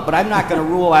about it, but I'm not going to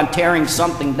rule on tearing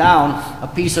something down, a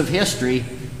piece of history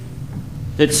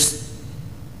that's,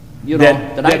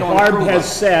 that I don't approve of. HARB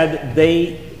has said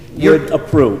they would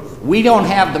approve. We don't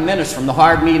have the minutes from the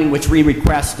HARB meeting which we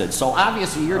requested, so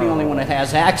obviously you're the only one that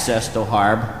has access to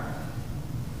HARB.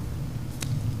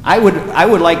 I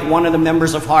would like one of the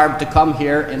members of HARB to come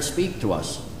here and speak to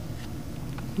us.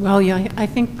 Well, yeah, I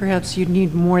think perhaps you'd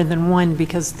need more than one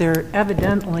because there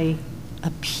evidently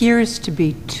appears to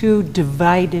be two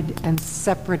divided and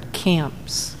separate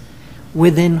camps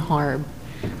within HARB.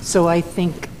 So I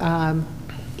think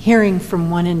hearing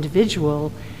from one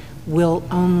individual will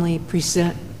only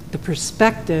present the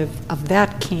perspective of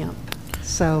that camp.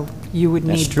 So you would need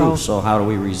both. That's true. So how do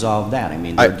we resolve that? I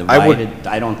mean, they're divided.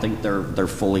 I don't think they're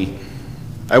fully.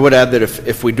 I would add that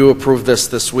if we do approve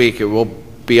this week, it will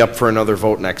be up for another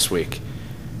vote next week.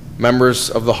 Members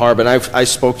of the HARB, and I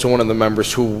spoke to one of the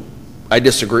members who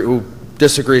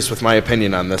disagrees with my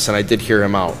opinion on this, and I did hear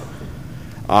him out.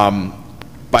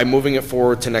 By moving it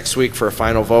forward to next week for a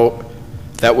final vote,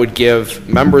 that would give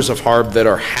members of HARB that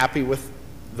are happy with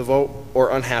the vote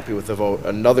or unhappy with the vote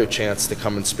another chance to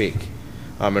come and speak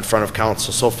in front of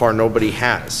council. So far, nobody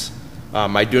has.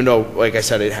 I do know, like I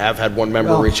said, I have had one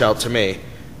member reach out to me,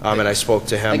 and I spoke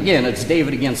to him. Again, it's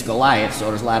David against Goliath, so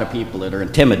there's a lot of people that are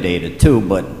intimidated too,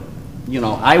 but,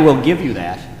 I will give you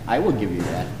that. I will give you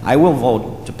that. I will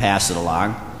vote to pass it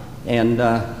along and,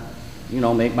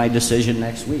 make my decision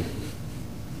next week.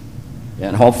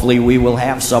 And hopefully we will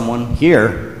have someone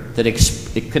here that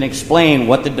can explain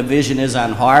what the division is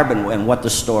on HARB and what the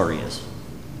story is.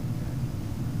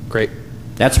 Great.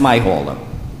 That's my holdup.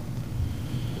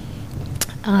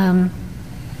 I'm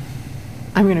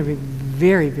going to be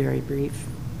very, very brief.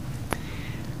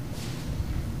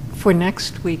 for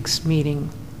next week's meeting,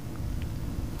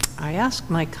 I ask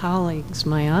my colleagues,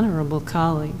 my honorable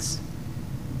colleagues,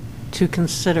 to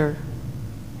consider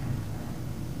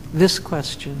this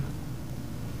question.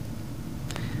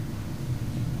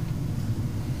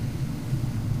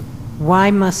 Why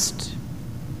must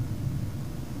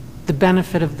the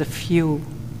benefit of the few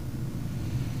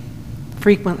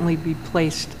frequently be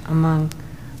placed among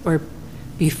or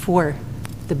before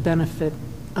the benefit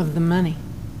of the many,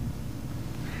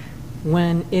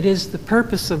 when it is the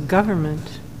purpose of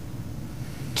government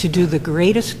to do the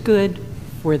greatest good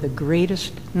for the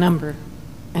greatest number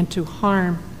and to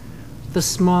harm the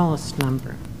smallest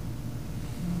number?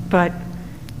 But,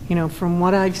 you know, from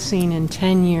what I've seen in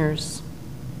 10 years,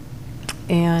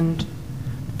 and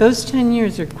those 10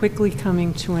 years are quickly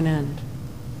coming to an end,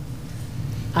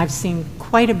 I've seen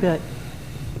quite a bit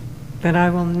that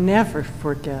I will never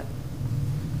forget.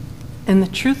 And the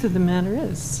truth of the matter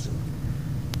is,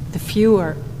 the few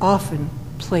are often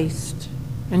placed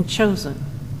and chosen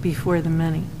before the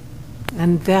many,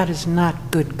 and that is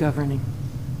not good governing.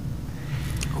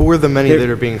 Who are the many that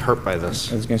are being hurt by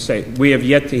this? I was going to say, we have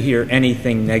yet to hear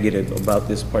anything negative about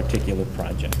this particular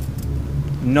project.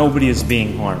 Nobody is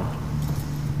being harmed.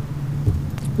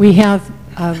 We have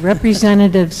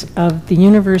representatives of the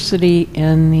university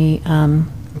and the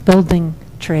building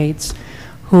trades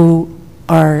who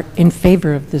are in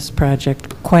favor of this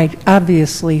project, quite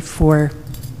obviously for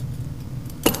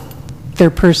their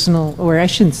personal, or I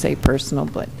shouldn't say personal,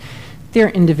 but their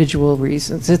individual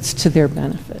reasons. It's to their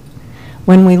benefit.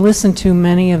 When we listen to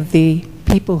many of the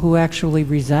people who actually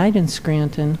reside in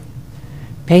Scranton,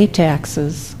 pay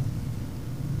taxes,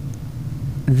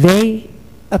 they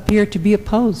appear to be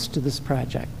opposed to this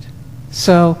project.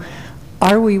 So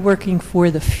are we working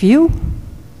for the few,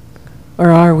 or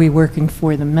are we working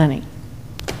for the many?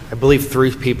 I believe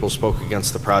 3 people spoke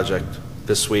against the project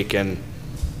this week, and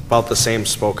about the same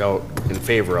spoke out in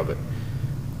favor of it.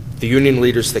 The union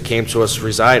leaders that came to us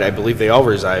reside, I believe they all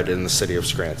reside in the city of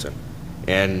Scranton.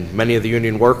 And many of the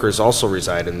union workers also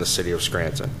reside in the city of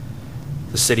Scranton.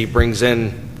 The city brings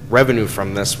in revenue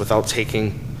from this without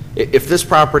taking, if this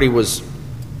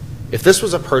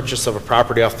was a purchase of a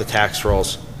property off the tax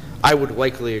rolls, I would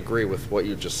likely agree with what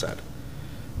you just said.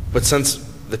 But since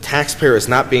the taxpayer is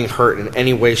not being hurt in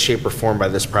any way, shape, or form by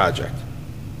this project,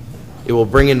 it will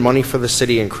bring in money for the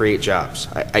city and create jobs.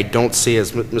 I don't see,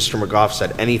 as Mr. McGough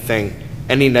said,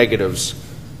 any negatives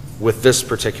with this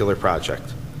particular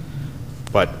project.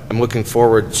 But I'm looking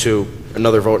forward to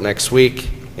another vote next week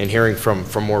and hearing from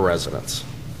more residents.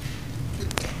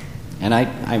 And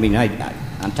I mean,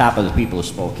 on top of the people who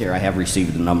spoke here, I have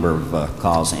received a number of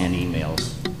calls and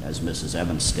emails, as Mrs.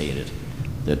 Evans stated,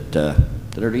 that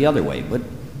are the other way. But,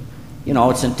 you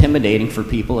know, it's intimidating for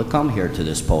people to come here to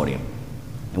this podium.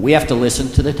 And we have to listen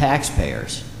to the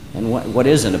taxpayers and what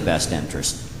is in the best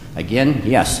interest. Again,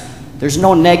 yes, there's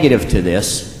no negative to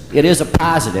this. It is a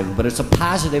positive, but it's a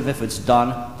positive if it's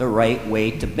done the right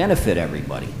way to benefit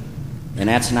everybody. And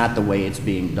that's not the way it's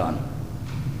being done.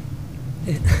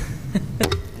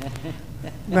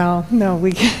 Well,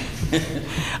 no,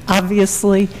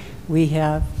 obviously we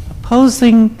have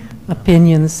opposing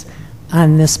opinions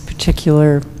on this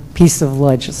particular piece of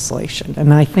legislation.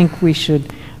 And I think we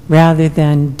should, rather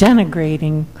than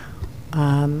denigrating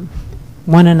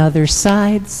one another's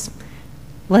sides,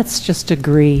 let's just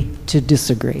agree to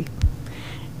disagree.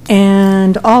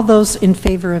 And all those in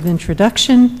favor of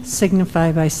introduction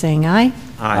signify by saying aye.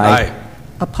 Aye.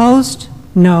 Opposed?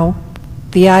 No.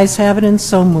 The ayes have it, and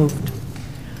so moved.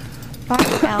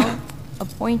 5L,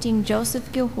 appointing Joseph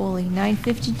Gilhooly,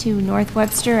 952 North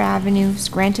Webster Avenue,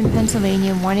 Scranton,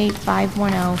 Pennsylvania,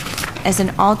 18510, as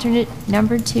an alternate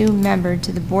number 2 member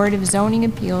to the Board of Zoning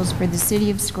Appeals for the City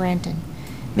of Scranton.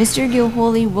 Mr.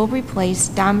 Gilhooly will replace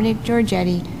Dominic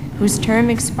Giorgetti, whose term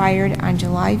expired on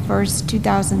July 1st,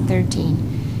 2013.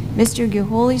 Mr.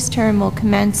 Gilhooly's term will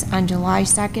commence on July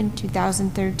 2nd,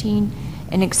 2013,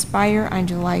 and expire on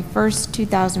July 1st,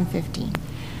 2015.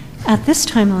 At this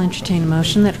time, I'll entertain a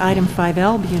motion that item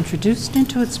 5L be introduced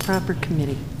into its proper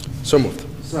committee. So moved.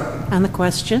 Second. On the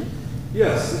question?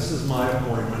 Yes, this is my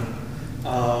appointment.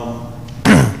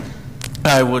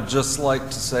 I would just like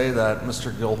to say that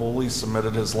Mr. Gilhooly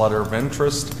submitted his letter of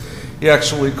interest. He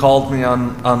actually called me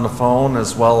on the phone,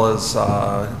 as well as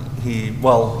he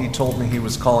told me he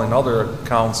was calling other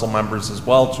council members as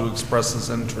well to express his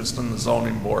interest in the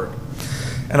zoning board.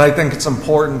 And I think it's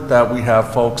important that we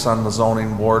have folks on the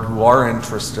zoning board who are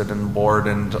interested in the board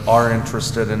and are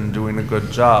interested in doing a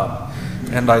good job.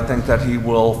 And I think that he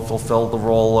will fulfill the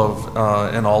role of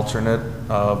an alternate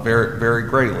very, very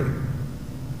greatly.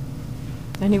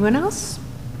 Anyone else?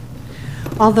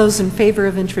 All those in favor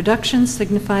of introduction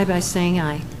signify by saying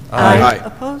aye. Aye.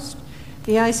 Opposed?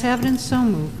 The ayes have it and so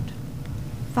moved.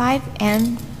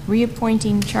 5N,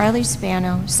 reappointing Charlie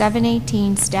Spano,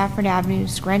 718 Stafford Avenue,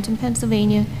 Scranton,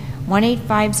 Pennsylvania,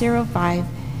 18505,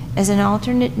 as an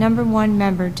alternate number 1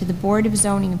 member to the Board of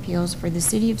Zoning Appeals for the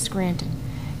City of Scranton.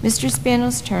 Mr.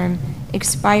 Spano's term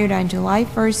expired on July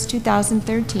 1st,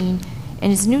 2013,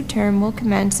 and his new term will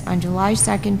commence on July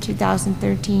 2nd,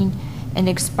 2013, and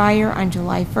expire on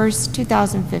July 1st,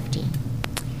 2015.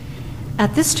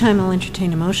 At this time, I'll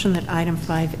entertain a motion that item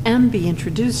 5M be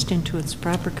introduced into its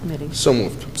proper committee. So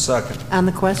moved. Second. On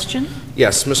the question?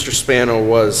 Yes, Mr. Spano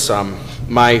was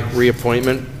my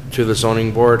reappointment to the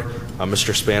zoning board.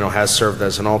 Mr. Spano has served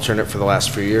as an alternate for the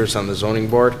last few years on the zoning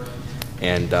board,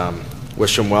 and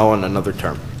wish him well in another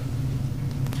term.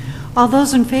 All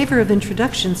those in favor of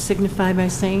introduction signify by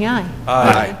saying aye.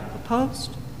 Aye.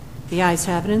 Opposed? The ayes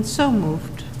have it and so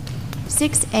moved.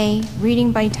 6A,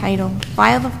 reading by title,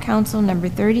 File of Council Number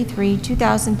 33,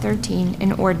 2013,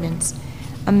 an ordinance,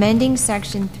 amending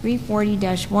Section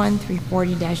 340-1,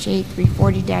 340-8,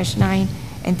 340-9,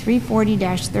 and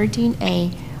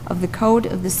 340-13A of the Code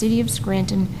of the City of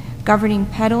Scranton governing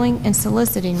peddling and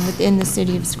soliciting within the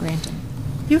City of Scranton.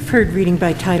 You've heard reading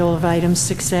by title of item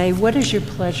 6A. What is your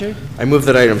pleasure? I move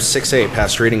that item 6A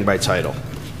pass reading by title.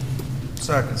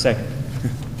 Second. Second.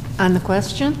 On the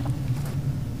question?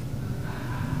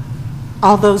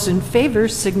 All those in favor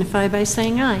signify by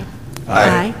saying aye.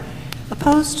 Aye.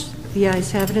 Opposed? The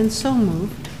ayes have it and so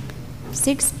moved.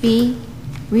 6B,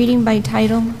 reading by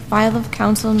title, File of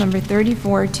Council Number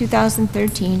 34,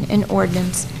 2013, an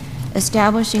ordinance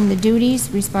establishing the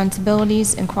duties,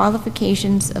 responsibilities, and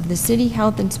qualifications of the City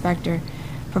Health Inspector,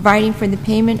 providing for the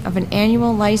payment of an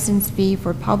annual license fee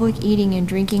for public eating and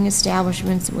drinking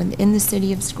establishments within the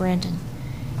City of Scranton,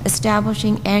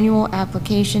 establishing annual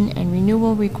application and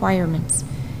renewal requirements,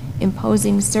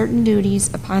 imposing certain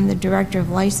duties upon the Director of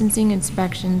Licensing,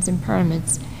 Inspections, and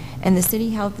Permits, and the City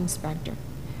Health Inspector,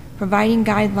 providing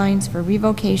guidelines for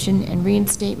revocation and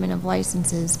reinstatement of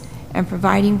licenses, and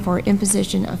providing for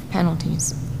imposition of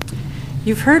penalties.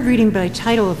 You've heard reading by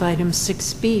title of item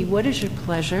 6B. What is your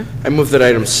pleasure? I move that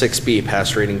item 6B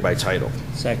pass reading by title.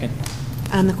 Second.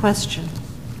 On the question?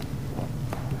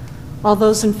 All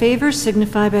those in favor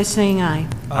signify by saying aye.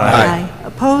 Aye.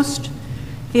 Opposed?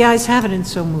 The ayes have it and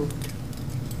so moved.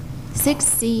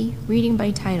 6C, reading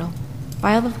by title,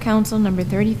 File of Council Number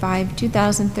 35,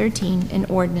 2013, an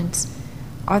ordinance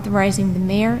authorizing the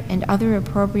mayor and other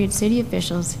appropriate city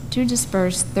officials to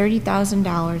disperse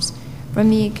 $30,000 from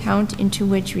the account into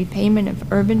which repayment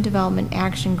of Urban Development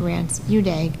Action Grants,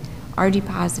 UDAG, are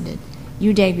deposited,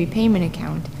 UDAG repayment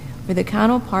account, for the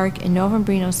Connell Park and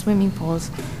Novembrino swimming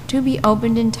pools to be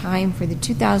opened in time for the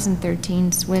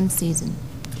 2013 swim season.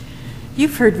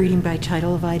 You've heard reading by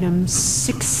title of item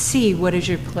 6C. What is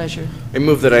your pleasure? I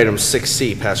move that item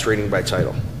 6C pass reading by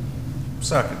title.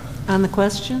 Second. On the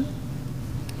question?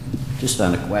 Just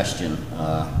on the question,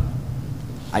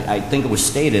 I think it was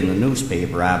stated in the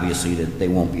newspaper, obviously, that they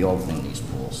won't be opening these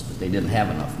pools, that they didn't have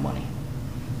enough money.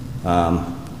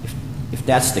 If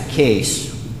that's the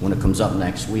case, when it comes up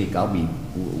next week,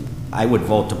 I would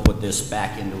vote to put this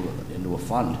back into a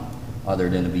fund other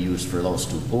than to be used for those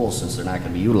 2 pools, since they're not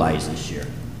going to be utilized this year.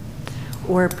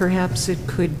 Or perhaps it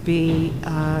could be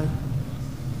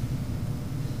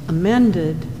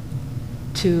amended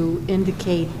to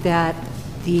indicate that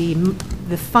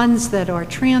the funds that are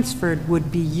transferred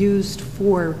would be used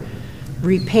for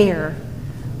repair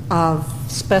of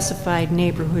specified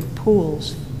neighborhood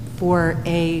pools for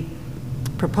a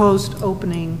proposed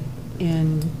opening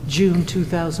in June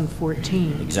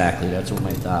 2014. Exactly, that's what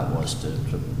my thought was,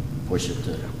 to push it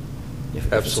to,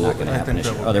 if it's not going to happen this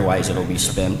year. Otherwise, it'll be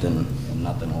spent and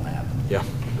nothing will happen. Yeah.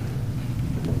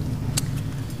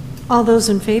 All those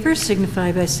in favor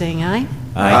signify by saying aye.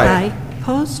 Aye.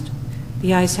 Opposed?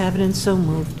 The ayes have it and so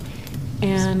moved.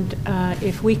 And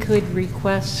if we could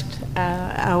request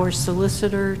our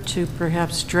solicitor to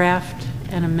perhaps draft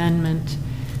an amendment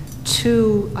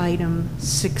to item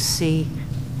 6C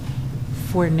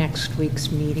for next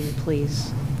week's meeting,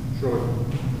 please. Sure.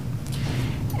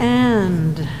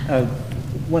 And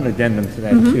one addendum to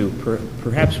that, too.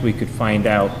 Perhaps we could find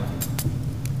out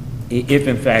if,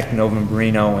 in fact,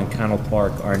 Novembrino and Connell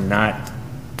Park are not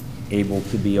able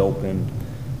to be opened.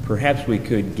 Perhaps we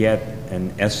could get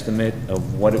an estimate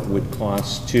of what it would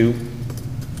cost to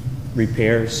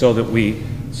repair, so that we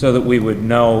would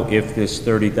know if this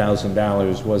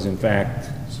 $30,000 was in fact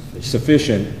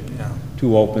sufficient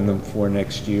to open them for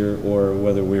next year, or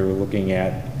whether we were looking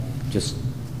at just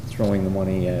throwing the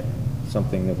money at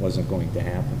something that wasn't going to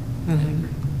happen.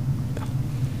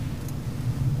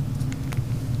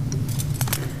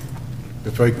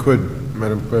 If I could,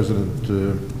 Madam President,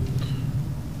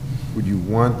 would you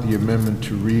want the amendment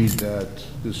to read that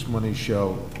this money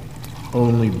shall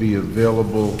only be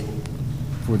available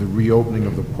for the reopening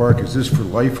of the park? Is this for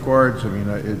lifeguards? I mean,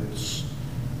 it's,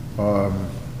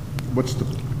 what's the,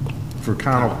 for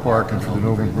Connell Park and for the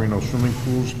Nova Marino swimming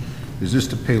pools? Is this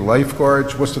to pay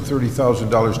lifeguards? What's the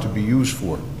 $30,000 to be used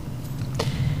for?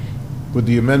 Would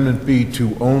the amendment be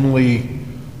to only,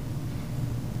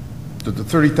 that the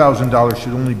 $30,000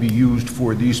 should only be used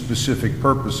for these specific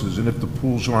purposes, and if the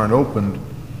pools aren't opened,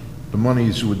 the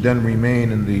monies would then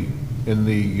remain in the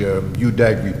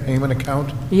UDAG repayment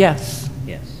account? Yes.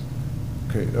 Yes.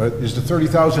 Okay, is the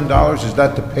 $30,000, is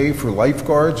that to pay for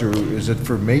lifeguards, or is it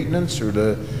for maintenance, or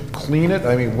to clean it?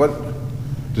 I mean, what,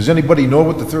 does anybody know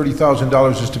what the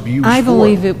 $30,000 is to be used for? I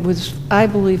believe it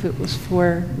was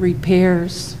for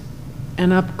repairs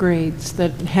and upgrades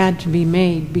that had to be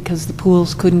made because the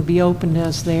pools couldn't be opened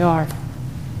as they are.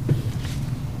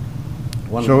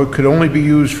 So it could only be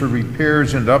used for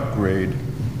repairs and upgrade.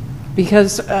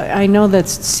 Because I know that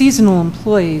seasonal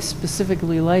employees,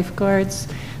 specifically lifeguards,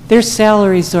 their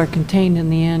salaries are contained in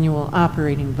the annual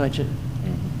operating budget.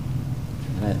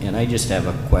 And I just have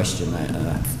a question.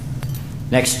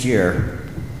 Next year,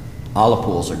 all the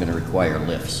pools are going to require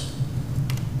lifts,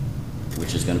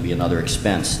 which is going to be another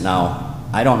expense. Now,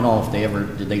 I don't know if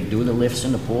did they do the lifts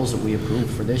in the pools that we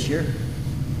approved for this year?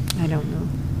 I don't know.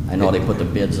 I know they put the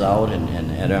bids out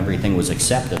and everything was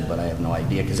accepted, but I have no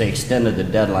idea because they extended the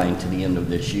deadline to the end of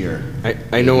this year.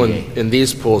 I know in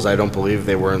these pools, I don't believe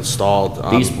they were installed.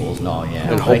 These pools, no,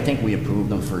 yeah. I think we approved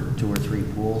them for 2 or 3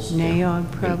 pools.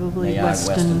 Naog probably, Naog,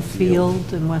 Weston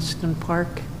Field and Weston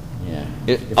Park. Yeah.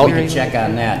 If we can check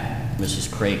on that,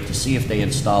 Mrs. Craig, to see if they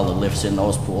installed the lifts in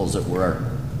those pools that were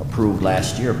approved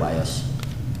last year by us.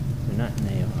 They're not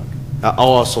Naog. I'll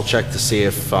also check to see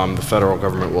if the federal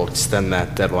government will extend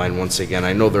that deadline once again.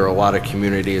 I know there are a lot of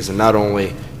communities, and not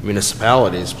only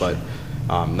municipalities, but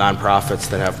nonprofits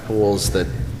that have pools that,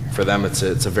 for them, it's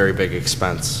a very big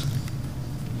expense.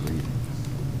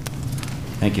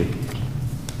 Thank you.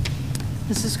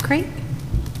 Mrs. Craig?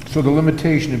 So the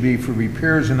limitation would be for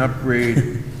repairs and upgrade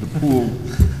the pool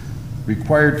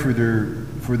required for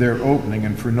their opening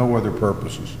and for no other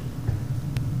purposes.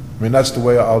 I mean, that's the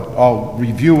way I'll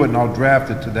review it and I'll draft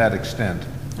it to that extent.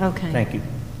 Okay. Thank you.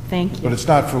 Thank you. But it's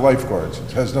not for lifeguards.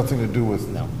 It has nothing to do with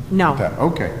No. that.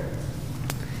 Okay.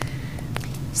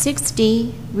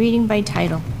 6D, reading by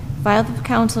title, filed with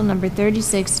Council Number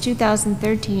 36,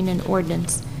 2013, an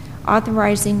ordinance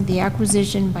authorizing the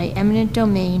acquisition by eminent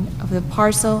domain of the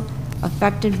parcel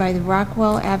affected by the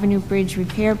Rockwell Avenue Bridge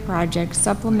Repair Project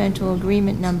Supplemental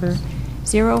Agreement Number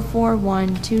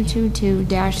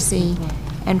 041222-C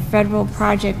and Federal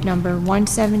Project Number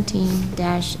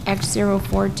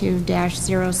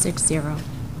 117-X042-060.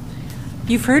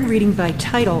 You've heard reading by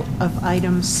title of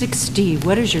item 6D.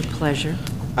 What is your pleasure?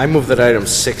 I move that item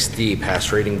 6D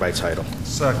pass reading by title.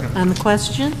 Second. On the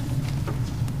question?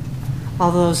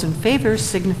 All those in favor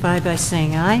signify by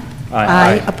saying aye.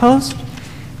 Aye. Opposed?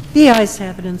 The ayes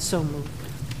have it and so moved.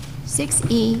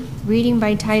 6E, reading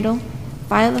by title,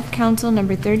 file of Council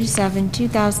Number 37,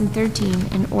 2013,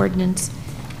 an ordinance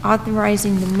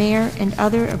authorizing the mayor and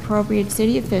other appropriate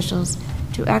city officials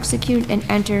to execute and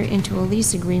enter into a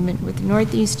lease agreement with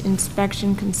Northeast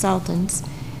Inspection Consultants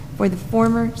for the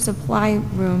former supply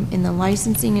room in the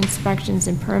Licensing, Inspections,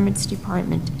 and Permits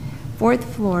Department, 4th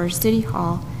floor, City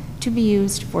Hall, to be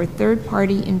used for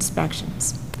third-party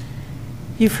inspections.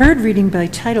 You've heard reading by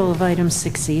title of item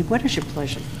 6E. What is your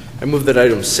pleasure? I move that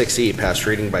item 6E pass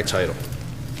reading by title.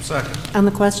 Second. On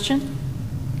the question?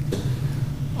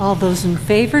 All those in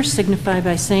favor signify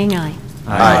by saying aye.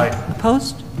 Aye.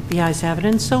 Opposed? The ayes have it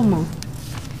and so moved.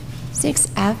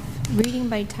 6F, reading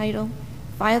by title,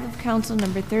 file of Council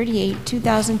Number 38,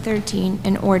 2013,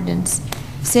 an ordinance,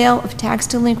 sale of tax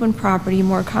delinquent property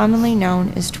more commonly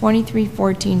known as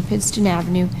 2314 Pittston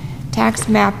Avenue, tax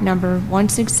map number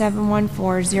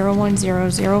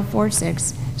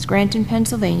 16714010046, Scranton,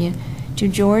 Pennsylvania, to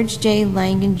George J.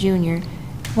 Langan, Jr.,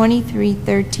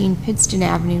 2313 Pittston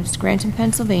Avenue, Scranton,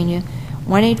 Pennsylvania,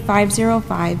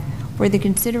 18505, for the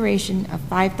consideration of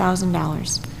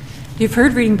 $5,000. You've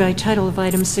heard reading by title of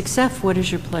item 6F. What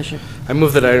is your pleasure? I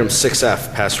move that item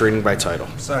 6F pass reading by title.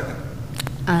 Second.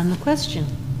 On the question.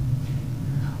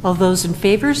 All those in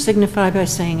favor signify by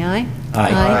saying aye.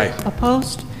 Aye.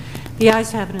 Opposed? The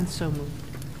ayes have it and so moved.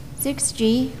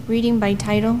 6G, reading by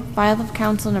title, file of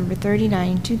Council Number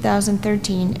 39,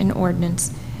 2013, an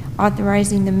ordinance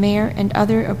authorizing the mayor and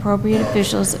other appropriate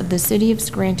officials of the City of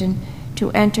Scranton to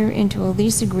enter into a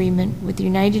lease agreement with the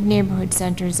United Neighborhood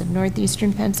Centers of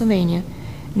Northeastern Pennsylvania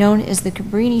known as the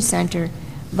Cabrini Center,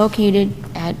 located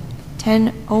at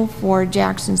 1004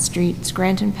 Jackson Street,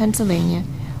 Scranton, Pennsylvania,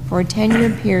 for a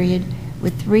 10-year period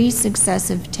with 3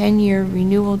 successive 10-year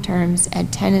renewal terms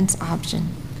at tenant's option.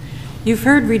 You've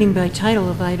heard reading by title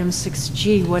of item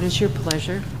 6G. What is your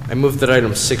pleasure? I move that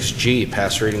item 6G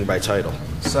pass reading by title.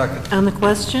 Second. On the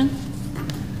question?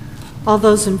 All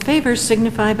those in favor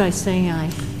signify by saying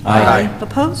aye. Aye.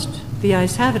 Opposed? The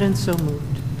ayes have it and so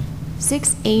moved.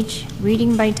 6H,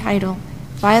 reading by title,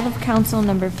 file of council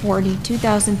number 40,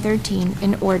 2013,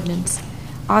 an ordinance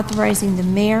authorizing the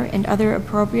mayor and other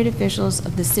appropriate officials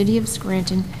of the city of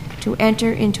Scranton to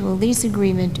enter into a lease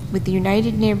agreement with the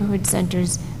United Neighborhood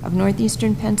Centers of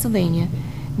Northeastern Pennsylvania,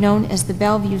 known as the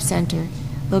Bellevue Center,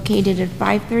 located at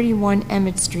 531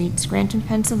 Emmett Street, Scranton,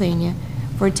 Pennsylvania,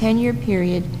 for a 10-year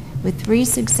period with 3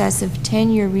 successive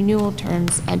 10-year renewal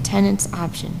terms at tenant's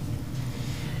option.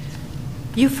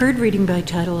 You've heard reading by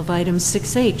title of item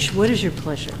 6H. What is your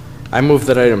pleasure? I move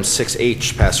that item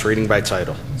 6H pass reading by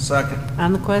title. Second.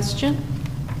 On the question?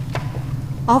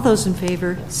 All those in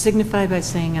favor signify by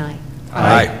saying aye.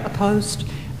 Aye. Opposed?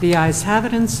 The ayes have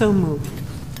it and so moved.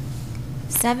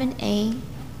 7A,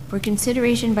 for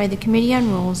consideration by the Committee on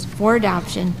Rules for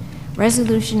adoption,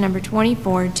 Resolution Number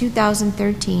 24,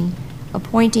 2013,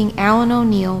 appointing Alan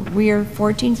O'Neill, rear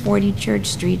 1440 Church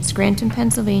Street, Scranton,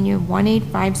 Pennsylvania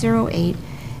 18508,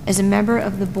 as a member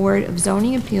of the Board of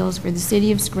Zoning Appeals for the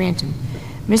City of Scranton.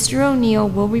 Mr. O'Neill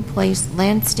will replace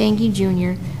Lance Stange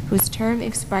Jr., whose term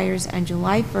expires on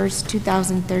July 1st,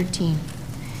 2013.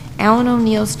 Alan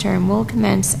O'Neill's term will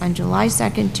commence on July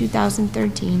 2nd,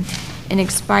 2013, and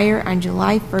expire on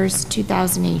July 1st,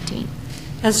 2018.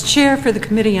 As chair for the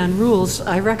Committee on Rules,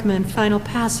 I recommend final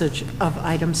passage of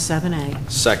item 7A.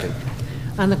 Second.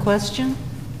 On the question?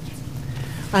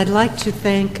 I'd like to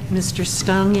thank Mr.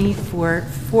 Stange for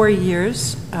 4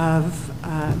 years of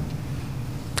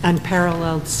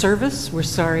unparalleled service. We're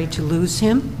sorry to lose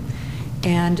him.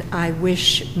 And I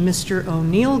wish Mr.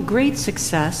 O'Neill great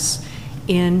success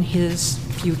in his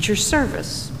future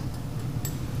service.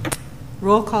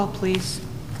 Roll call, please.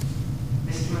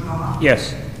 Mr. McGaugh?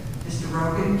 Yes. Mr.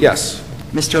 Rogan? Yes.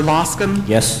 Mr. Loscom?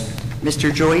 Yes.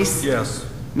 Mr. Joyce? Yes.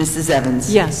 Mrs.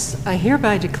 Evans? Yes, I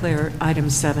hereby declare item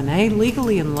 7A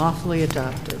legally and lawfully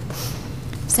adopted.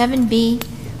 7B,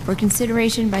 for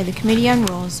consideration by the Committee on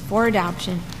Rules for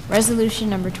adoption, Resolution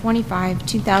Number 25,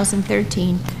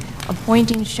 2013,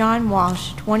 appointing Sean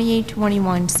Walsh,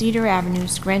 2821 Cedar Avenue,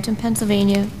 Scranton,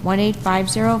 Pennsylvania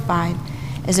 18505,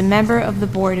 as a member of the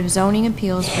Board of Zoning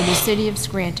Appeals for the City of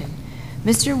Scranton.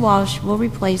 Mr. Walsh will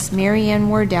replace Mary Ann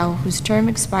Wardell, whose term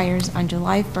expires on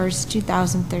July 1st,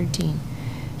 2013.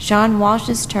 Sean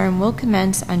Walsh's term will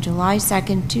commence on July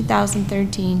 2nd,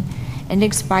 2013, and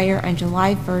expire on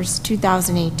July 1st,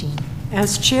 2018.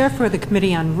 As chair for the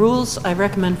Committee on Rules, I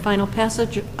recommend final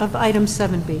passage of item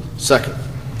 7B. Second.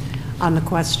 On the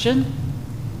question?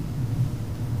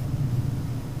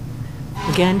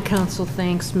 Again, council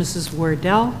thanks Mrs.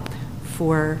 Wardell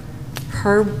for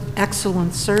her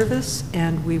excellent service,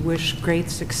 and we wish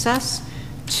great success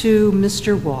to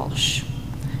Mr. Walsh.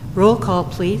 Roll call,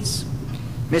 please.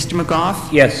 Mr.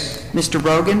 McGough? Yes. Mr.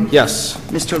 Rogan? Yes.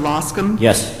 Mr. Loscom?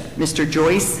 Yes. Mr.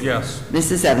 Joyce? Yes.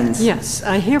 Mrs. Evans? Yes,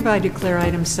 I hereby declare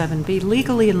item 7B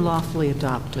legally and lawfully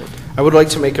adopted. I would like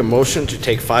to make a motion to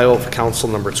take file of council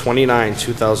number 29,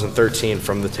 2013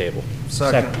 from the table.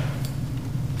 Second.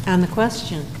 On the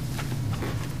question?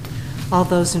 All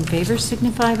those in favor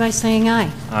signify by saying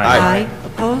aye. Aye.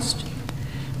 Opposed?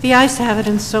 The ayes have it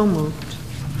and so moved.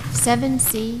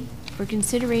 7C, for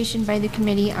consideration by the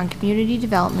Committee on Community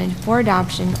Development for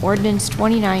adoption, Ordinance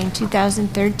 29,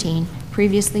 2013,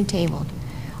 previously tabled,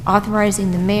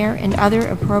 authorizing the mayor and other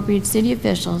appropriate city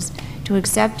officials to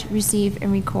accept, receive,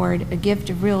 and record a gift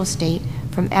of real estate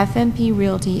from FMP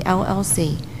Realty,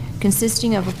 LLC,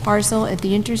 consisting of a parcel at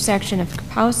the intersection of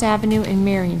House Avenue and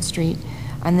Marion Street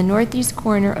on the northeast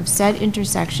corner of said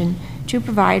intersection to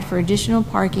provide for additional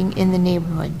parking in the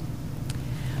neighborhood.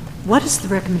 What is the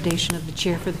recommendation of the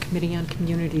chair for the Committee on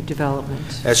Community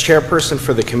Development? As chairperson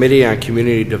for the Committee on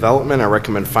Community Development, I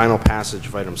recommend final passage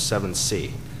of item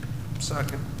 7C.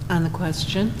 Second. On the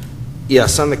question?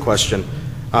 Yes, on the question.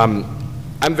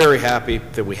 I'm very happy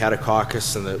that we had a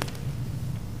caucus and that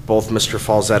both Mr.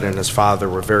 Falzetta and his father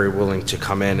were very willing to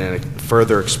come in and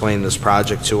further explain this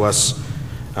project to us.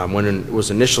 When it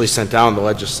was initially sent down, the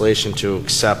legislation to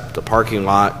accept the parking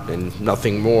lot and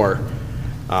nothing more,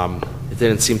 it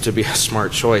didn't seem to be a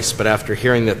smart choice. But after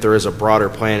hearing that there is a broader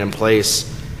plan in place,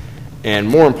 and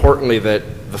more importantly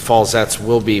that the Falzetts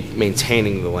will be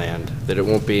maintaining the land, that it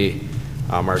won't be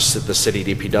the city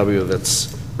DPW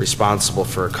that's responsible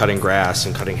for cutting grass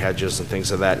and cutting hedges and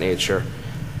things of that nature.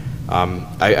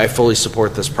 I fully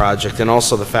support this project, and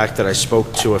also the fact that I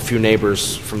spoke to a few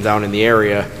neighbors from down in the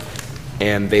area,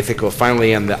 and they think it will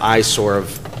finally end the eyesore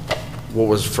of what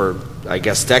was for, I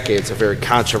guess, decades, a very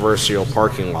controversial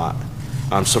parking lot.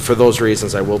 So for those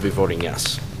reasons, I will be voting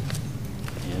yes.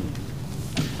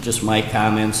 And just my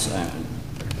comments,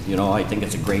 you know, I think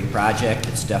it's a great project.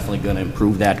 It's definitely going to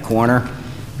improve that corner.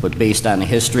 But based on the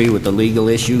history with the legal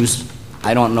issues,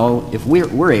 I don't know if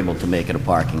we're able to make it a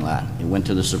parking lot. It went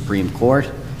to the Supreme Court.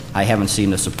 I haven't seen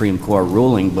the Supreme Court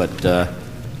ruling, but,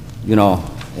 you know,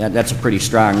 that's a pretty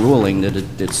strong ruling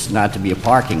that it's not to be a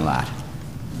parking lot.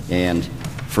 And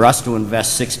for us to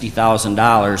invest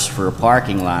 $60,000 for a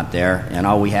parking lot there, and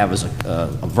all we have is a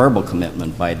verbal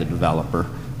commitment by the developer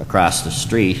across the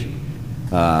street,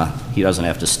 he doesn't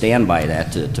have to stand by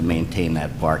that to maintain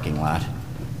that parking lot.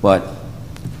 But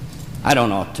I don't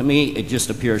know. To me, it just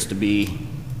appears to be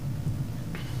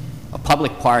a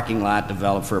public parking lot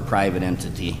developed for a private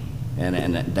entity,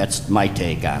 and that's my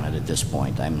take on it at this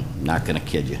point. I'm not going to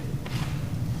kid you.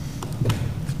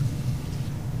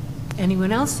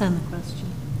 Anyone else on the question?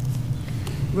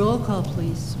 Roll call,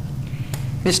 please.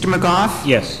 Mr. McGough?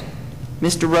 Yes.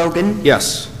 Mr. Rogan?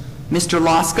 Yes. Mr.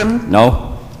 Loscom?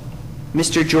 No?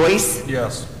 Mr. Joyce?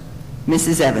 Yes.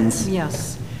 Mrs. Evans?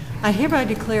 Yes. I hereby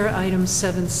declare item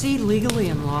 7C legally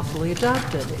and lawfully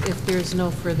adopted. If there's no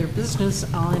further business,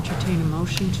 I'll entertain a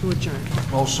motion to adjourn.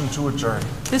 Motion to adjourn.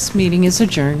 This meeting is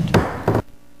adjourned.